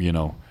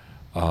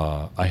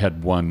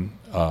had one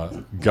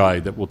guy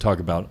that we'll talk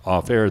about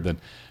off air that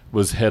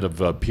was head of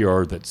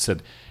PR that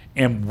said,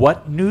 and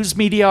what news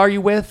media are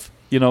you with?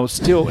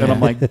 Still. And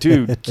I'm like,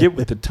 dude, get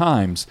with the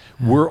times.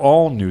 We're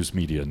all news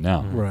media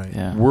now. Right.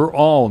 Yeah. We're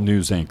all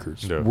news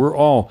anchors. Yeah. We're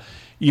all,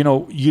 you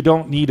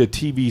don't need a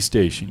TV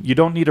station. You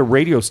don't need a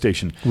radio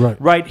station. Right.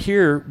 Right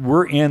here,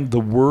 we're in the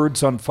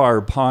Words on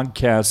Fire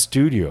podcast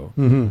studio,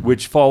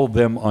 which follow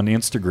them on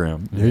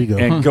Instagram. There you go.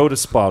 And go to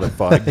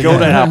Spotify, go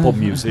to Apple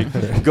Music,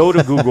 go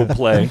to Google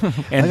Play,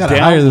 and gotta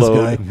hire this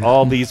download guy.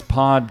 all these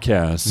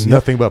podcasts.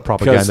 Nothing but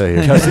propaganda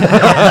here.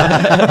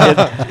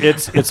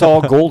 It's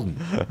all golden,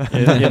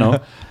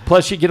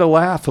 Plus, you get a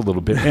laugh a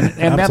little bit, and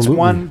that's Absolutely.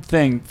 one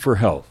thing for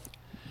health.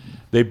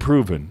 They've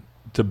proven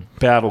to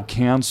battle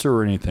cancer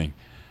or anything.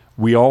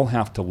 We all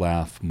have to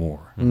laugh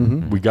more.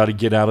 We got to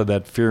get out of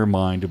that fear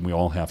mind, and we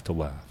all have to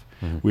laugh.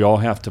 We all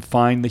have to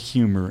find the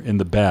humor in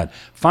the bad,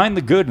 find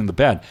the good in the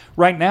bad.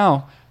 Right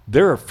now,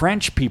 there are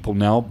French people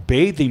now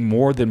bathing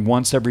more than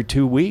once every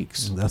 2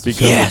 weeks That's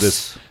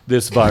because of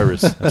this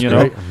virus.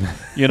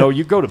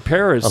 You go to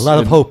Paris, A lot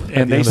of hope at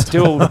and the they end of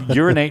still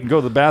urinate and go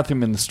to the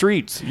bathroom in the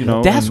streets. That's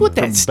and what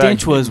that from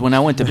stench back- was when I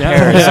went to Yeah.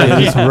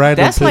 Paris. Just random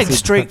That's like pissing.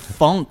 straight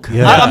funk.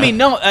 Yeah. I mean,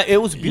 no,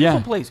 it was a beautiful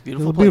Yeah. place. It's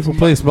Beautiful a place. beautiful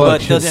place, But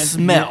the shit.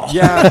 smell.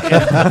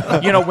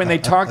 Yeah, and, when they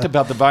talked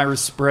about the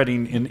virus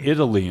spreading in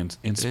Italy and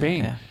in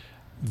Spain, Yeah.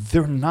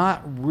 they're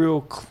not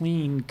real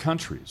clean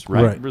countries,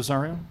 right, Right.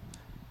 Rosario?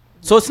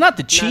 So it's not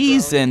the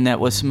cheese then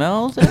that was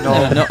smelled?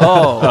 No. Oh,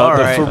 all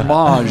The right.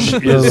 fromage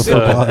is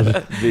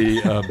fromage.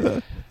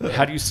 the.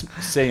 How do you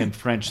say in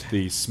French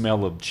the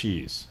smell of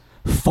cheese?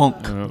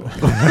 Funk.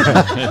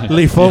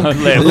 Les Funk.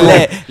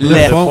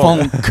 Le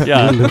funk.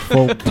 Yeah, Les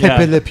Funk.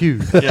 Pepe Le Pew.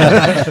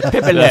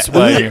 that's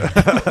why.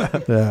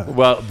 Yeah.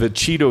 Well, the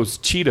Cheetos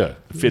cheetah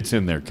fits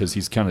in there because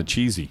he's kind of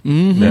cheesy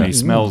and he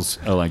smells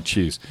like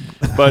cheese.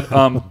 But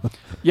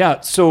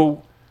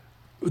so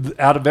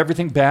out of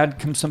everything bad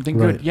comes something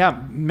Right. good. Yeah,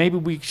 maybe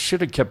we should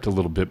have kept a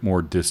little bit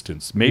more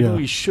distance. Maybe Yeah.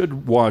 we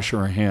should wash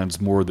our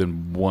hands more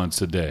than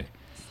once a day.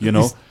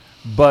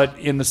 But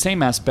in the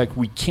same aspect,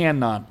 we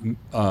cannot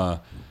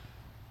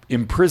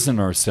imprison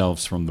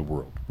ourselves from the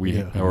world.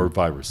 Or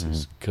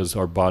viruses, because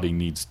our body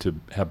needs to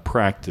have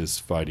practice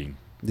fighting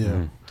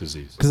Yeah.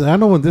 disease. Because I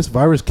know when this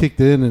virus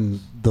kicked in and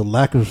the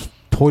lack of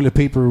toilet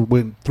paper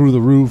went through the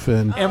roof,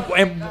 and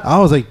And I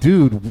was like,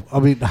 dude, I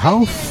mean,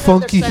 how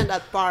funky. Understand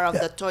that part of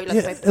the toilet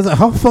Yeah, paper. it's like,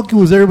 how funky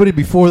was everybody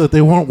before that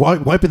they weren't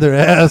wiping their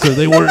ass, or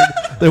they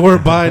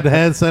weren't buying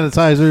hand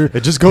sanitizer?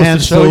 It just goes hand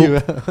to show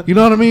soap. You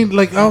know what I mean?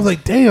 Like, I was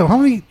like, damn, how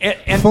many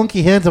And-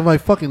 funky hands have I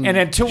fucking? And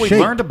until we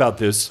shaped? learned about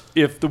this,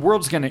 if the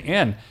world's going to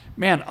end,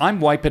 man, I'm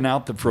wiping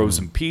out the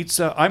frozen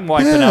pizza. I'm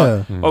wiping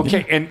Yeah. out.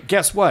 Okay, and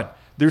guess what?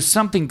 There's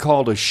something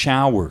called a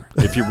shower.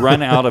 If you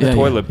run out of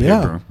toilet Yeah.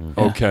 paper,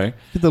 okay.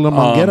 Get the little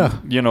manguera,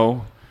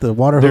 The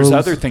water hose. there's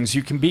other things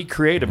you can be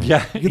creative.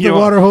 Yeah, Get the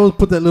water hose.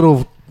 Put that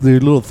little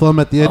thumb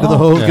at the end of the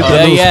hose. Get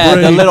that little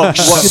spray. the little. Get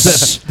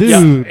that, Yeah,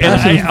 dude. and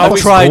that shit is I I've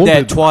always tried golden.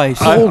 that twice.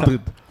 Golden.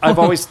 I've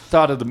always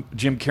thought of the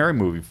Jim Carrey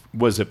movie.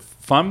 Was it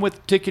Fun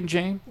with Dick and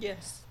Jane?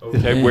 Yes.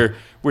 Okay,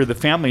 where the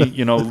family,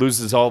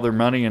 loses all their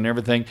money and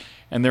everything,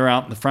 and they're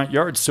out in the front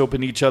yard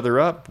soaping each other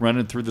up,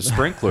 running through the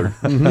sprinkler.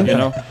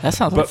 That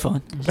sounds like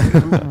fun.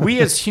 We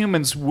as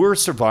humans, we're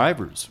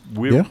survivors.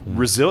 We're Yeah.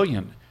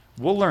 resilient.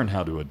 We'll learn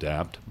how to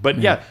adapt. But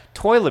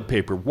toilet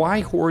paper.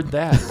 Why hoard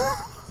that?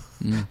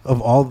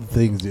 Of all the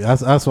things, dude.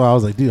 That's why I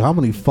was like, dude, how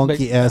many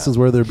funky asses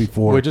were there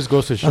before? Well, it just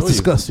goes to show That's you.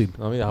 disgusting.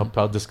 I mean,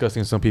 how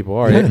disgusting some people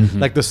are.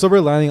 Like the silver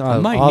lining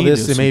on might all need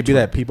this, to it may see be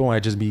that people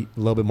might just be a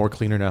little bit more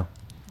cleaner now.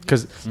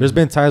 Because there's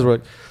been times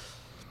where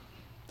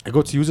I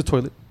go to use a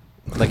toilet,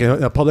 like in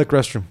a public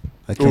restroom,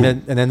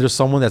 and then there's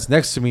someone that's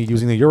next to me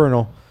using the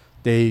urinal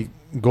they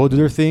go do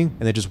their thing,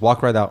 and they just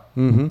walk right out.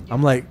 Mm-hmm.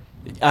 I'm like,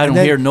 I don't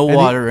hear no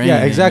water or anything.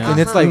 Yeah, exactly.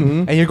 And it's like,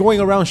 Mm-hmm. and you're going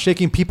around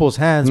shaking people's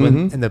hands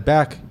when in the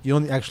back you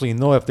don't actually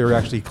know if they're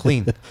actually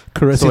clean.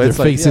 Caressing their it's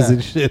like, faces yeah.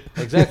 and shit.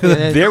 Exactly.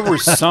 And There were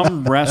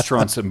some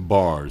restaurants and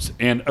bars,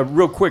 and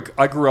real quick,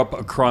 I grew up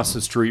across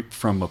the street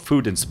from a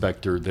food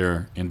inspector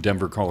there in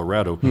Denver,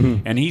 Colorado,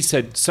 and he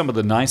said some of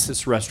the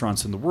nicest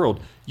restaurants in the world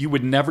you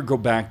would never go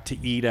back to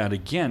eat at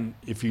again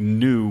if you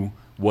knew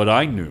what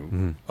I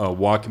knew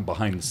walking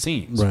behind the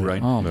scenes,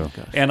 right? Oh my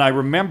gosh. And I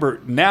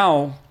remember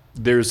now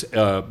there's,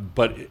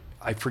 but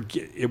I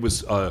forget, it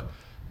was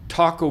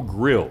Taco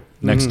Grill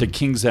next to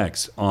King's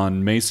X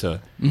on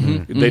Mesa.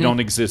 They don't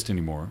exist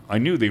anymore. I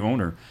knew the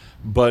owner,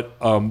 but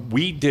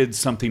we did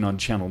something on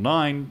Channel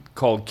 9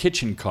 called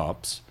Kitchen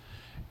Cops,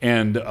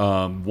 and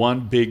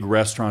one big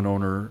restaurant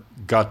owner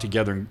got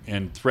together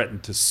and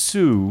threatened to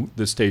sue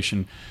the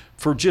station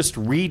for just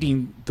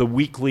reading the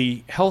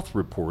weekly health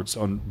reports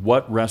on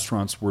what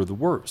restaurants were the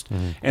worst.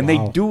 And they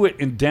do it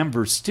in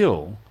Denver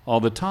still all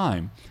the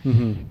time.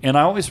 And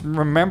I always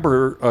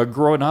remember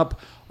growing up,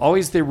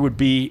 always there would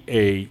be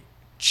a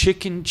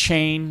chicken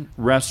chain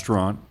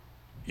restaurant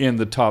in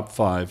the top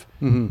 5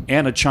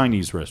 and a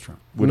Chinese restaurant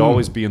would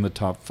always be in the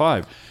top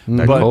 5.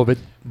 That COVID.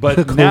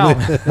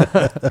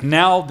 But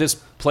now this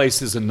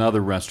place is another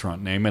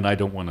restaurant name, and I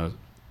don't want to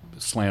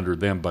slander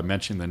them by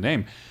mentioning the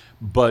name,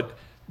 but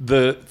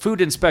the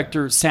food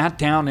inspector sat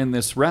down in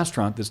this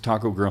restaurant, this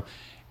Taco Grill,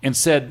 and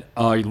said,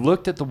 I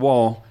looked at the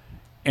wall,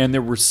 and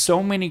there were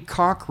so many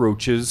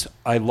cockroaches,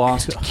 I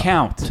lost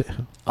count.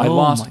 I Oh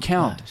lost my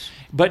count. gosh.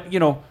 But,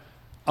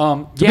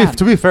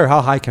 to be fair,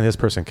 how high can this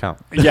person count?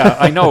 Yeah,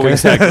 I know,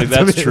 exactly.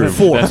 That's true.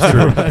 That's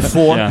true.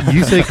 4. Yeah.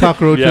 You say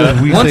cockroaches.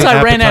 Yeah. We Once say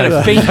I ran out of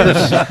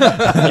appetizers. fingers.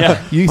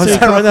 Yeah. You Once say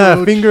I run out of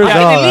cockroach. fingers, I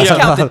at oh, least yeah.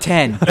 count to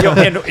 10.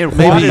 And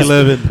Maybe what is-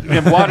 11.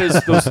 And what is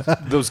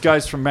those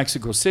guys from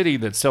Mexico City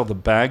that sell the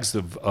bags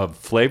of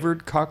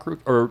flavored cockroach?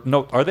 Or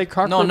no, are they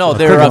cockroach? No,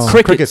 they're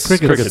crickets.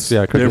 Crickets.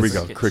 Yeah, There we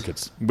crickets. go,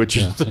 crickets, which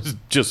is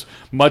just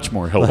much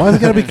more healthy. Why does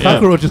it gotta be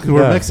cockroaches? Because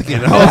we're Yeah.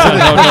 Mexican.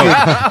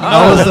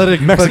 All of a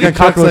sudden, Mexican fucking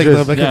cockroaches.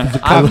 cockroaches. Yeah.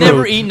 I've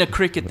never eaten a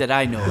cricket that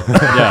I know of.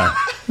 Yeah,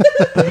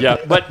 yeah,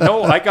 but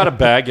no, I got a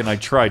bag and I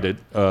tried it.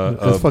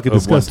 That's fucking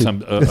disgusting.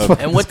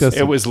 And what's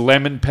It was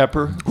lemon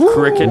pepper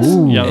crickets.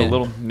 Yeah, a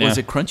little. Yeah. Was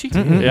it crunchy?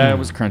 Yeah, it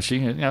was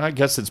crunchy. Yeah, I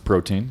guess it's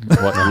protein,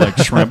 like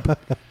shrimp.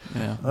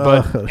 Yeah.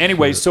 But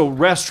anyway, so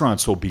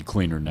restaurants will be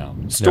cleaner now.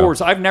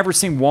 Stores, I've never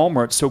seen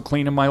Walmart so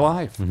clean in my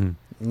life.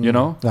 You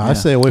know? No, I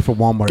stay away from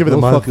Walmart. Give it a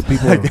Those month. fucking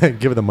people. Are,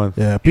 Give it a month.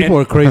 yeah, people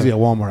are crazy at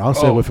Walmart. I'll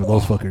stay away from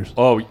those fuckers.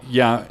 Oh,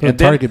 yeah. They're And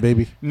then Target,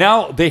 baby.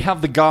 now they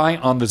have the guy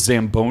on the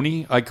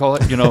Zamboni, I call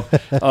it,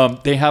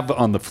 they have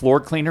on the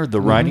floor cleaner,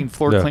 the riding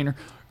floor Yeah. cleaner,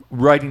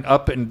 riding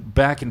up and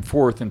back and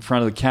forth in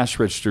front of the cash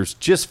registers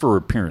just for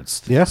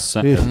appearance Yeah.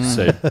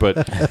 sake.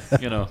 But,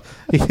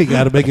 You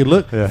gotta make it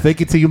look. Yeah.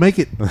 Fake it till you make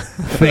it.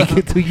 Fake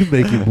it till you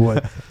make it, boy.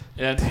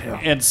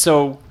 And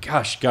so,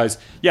 gosh, guys,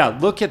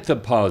 look at the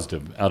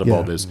positive out of Yeah.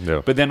 all this.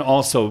 Yeah. But then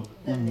also,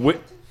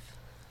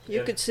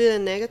 You could see the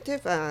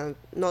negative.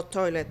 No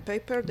toilet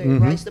paper, they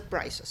raise the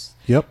prices.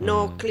 Yep.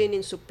 No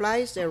cleaning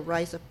supplies, they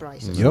raise the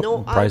prices. Yep. No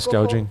Price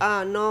alcohol, gouging.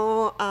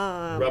 No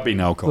rubbing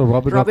The alcohol.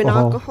 rubbing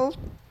alcohol. alcohol.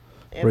 Raise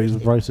the Everything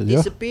prices, yeah.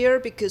 disappear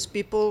because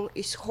people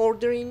is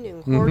hoarding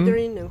and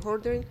hoarding and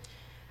hoarding.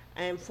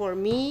 And for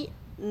me,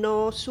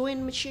 no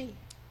sewing machine.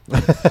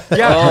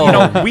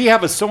 Yeah, we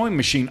have a sewing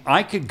machine.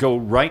 I could go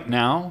right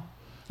now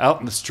out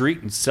in the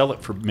street and sell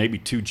it for maybe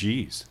 2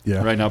 G's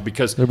Yeah. right now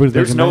because Everybody's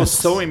there's making no masks.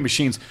 sewing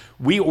machines.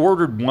 We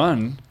ordered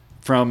one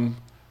from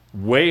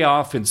way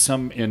off in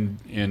China.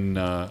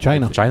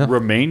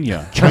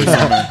 Romania.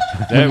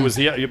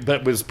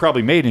 That was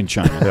probably made in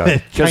China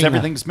because China.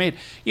 everything's made.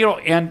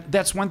 And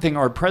that's one thing.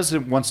 Our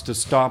president wants to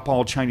stop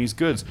all Chinese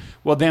goods.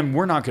 Well, then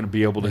we're not going to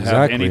be able to have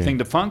Exactly. anything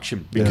to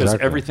function because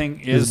Exactly. everything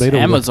It's is made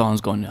over.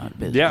 Amazon's going out of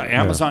business. yeah,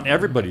 Amazon.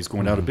 Everybody's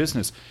going out of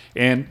business,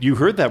 and you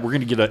heard that we're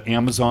going to get an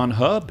Amazon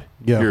hub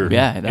Yeah. here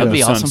Yeah, that'd in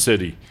be Sun awesome.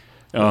 City.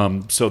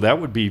 So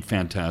that would be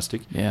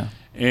fantastic. Yeah.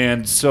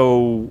 And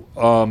so,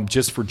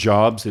 just for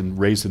jobs and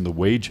raising the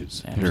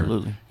wages. here,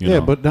 Absolutely. you Yeah,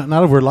 know. but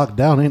not if we're locked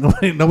down. Ain't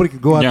nobody can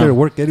go out Yeah. there and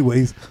work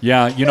anyways.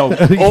 yeah, Yeah,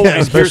 and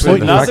here's especially in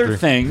the another factory.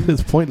 thing.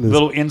 It's pointless.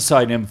 Little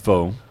inside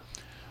info.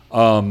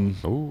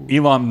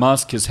 Elon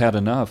Musk has had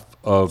enough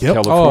of Yep.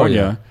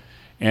 California,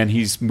 and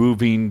he's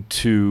moving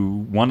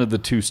to one of the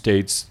 2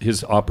 states.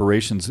 His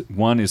operations,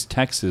 one is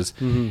Texas,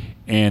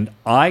 and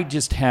I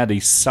just had a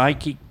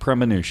psychic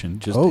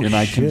premonition. Oh, and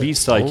I can shit. be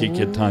psychic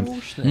at times.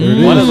 There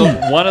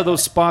it One of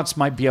those spots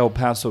might be El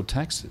Paso,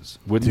 Texas.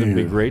 Wouldn't it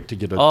be Dude. great to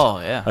get a Oh,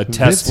 yeah. a Vince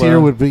Tesla? here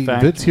would be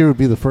factory? Vince here would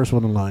be the first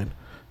one in line.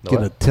 Get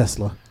what? a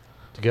Tesla.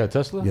 To get a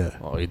Tesla? Yeah.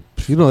 Oh,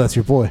 You know that's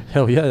your boy.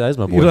 hell yeah, that is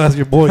my You know boy. that's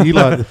your boy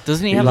Elon.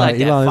 Doesn't he have Elon- like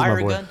that Elon is my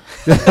fire boy. gun?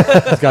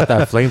 He's got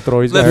that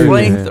flamethrower. He's The got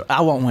everything. flamethrower.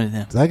 I want one of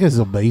them. That guy's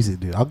amazing,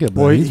 dude. I'll get.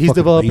 Well, that. he's fucking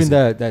developing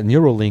amazing. that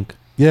Neuralink.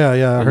 Yeah,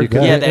 yeah. I You heard can-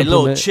 that. Yeah, that little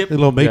implement- chip. The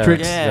little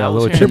Matrix. Yeah, I a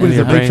was little hearing chip Chip in is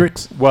your the brain.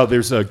 Matrix. Well,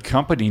 there's a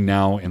company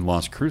now in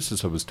Las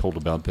Cruces I was told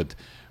about that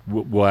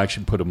we'll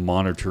actually put a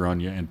monitor on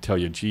you and tell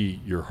you, gee,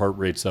 your heart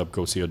rate's up,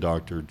 go see a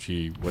doctor,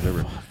 gee,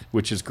 whatever,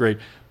 which is great.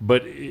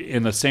 But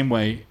in the same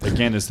way,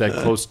 again, is that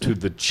close to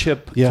the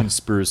chip Yeah.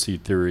 conspiracy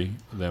theory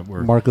that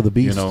we're Mark of the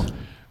Beast.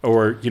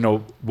 Or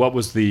what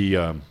was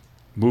the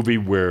movie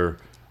where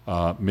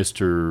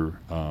Mr.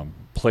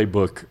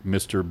 Playbook,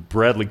 Mr.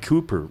 Bradley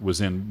Cooper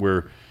was in,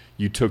 where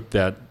you took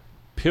that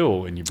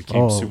pill and you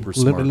became super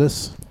smart.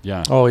 Limitless.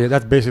 Yeah. Oh yeah,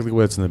 that's basically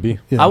what it's gonna be.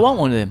 Yeah. I want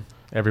one of them.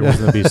 Everyone's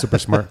gonna be super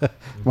smart.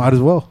 Might as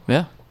well.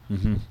 Yeah.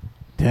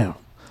 Damn.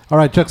 All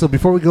right, Chuck. So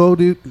before we go,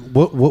 dude,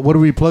 what are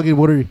we plugging?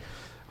 What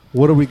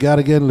do we got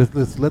again?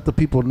 Let's let the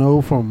people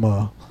know from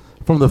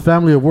the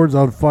family of Words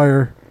on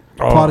Fire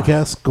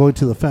podcast, going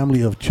to the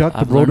family of Chuck the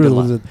I've learned Broder. a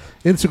lot. Was it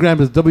Instagram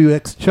is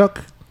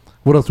WXChuck.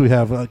 What else do we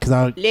have?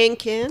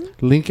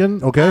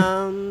 Lincoln, Okay.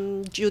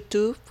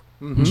 YouTube,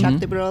 Mhm. Chuck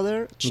the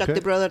Brother, Okay.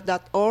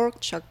 chuckthebrother.org,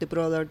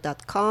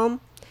 chuckthebrother.com,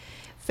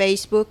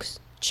 Facebook,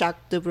 Chuck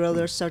the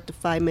Brother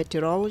Certified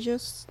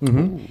Meteorologist,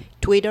 Mhm.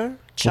 Twitter,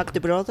 Chuck the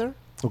Brother,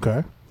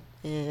 Okay.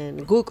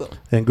 and Google.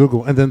 And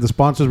Google. And then the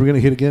sponsors we're gonna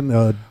hit again.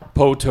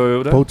 Poe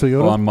Toyota, Poe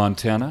Toyota. on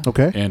Montana.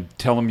 Okay. And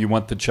tell them you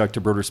want the Chuck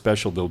DeBroder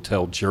special. They'll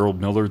tell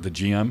Gerald Miller, the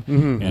GM,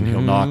 and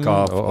he'll knock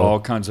off all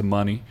kinds of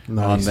money on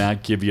Nice.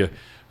 that, give you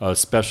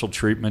special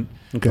treatment.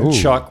 Okay. Ooh.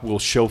 Chuck will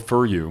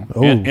chauffeur you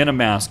Oh. in a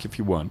mask if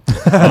you want.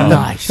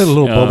 Nice. Hit a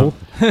little bubble.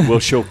 We'll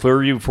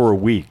chauffeur you for a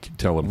week,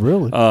 tell him.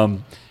 Really?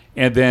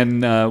 And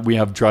then we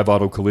have Drive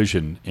Auto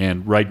Collision.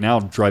 And right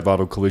now, Drive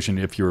Auto Collision,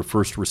 if you're a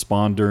first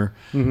responder,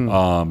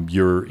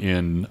 you're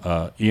in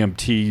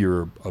EMT,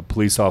 you're a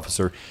police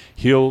officer,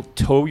 he'll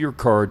tow your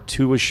car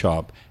to a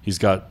shop. He's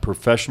got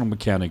professional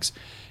mechanics.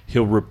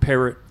 He'll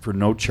repair it for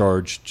no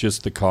charge,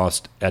 just the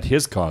cost, at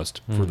his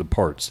cost, for the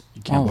parts.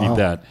 You can't beat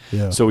that.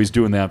 Yeah. So he's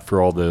doing that for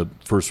all the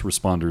first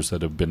responders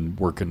that have been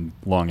working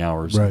long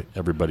hours, Right.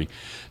 everybody.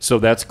 So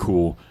that's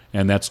cool,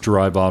 and that's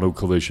Drive Auto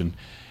Collision.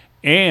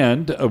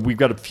 And we've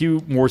got a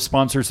few more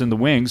sponsors in the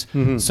wings.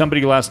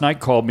 Somebody last night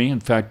called me. In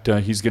fact,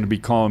 he's going to be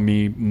calling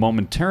me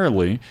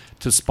momentarily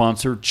to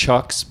sponsor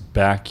Chuck's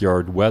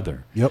Backyard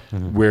Weather. Yep.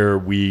 Where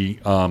we,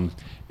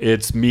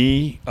 it's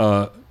me,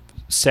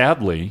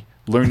 sadly,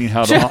 learning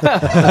how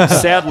to,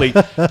 sadly,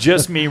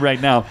 just me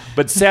right now,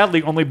 but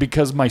sadly only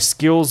because my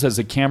skills as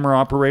a camera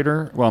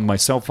operator on my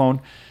cell phone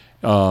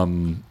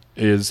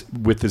is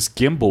with this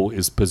gimbal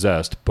is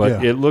possessed,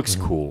 but Yeah. it looks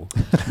cool,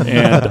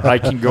 and I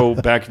can go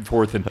back and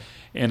forth,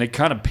 and it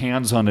kind of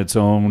pans on its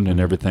own and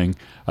everything.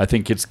 I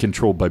think it's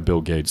controlled by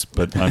Bill Gates,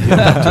 but I'm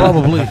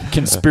Probably.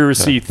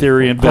 conspircy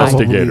theory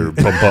investigator.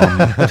 Bum,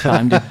 bum.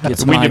 Time to get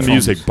some We need iPhones.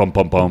 music, bum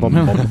bum bum,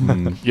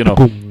 bum, you know,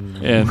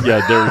 and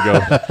yeah, there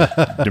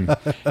we go.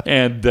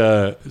 And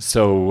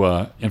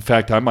so, in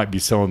fact, I might be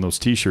selling those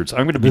T-shirts.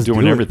 I'm going to be Let's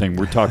doing do it. everything.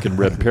 We're talking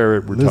Red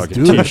Parrot. We're Let's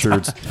talking do it.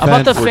 T-shirts. How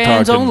about the We're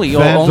fans talking only?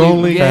 Fans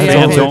only.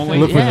 Fans only.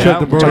 Look for Yeah. Chuck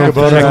the We're Brother. talking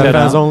about check that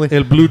fans out. only.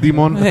 El Blue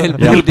Demon. El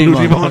Blue Blue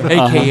Demon. Demon,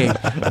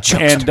 a.k.a.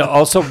 And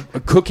also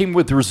Cooking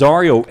with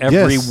Rosario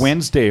every Yes.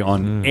 Wednesday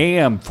on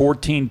AM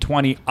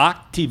 1420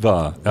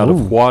 Activa out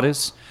of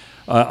Juarez.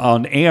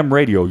 On AM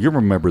radio, you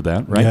remember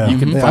that, right? Yeah. You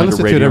can Yeah, I find a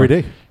listen to it radio every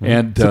day.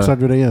 and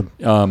 600 a.m.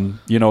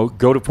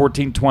 Go to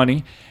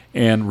 1420,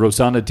 and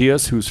Rosana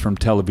Diaz, who's from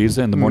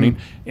Televisa in the morning,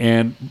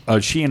 and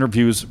she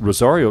interviews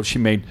Rosario. She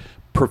made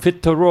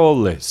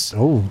profiteroles,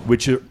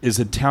 which is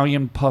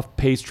Italian puff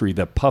pastry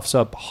that puffs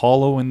up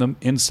hollow in the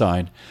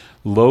inside,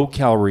 low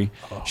calorie.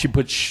 She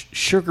puts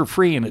sugar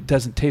free, and it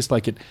doesn't taste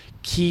like it.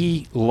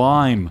 Key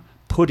lime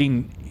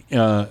pudding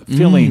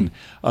filling,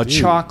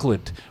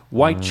 chocolate,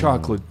 white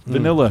chocolate,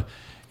 vanilla.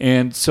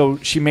 And so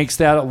she makes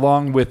that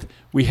along with,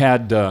 we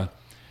had, and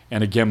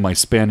again, my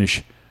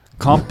Spanish,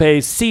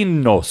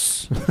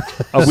 campesinos.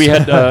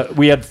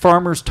 We had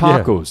farmers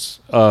tacos,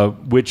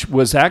 which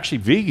was actually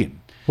vegan.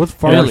 What's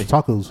farmers Really?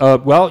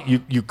 tacos? Well,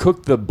 you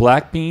cook the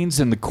black beans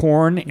and the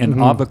corn and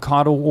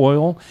avocado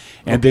oil,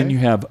 and then you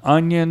have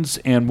onions,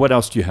 and what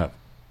else do you have?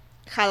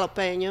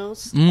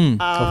 Jalapenos,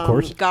 Of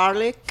course.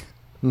 garlic,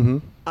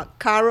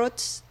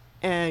 carrots,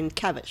 and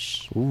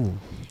cabbage.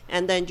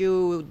 And then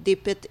you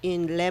dip it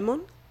in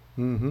lemon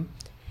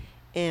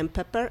and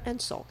pepper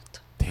and salt.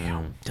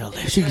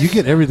 Delicious. You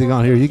get everything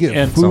on here. You get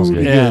And food.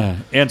 You yeah,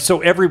 and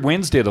so every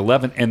Wednesday at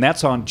 11, and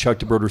that's on Chuck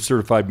DeBroder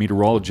Certified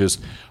Meteorologist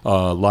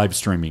live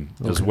streaming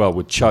as well,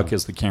 with Chuck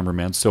as the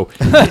cameraman. So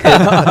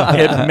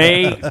it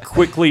may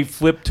quickly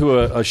flip to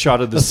a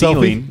shot of the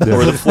ceiling selfie.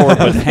 or the floor,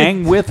 but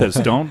hang with us.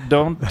 Don't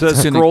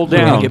scroll we're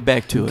gonna down. get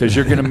back to it. because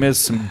you're going to miss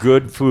some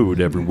good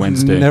food every get,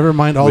 Wednesday. never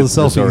mind all the with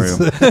Rosario.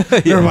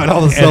 selfies. Never mind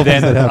all the selfies And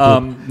then that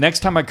happen. next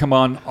time I come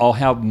on, I'll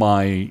have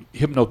my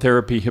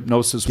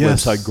hypnosis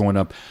Yes. website going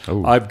up.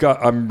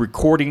 I'm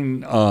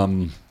recording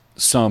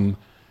some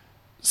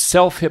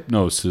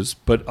self-hypnosis,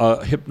 but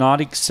a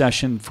hypnotic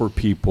session for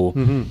people,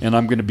 and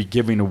I'm going to be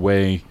giving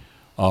away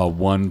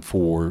one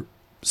for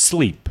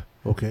sleep.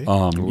 Okay. A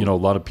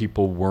lot of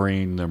people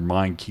worrying, their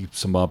mind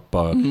keeps them up.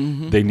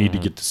 They need to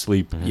get to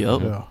sleep.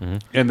 Yep. Yeah.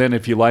 And then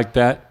if you like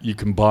that, you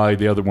can buy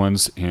the other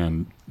ones,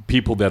 and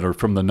people that are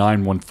from the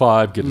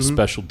 915 get a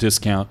special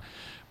discount.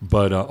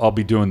 but I'll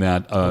be doing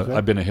that.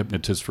 I've been a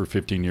hypnotist for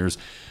 15 years.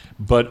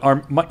 But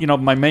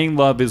my main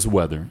love is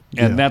weather,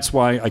 and that's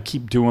why I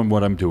keep doing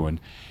what I'm doing.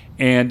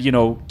 And,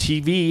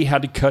 TV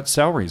had to cut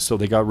salaries, so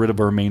they got rid of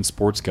our main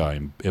sports guy,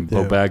 and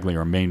Bo Bagley,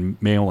 our main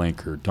male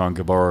anchor, Don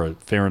Guevara,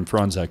 Farron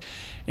Franzak,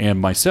 and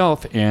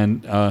myself.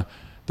 And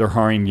they're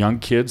hiring young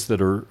kids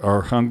that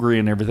are hungry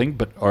and everything,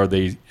 but are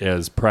they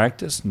as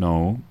practiced?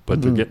 No,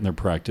 but they're getting their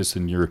practice,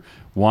 and you're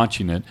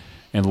watching it,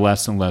 and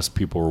less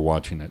people are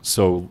watching it.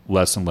 So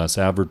less and less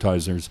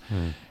advertisers.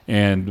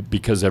 And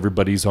because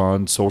everybody's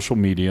on social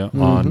media,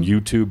 on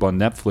YouTube, on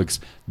Netflix,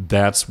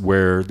 that's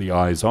where the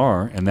eyes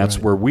are, and that's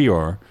where we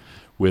are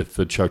with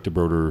the Chuck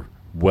DeBroder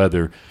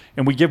weather.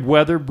 And we give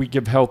weather, we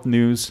give health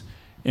news,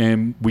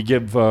 and we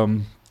give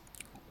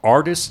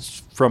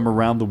artists from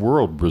around the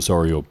world,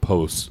 Rosario,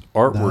 posts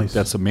artwork.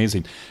 That's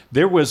amazing.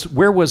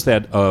 Where was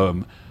that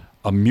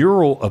a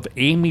mural of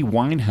Amy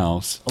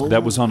Winehouse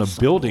that was on a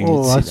building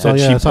I saw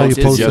she you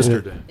posted posted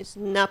yesterday. It's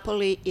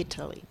Napoli,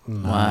 Italy.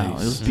 Wow,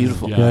 it was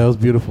beautiful. Yeah, it was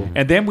beautiful.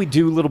 And then we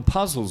do little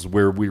puzzles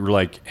where we were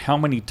like, how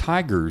many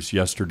tigers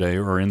yesterday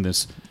are in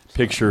this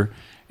picture?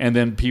 And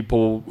then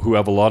people who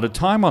have a lot of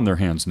time on their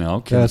hands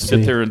now can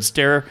sit there and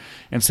stare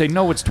and say,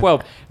 no, it's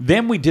 12.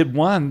 Then we did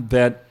one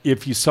that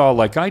if you saw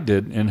like I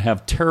did and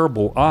have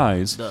terrible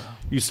eyes,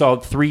 you saw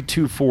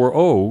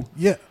 3240.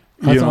 Yeah.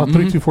 I saw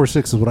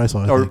 3246 is what I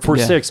saw. Or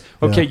 46.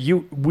 Okay,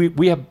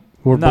 we have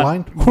We're not-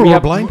 blind? we We're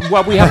have- blind?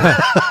 Well, we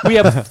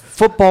have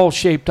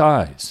football-shaped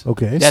eyes.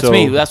 Okay. That's So-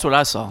 me. That's what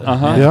I saw.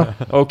 Yeah.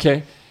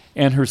 Okay.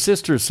 And her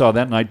sister saw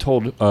that, and I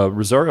told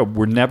Rosario,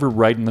 we're never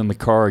riding in the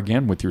car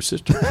again with your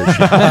sister. 'Cause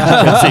she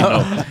can say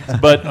no.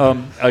 But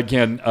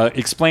again,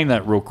 explain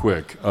that real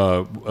quick.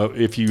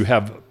 If you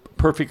have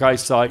perfect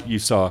eyesight, you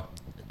saw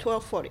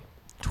 1240.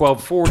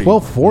 1240.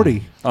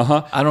 1240.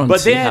 I don't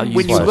But see how then you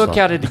when you saw it. look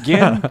at it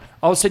again,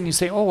 all of a sudden you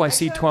say, oh, I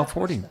see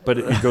 1240. But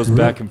it goes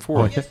back and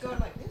forth. Just go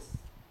like this,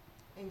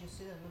 and you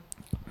see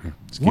that.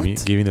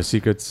 Just giving the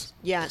secrets.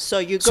 Yeah, so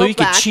you go So you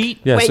back. could cheat?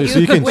 Yeah, When so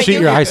you can when cheat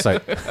you- your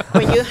eyesight.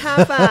 When you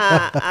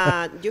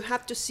have you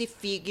have to see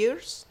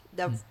figures.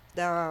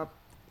 The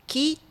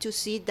key to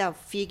see the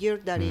figure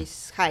that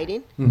is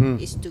hiding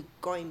is to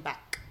going back.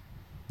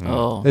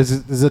 Oh.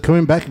 Is it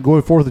coming back and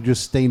going forth or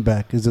just staying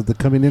back? Is it the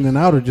coming in and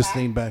out or just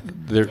staying back?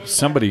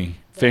 Somebody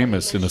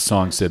famous in a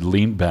song said,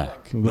 lean back.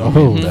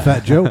 Oh,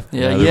 Fat Joe.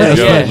 Yeah, there you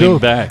yeah. go, lean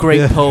back.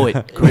 Great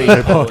poet. Great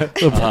poet.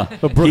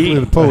 A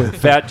Brooklyn poet.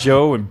 Fat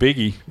Joe and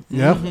Biggie.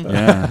 Yeah.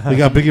 Yeah. We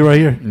got Biggie right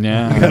here.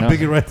 Yeah, We I got know.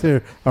 Biggie right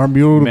there. Our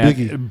mural to Man,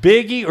 Biggie.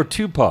 Biggie or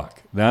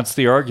Tupac? That's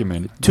the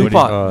argument.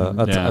 Tupac.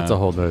 That's a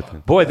whole other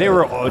thing. Boy, they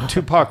were.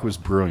 Tupac was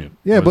brilliant.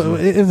 Yeah, but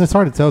it's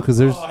hard to tell because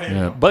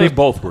Yeah, but they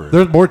both were.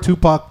 there's more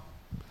Tupac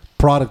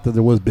product than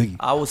there was Biggie.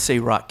 I would say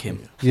Rakim.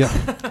 Yeah.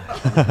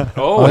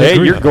 Oh, I hey,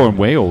 agree. you're going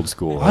way old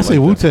school. I say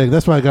like Wu that. Tang.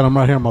 That's why I got him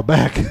right here on my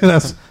back.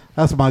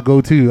 That's my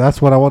go-to. That's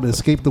what I want to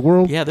escape the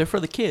world. Yeah, they're for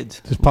the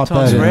kids. Just pop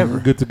Songs that in. forever.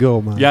 Good to go,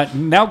 man. Yeah,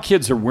 now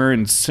kids are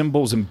wearing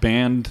cymbals and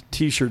band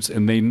T-shirts,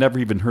 and they never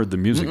even heard the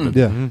music. But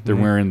Yeah. they're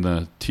wearing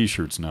the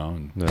T-shirts now,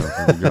 and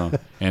there we go,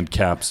 and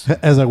caps.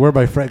 As I wear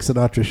my Frank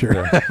Sinatra shirt.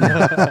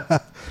 Yeah,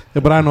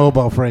 but I know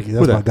about Frankie.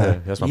 That's my guy. Yeah,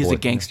 that's my He's boy. a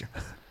gangster.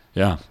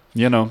 Yeah,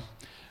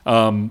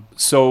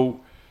 so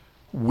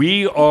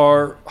we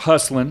are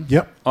hustling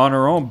Yep. on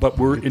our own, but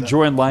we're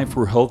enjoying life.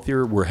 We're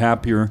healthier. We're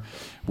happier.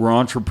 We're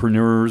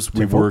entrepreneurs.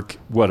 We work,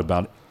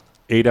 about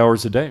 8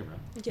 hours a day?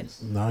 Right?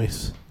 Yes.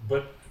 Nice.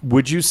 But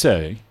would you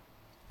say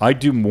I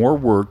do more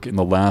work in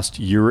the last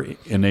year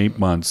and 8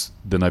 months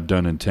than I've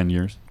done in 10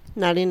 years?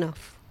 Not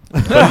enough.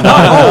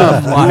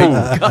 Not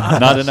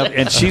enough.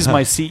 And she's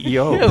my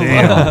CEO.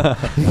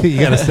 You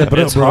got to step it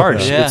up, It's bro. hard.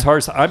 Yeah. It's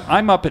hard.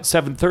 I'm up at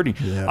 7:30.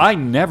 Yeah. I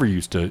never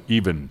used to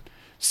even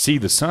see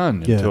the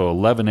sun Yeah. until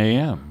 11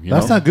 a.m. you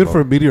That's know? not good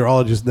for a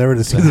meteorologist never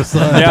to see the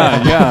sun.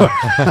 Yeah.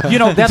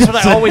 That's what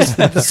I always.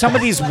 Some of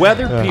these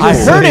weather people. I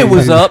heard it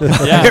was up.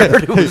 Yeah.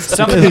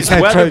 Some of these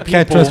weather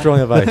Can't trust your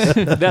people. own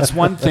advice. That's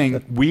one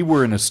thing. We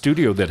were in a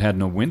studio that had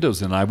no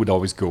windows, and I would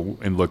always go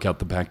and look out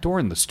the back door,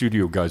 and the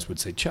studio guys would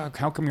say, "Chuck,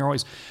 how come you're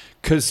always?"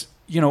 Because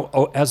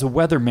as a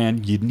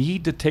weatherman, you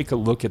need to take a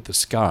look at the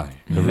sky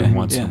every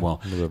once in a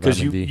while, Little because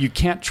vitamin D. you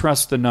can't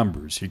trust the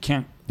numbers. You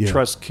can't Yeah.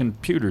 trust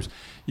computers.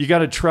 You got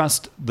to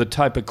trust the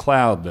type of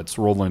cloud that's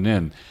rolling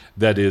in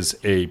that is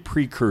a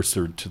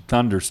precursor to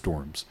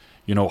thunderstorms.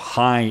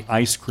 High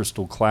ice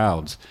crystal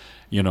clouds.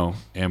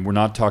 And we're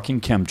not talking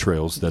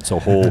chemtrails. That's a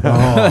whole.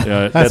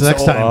 That's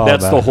next time. Oh,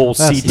 that's man. the whole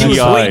That's- He was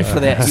CTI. waiting for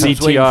that. He was waiting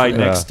CTI for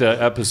that. next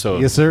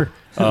episode. Yes, sir.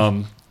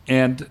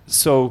 And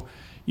so,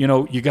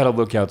 you got to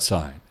look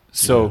outside.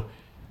 So,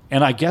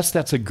 and I guess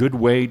that's a good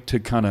way to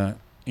kind of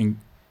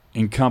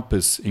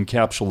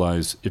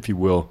encapsulize, if you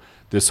will,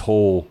 this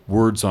whole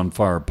Words on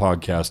Fire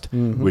podcast,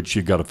 which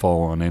you got to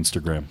follow on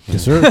Instagram.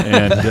 Yes, sir.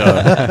 And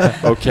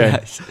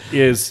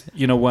is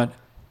what?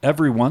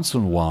 Every once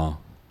in a while,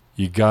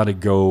 you got to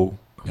go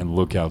and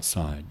look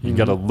outside. You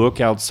got to look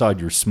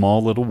outside your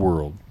small little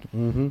world,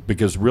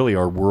 because really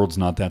our world's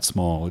not that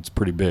small. It's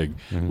pretty big.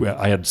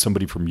 I had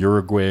somebody from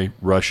Uruguay,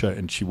 Russia,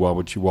 and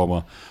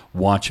Chihuahua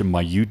watching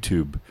my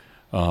YouTube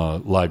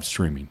live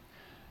streaming.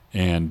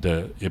 And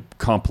it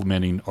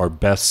complementing our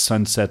best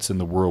sunsets in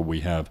the world we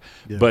have.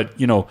 Yeah. But,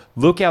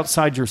 look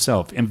outside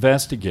yourself.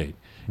 Investigate.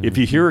 If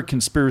you hear a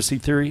conspiracy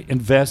theory,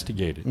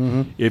 investigate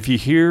it. If you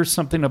hear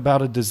something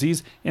about a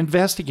disease,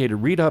 investigate it.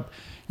 Read up.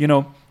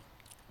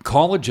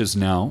 Colleges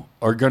now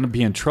are going to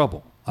be in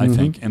trouble, I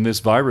think. And this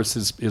virus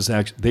is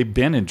actually, they've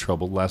been in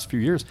trouble the last few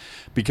years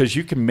because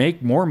you can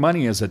make more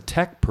money as a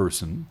tech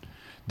person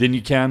than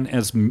you can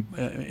as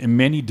in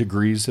many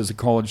degrees as a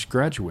college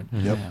graduate.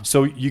 Yep.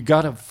 So you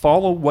got to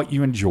follow what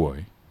you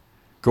enjoy,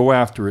 go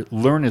after it,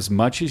 learn as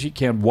much as you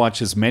can,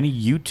 watch as many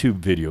YouTube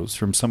videos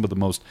from some of the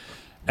most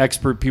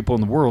expert people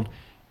in the world,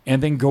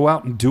 and then go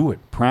out and do it,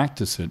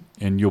 practice it,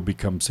 and you'll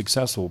become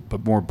successful.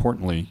 But more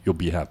importantly, you'll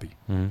be happy.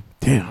 Damn.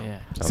 Yeah.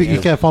 See, you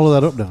can't follow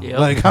that up now. Yep.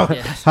 Like, how,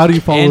 Yes. how do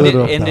you follow that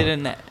up End now? it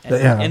in that.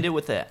 Yeah. End it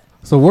with that.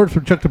 So words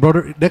from Chuck the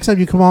Broder. Next time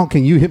you come on,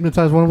 can you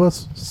hypnotize one of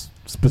us?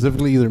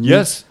 Specifically, either me?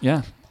 Yes,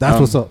 yeah. That's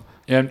what's up.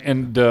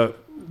 And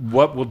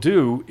what we'll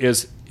do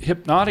is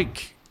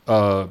hypnotic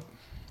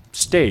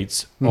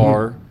states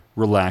are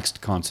relaxed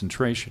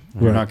concentration.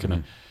 You're Right. not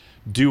going to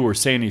do or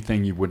say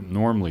anything you wouldn't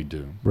normally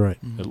do. Right.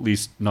 At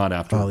least not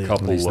after Oh, a yeah.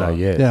 couple At least not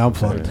yet. Yeah, I'm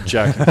fucked.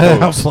 Jack and I'm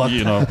Cokes,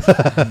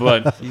 fucked.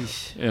 But,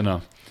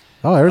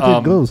 Oh,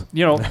 everything goes.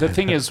 the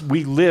thing is,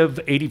 we live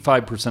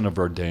 85% of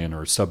our day in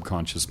our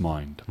subconscious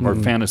mind, our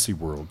fantasy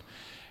world.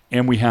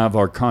 And we have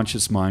our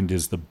conscious mind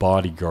is the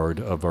bodyguard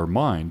of our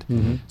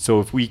mind. So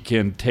if we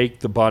can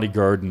take the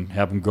bodyguard and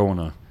have him go on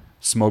a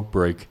smoke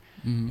break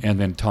and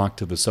then talk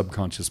to the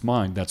subconscious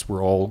mind, that's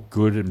where all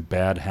good and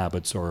bad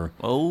habits are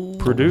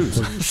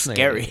produced.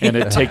 Scary. And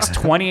it takes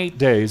 28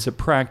 days of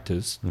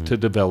practice to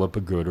develop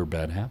a good or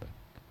bad habit.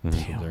 So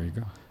there you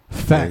go.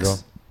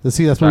 Facts. Let's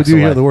see, that's what Facts we do of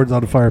here life. at the Words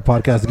on the Fire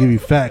podcast, to give you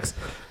facts.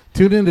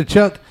 Tune in to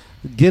Chuck.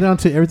 Get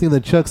onto everything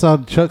that Chuck's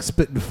on. Chuck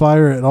spitting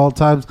fire at all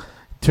times.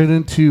 Turn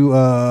into,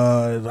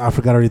 I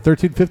forgot already,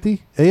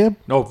 1350 a.m.?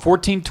 No,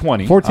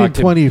 1420.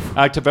 1420.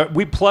 Active.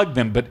 We plug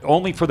them, but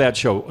only for that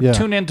show. Yeah.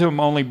 Tune into them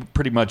only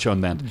pretty much on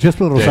that. Just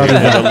when day Rosario.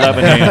 at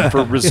 11 a.m.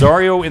 for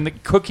Rosario in the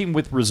Cooking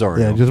with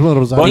Rosario. Yeah, just when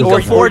Rosario. Think Or-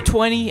 of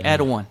 420, add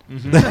a 1.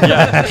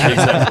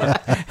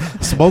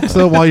 Smoke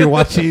some while you're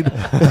watching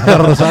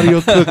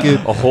Rosario cooking.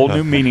 A whole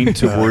new meaning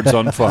to Words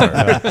on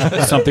Fire.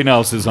 Something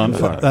else is on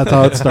fire. That's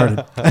how it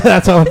started.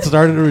 That's how it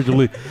started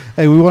originally.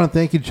 Hey, we want to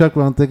thank you, Chuck.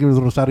 We want to thank you,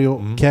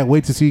 Rosario. Can't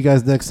wait to see you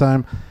guys next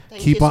time.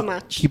 Thank keep you on so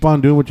much. keep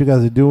on doing what you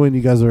guys are doing.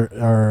 You guys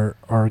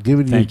are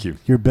giving Thank you.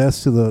 your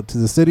best to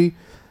the city,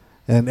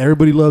 and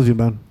everybody loves you,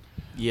 man.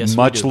 Yes,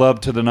 Much we do.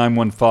 love to the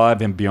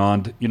 915 and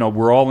beyond.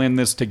 We're all in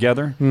this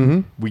together.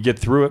 We get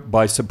through it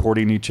by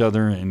supporting each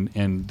other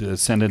and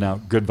sending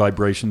out good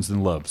vibrations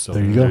and love. So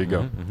There you go. there you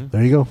go.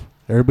 There you go,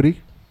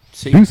 everybody.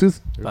 See you. Deuces.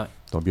 Bye.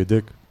 Don't be a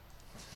dick.